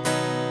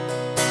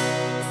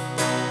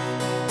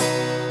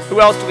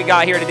 Who else do we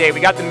got here today? We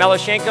got the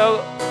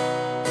Melashenko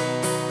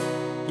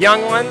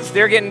young ones.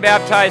 They're getting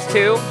baptized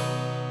too.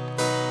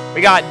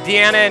 We got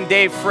Deanna and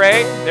Dave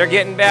Frey. They're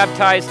getting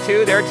baptized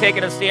too. They're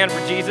taking a stand for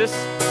Jesus.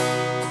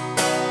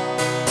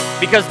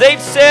 Because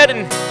they've said,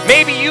 and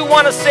maybe you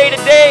want to say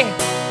today,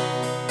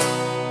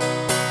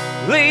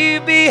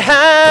 leave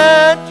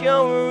behind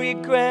your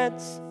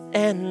regrets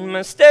and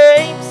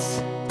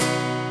mistakes.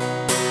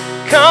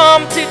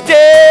 Come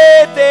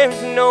today,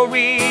 there's no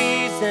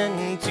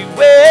reason to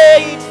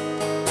wait.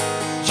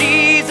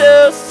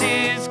 Jesus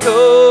is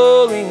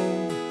calling.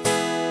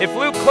 If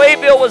Luke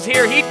Clayville was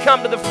here, he'd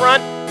come to the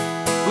front.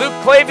 Luke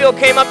Clayville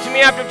came up to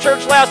me after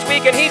church last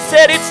week and he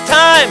said, it's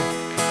time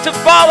to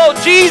follow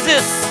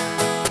Jesus.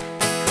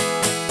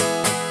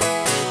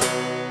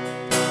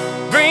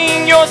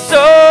 Bring your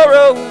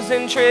sorrows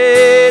and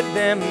trade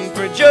them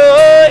for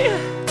joy.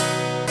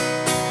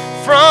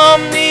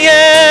 From the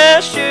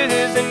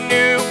ashes a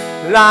new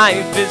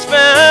life is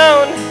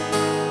found.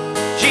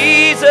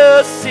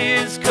 Jesus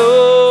is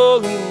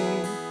calling.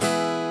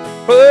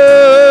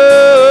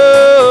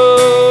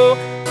 Oh,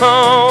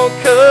 oh,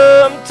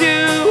 come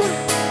to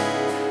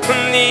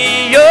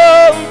the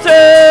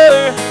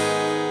altar.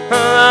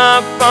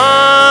 Our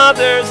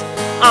Father's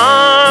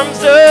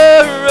arms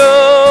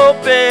are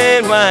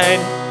open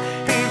wide,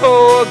 and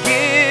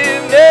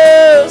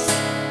forgiveness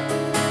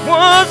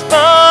was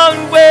bought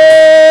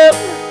with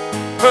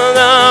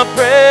the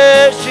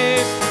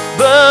precious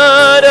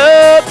blood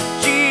of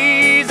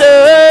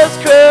Jesus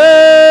Christ.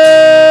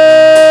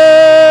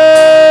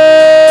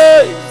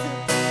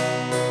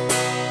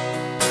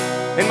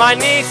 And my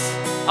niece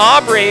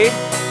Aubrey,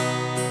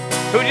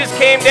 who just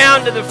came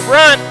down to the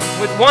front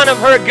with one of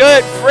her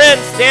good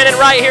friends standing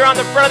right here on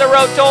the front of the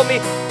road, told me,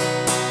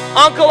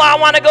 Uncle, I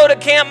want to go to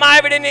Camp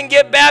Iverton and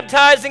get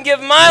baptized and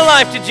give my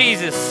life to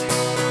Jesus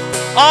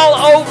all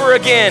over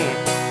again.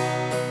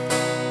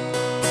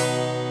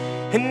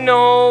 And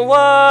know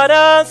what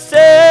a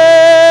Savior,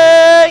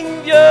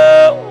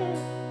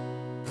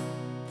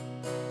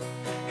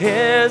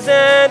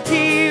 isn't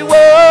He wonderful?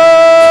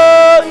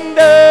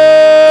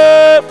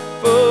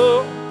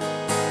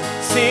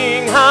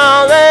 Sing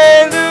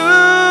hallelujah,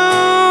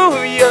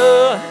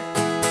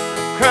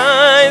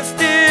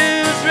 Christ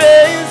is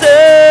risen.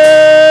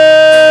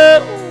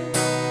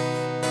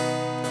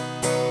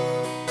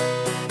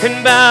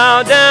 And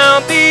bow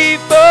down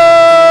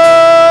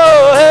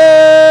before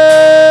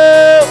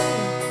Him,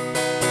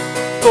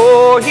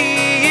 for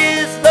He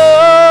is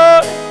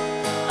Lord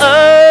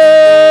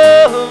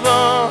of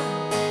all.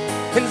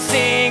 And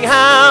sing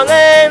hallelujah,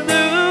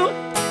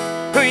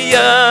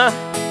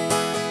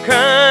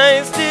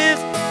 Christ is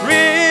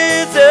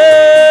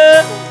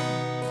risen.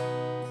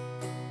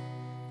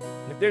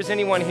 And if there's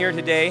anyone here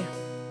today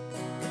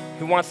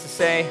who wants to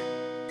say,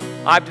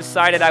 I've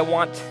decided I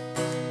want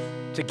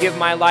to give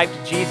my life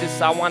to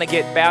Jesus, I want to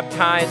get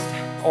baptized,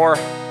 or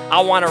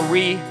I want to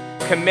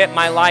recommit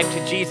my life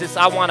to Jesus,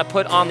 I want to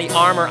put on the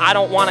armor, I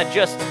don't want to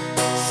just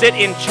sit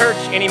in church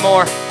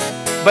anymore,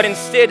 but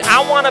instead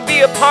I want to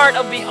be a part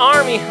of the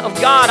army of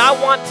God. I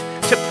want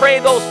to pray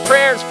those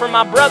prayers for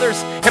my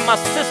brothers and my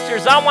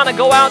sisters. I want to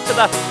go out to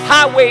the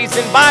highways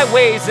and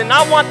byways, and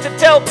I want to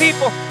tell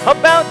people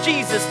about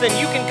Jesus. Then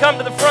you can come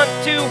to the front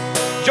too.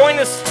 Join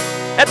us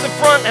at the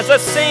front as I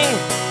sing,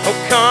 oh,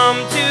 come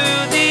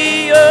to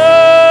the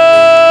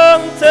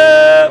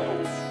altar.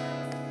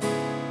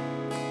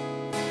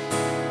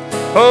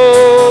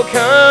 Oh,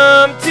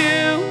 come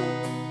to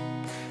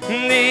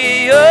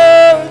the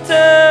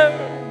altar.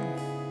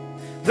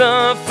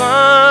 The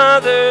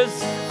Father's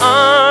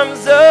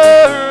arms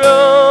are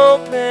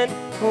open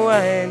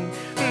wide.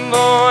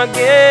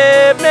 Forgiveness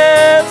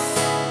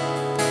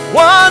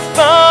was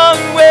bought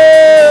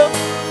with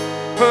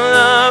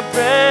the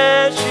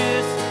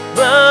precious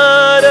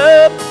blood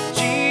of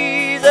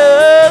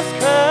Jesus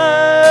Christ.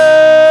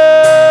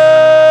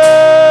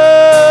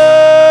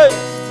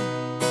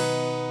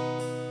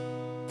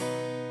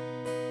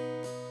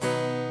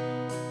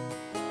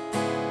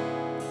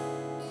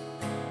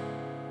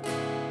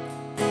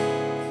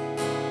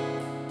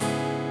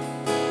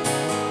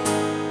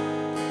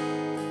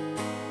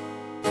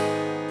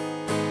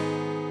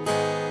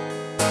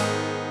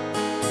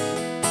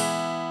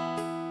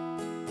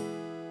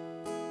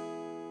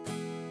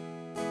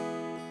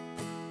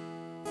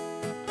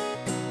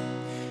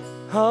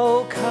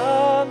 Oh,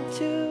 come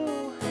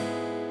to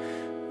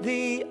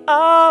the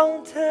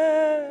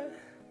altar.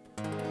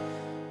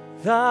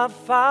 The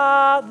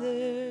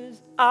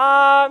Father's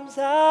arms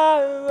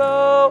are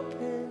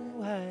open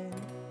wide.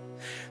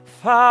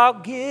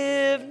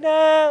 Forgiveness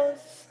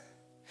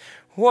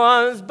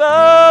was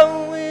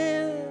bought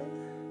with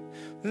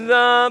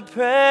the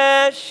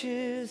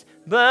precious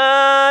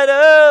blood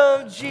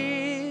of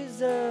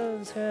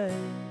Jesus Christ.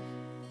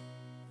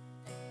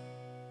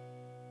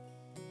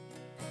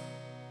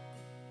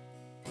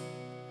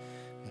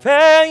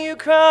 Bear your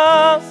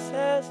cross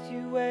as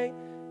you wait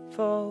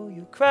for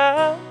your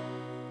crown.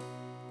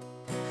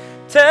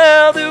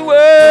 Tell the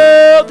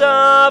world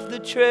of the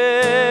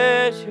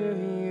treasure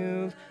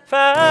you've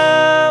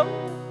found.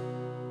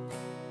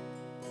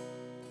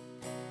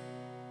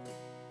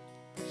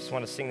 Just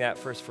want to sing that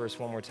first verse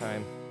one more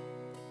time.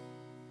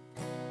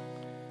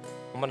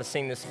 I'm going to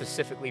sing this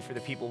specifically for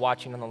the people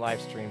watching on the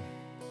live stream.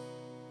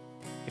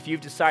 If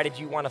you've decided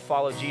you want to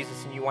follow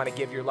Jesus and you want to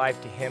give your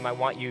life to Him, I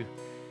want you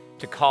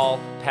to call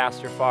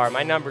Pastor Farr.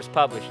 My number's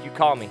published. You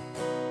call me.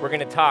 We're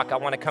going to talk. I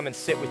want to come and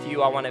sit with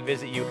you. I want to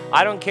visit you.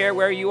 I don't care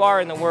where you are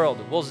in the world.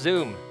 We'll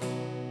Zoom.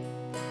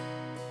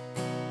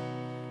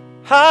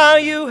 Are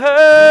you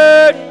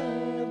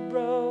hurting or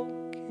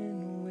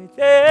broken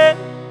within?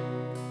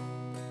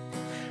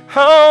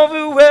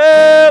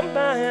 Overwhelmed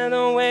by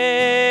the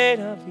weight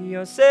of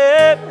your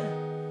sin?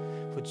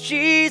 For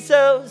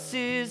Jesus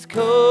is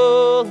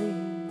calling.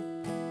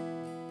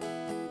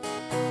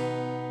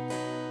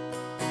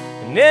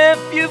 And if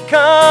you've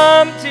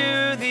come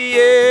to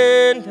the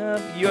end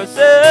of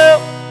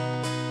yourself,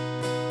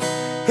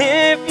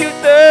 if you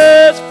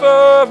thirst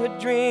for a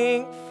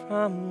drink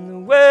from the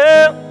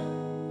well,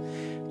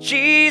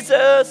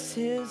 Jesus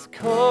is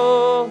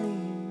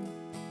calling.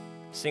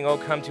 Sing, oh,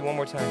 come to one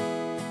more time.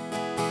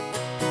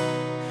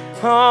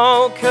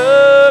 Oh,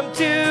 come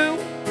to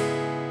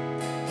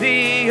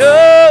the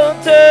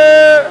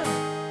altar.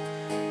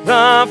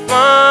 The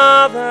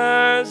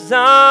Father's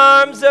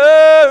arms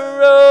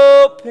are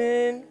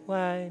open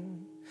wide.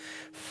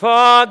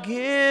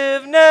 Forgiveness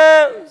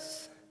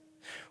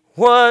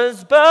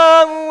was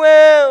bought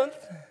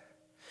with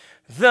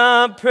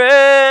the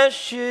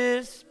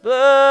precious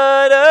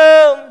blood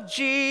of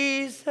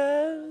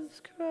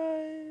Jesus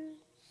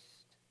Christ.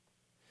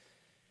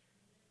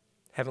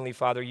 Heavenly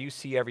Father, you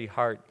see every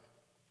heart.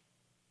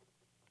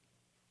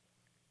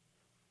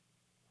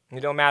 It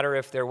don't matter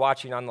if they're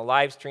watching on the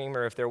live stream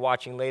or if they're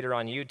watching later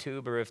on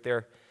YouTube or if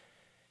they're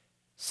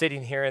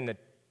sitting here in the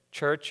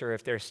church or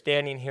if they're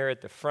standing here at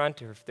the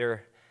front or if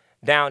they're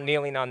down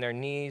kneeling on their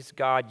knees.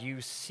 God,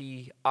 you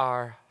see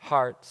our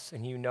hearts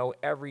and you know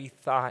every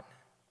thought.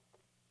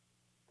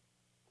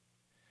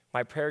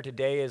 My prayer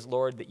today is,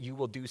 Lord, that you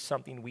will do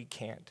something we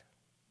can't.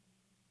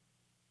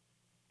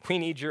 We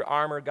need your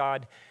armor,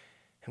 God,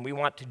 and we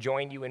want to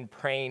join you in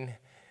praying.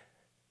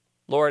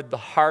 Lord, the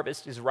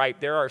harvest is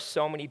ripe. There are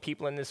so many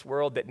people in this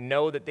world that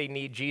know that they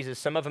need Jesus.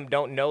 Some of them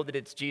don't know that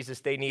it's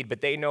Jesus they need,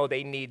 but they know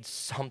they need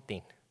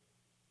something.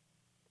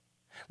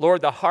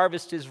 Lord, the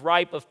harvest is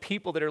ripe of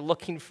people that are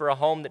looking for a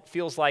home that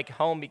feels like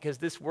home because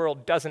this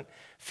world doesn't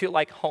feel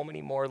like home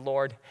anymore,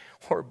 Lord.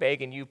 We're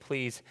begging you,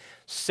 please.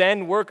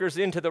 Send workers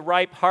into the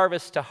ripe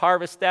harvest to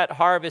harvest that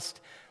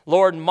harvest.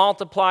 Lord,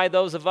 multiply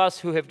those of us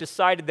who have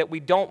decided that we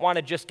don't want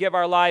to just give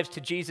our lives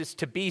to Jesus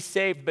to be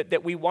saved, but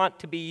that we want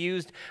to be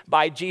used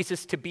by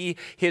Jesus to be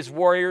his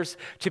warriors,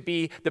 to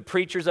be the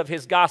preachers of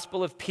his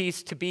gospel of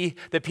peace, to be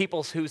the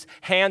people whose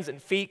hands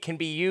and feet can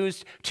be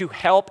used to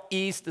help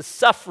ease the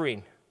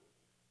suffering.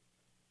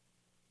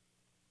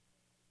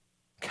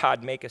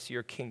 God, make us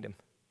your kingdom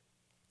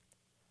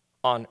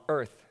on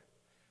earth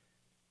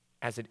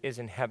as it is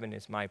in heaven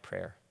is my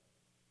prayer.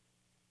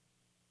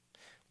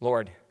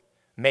 Lord,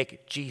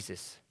 Make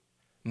Jesus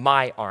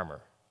my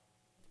armor.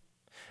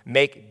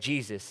 Make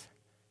Jesus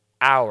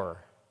our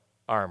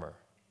armor.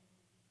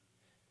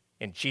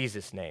 In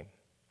Jesus' name,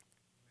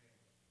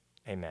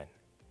 amen.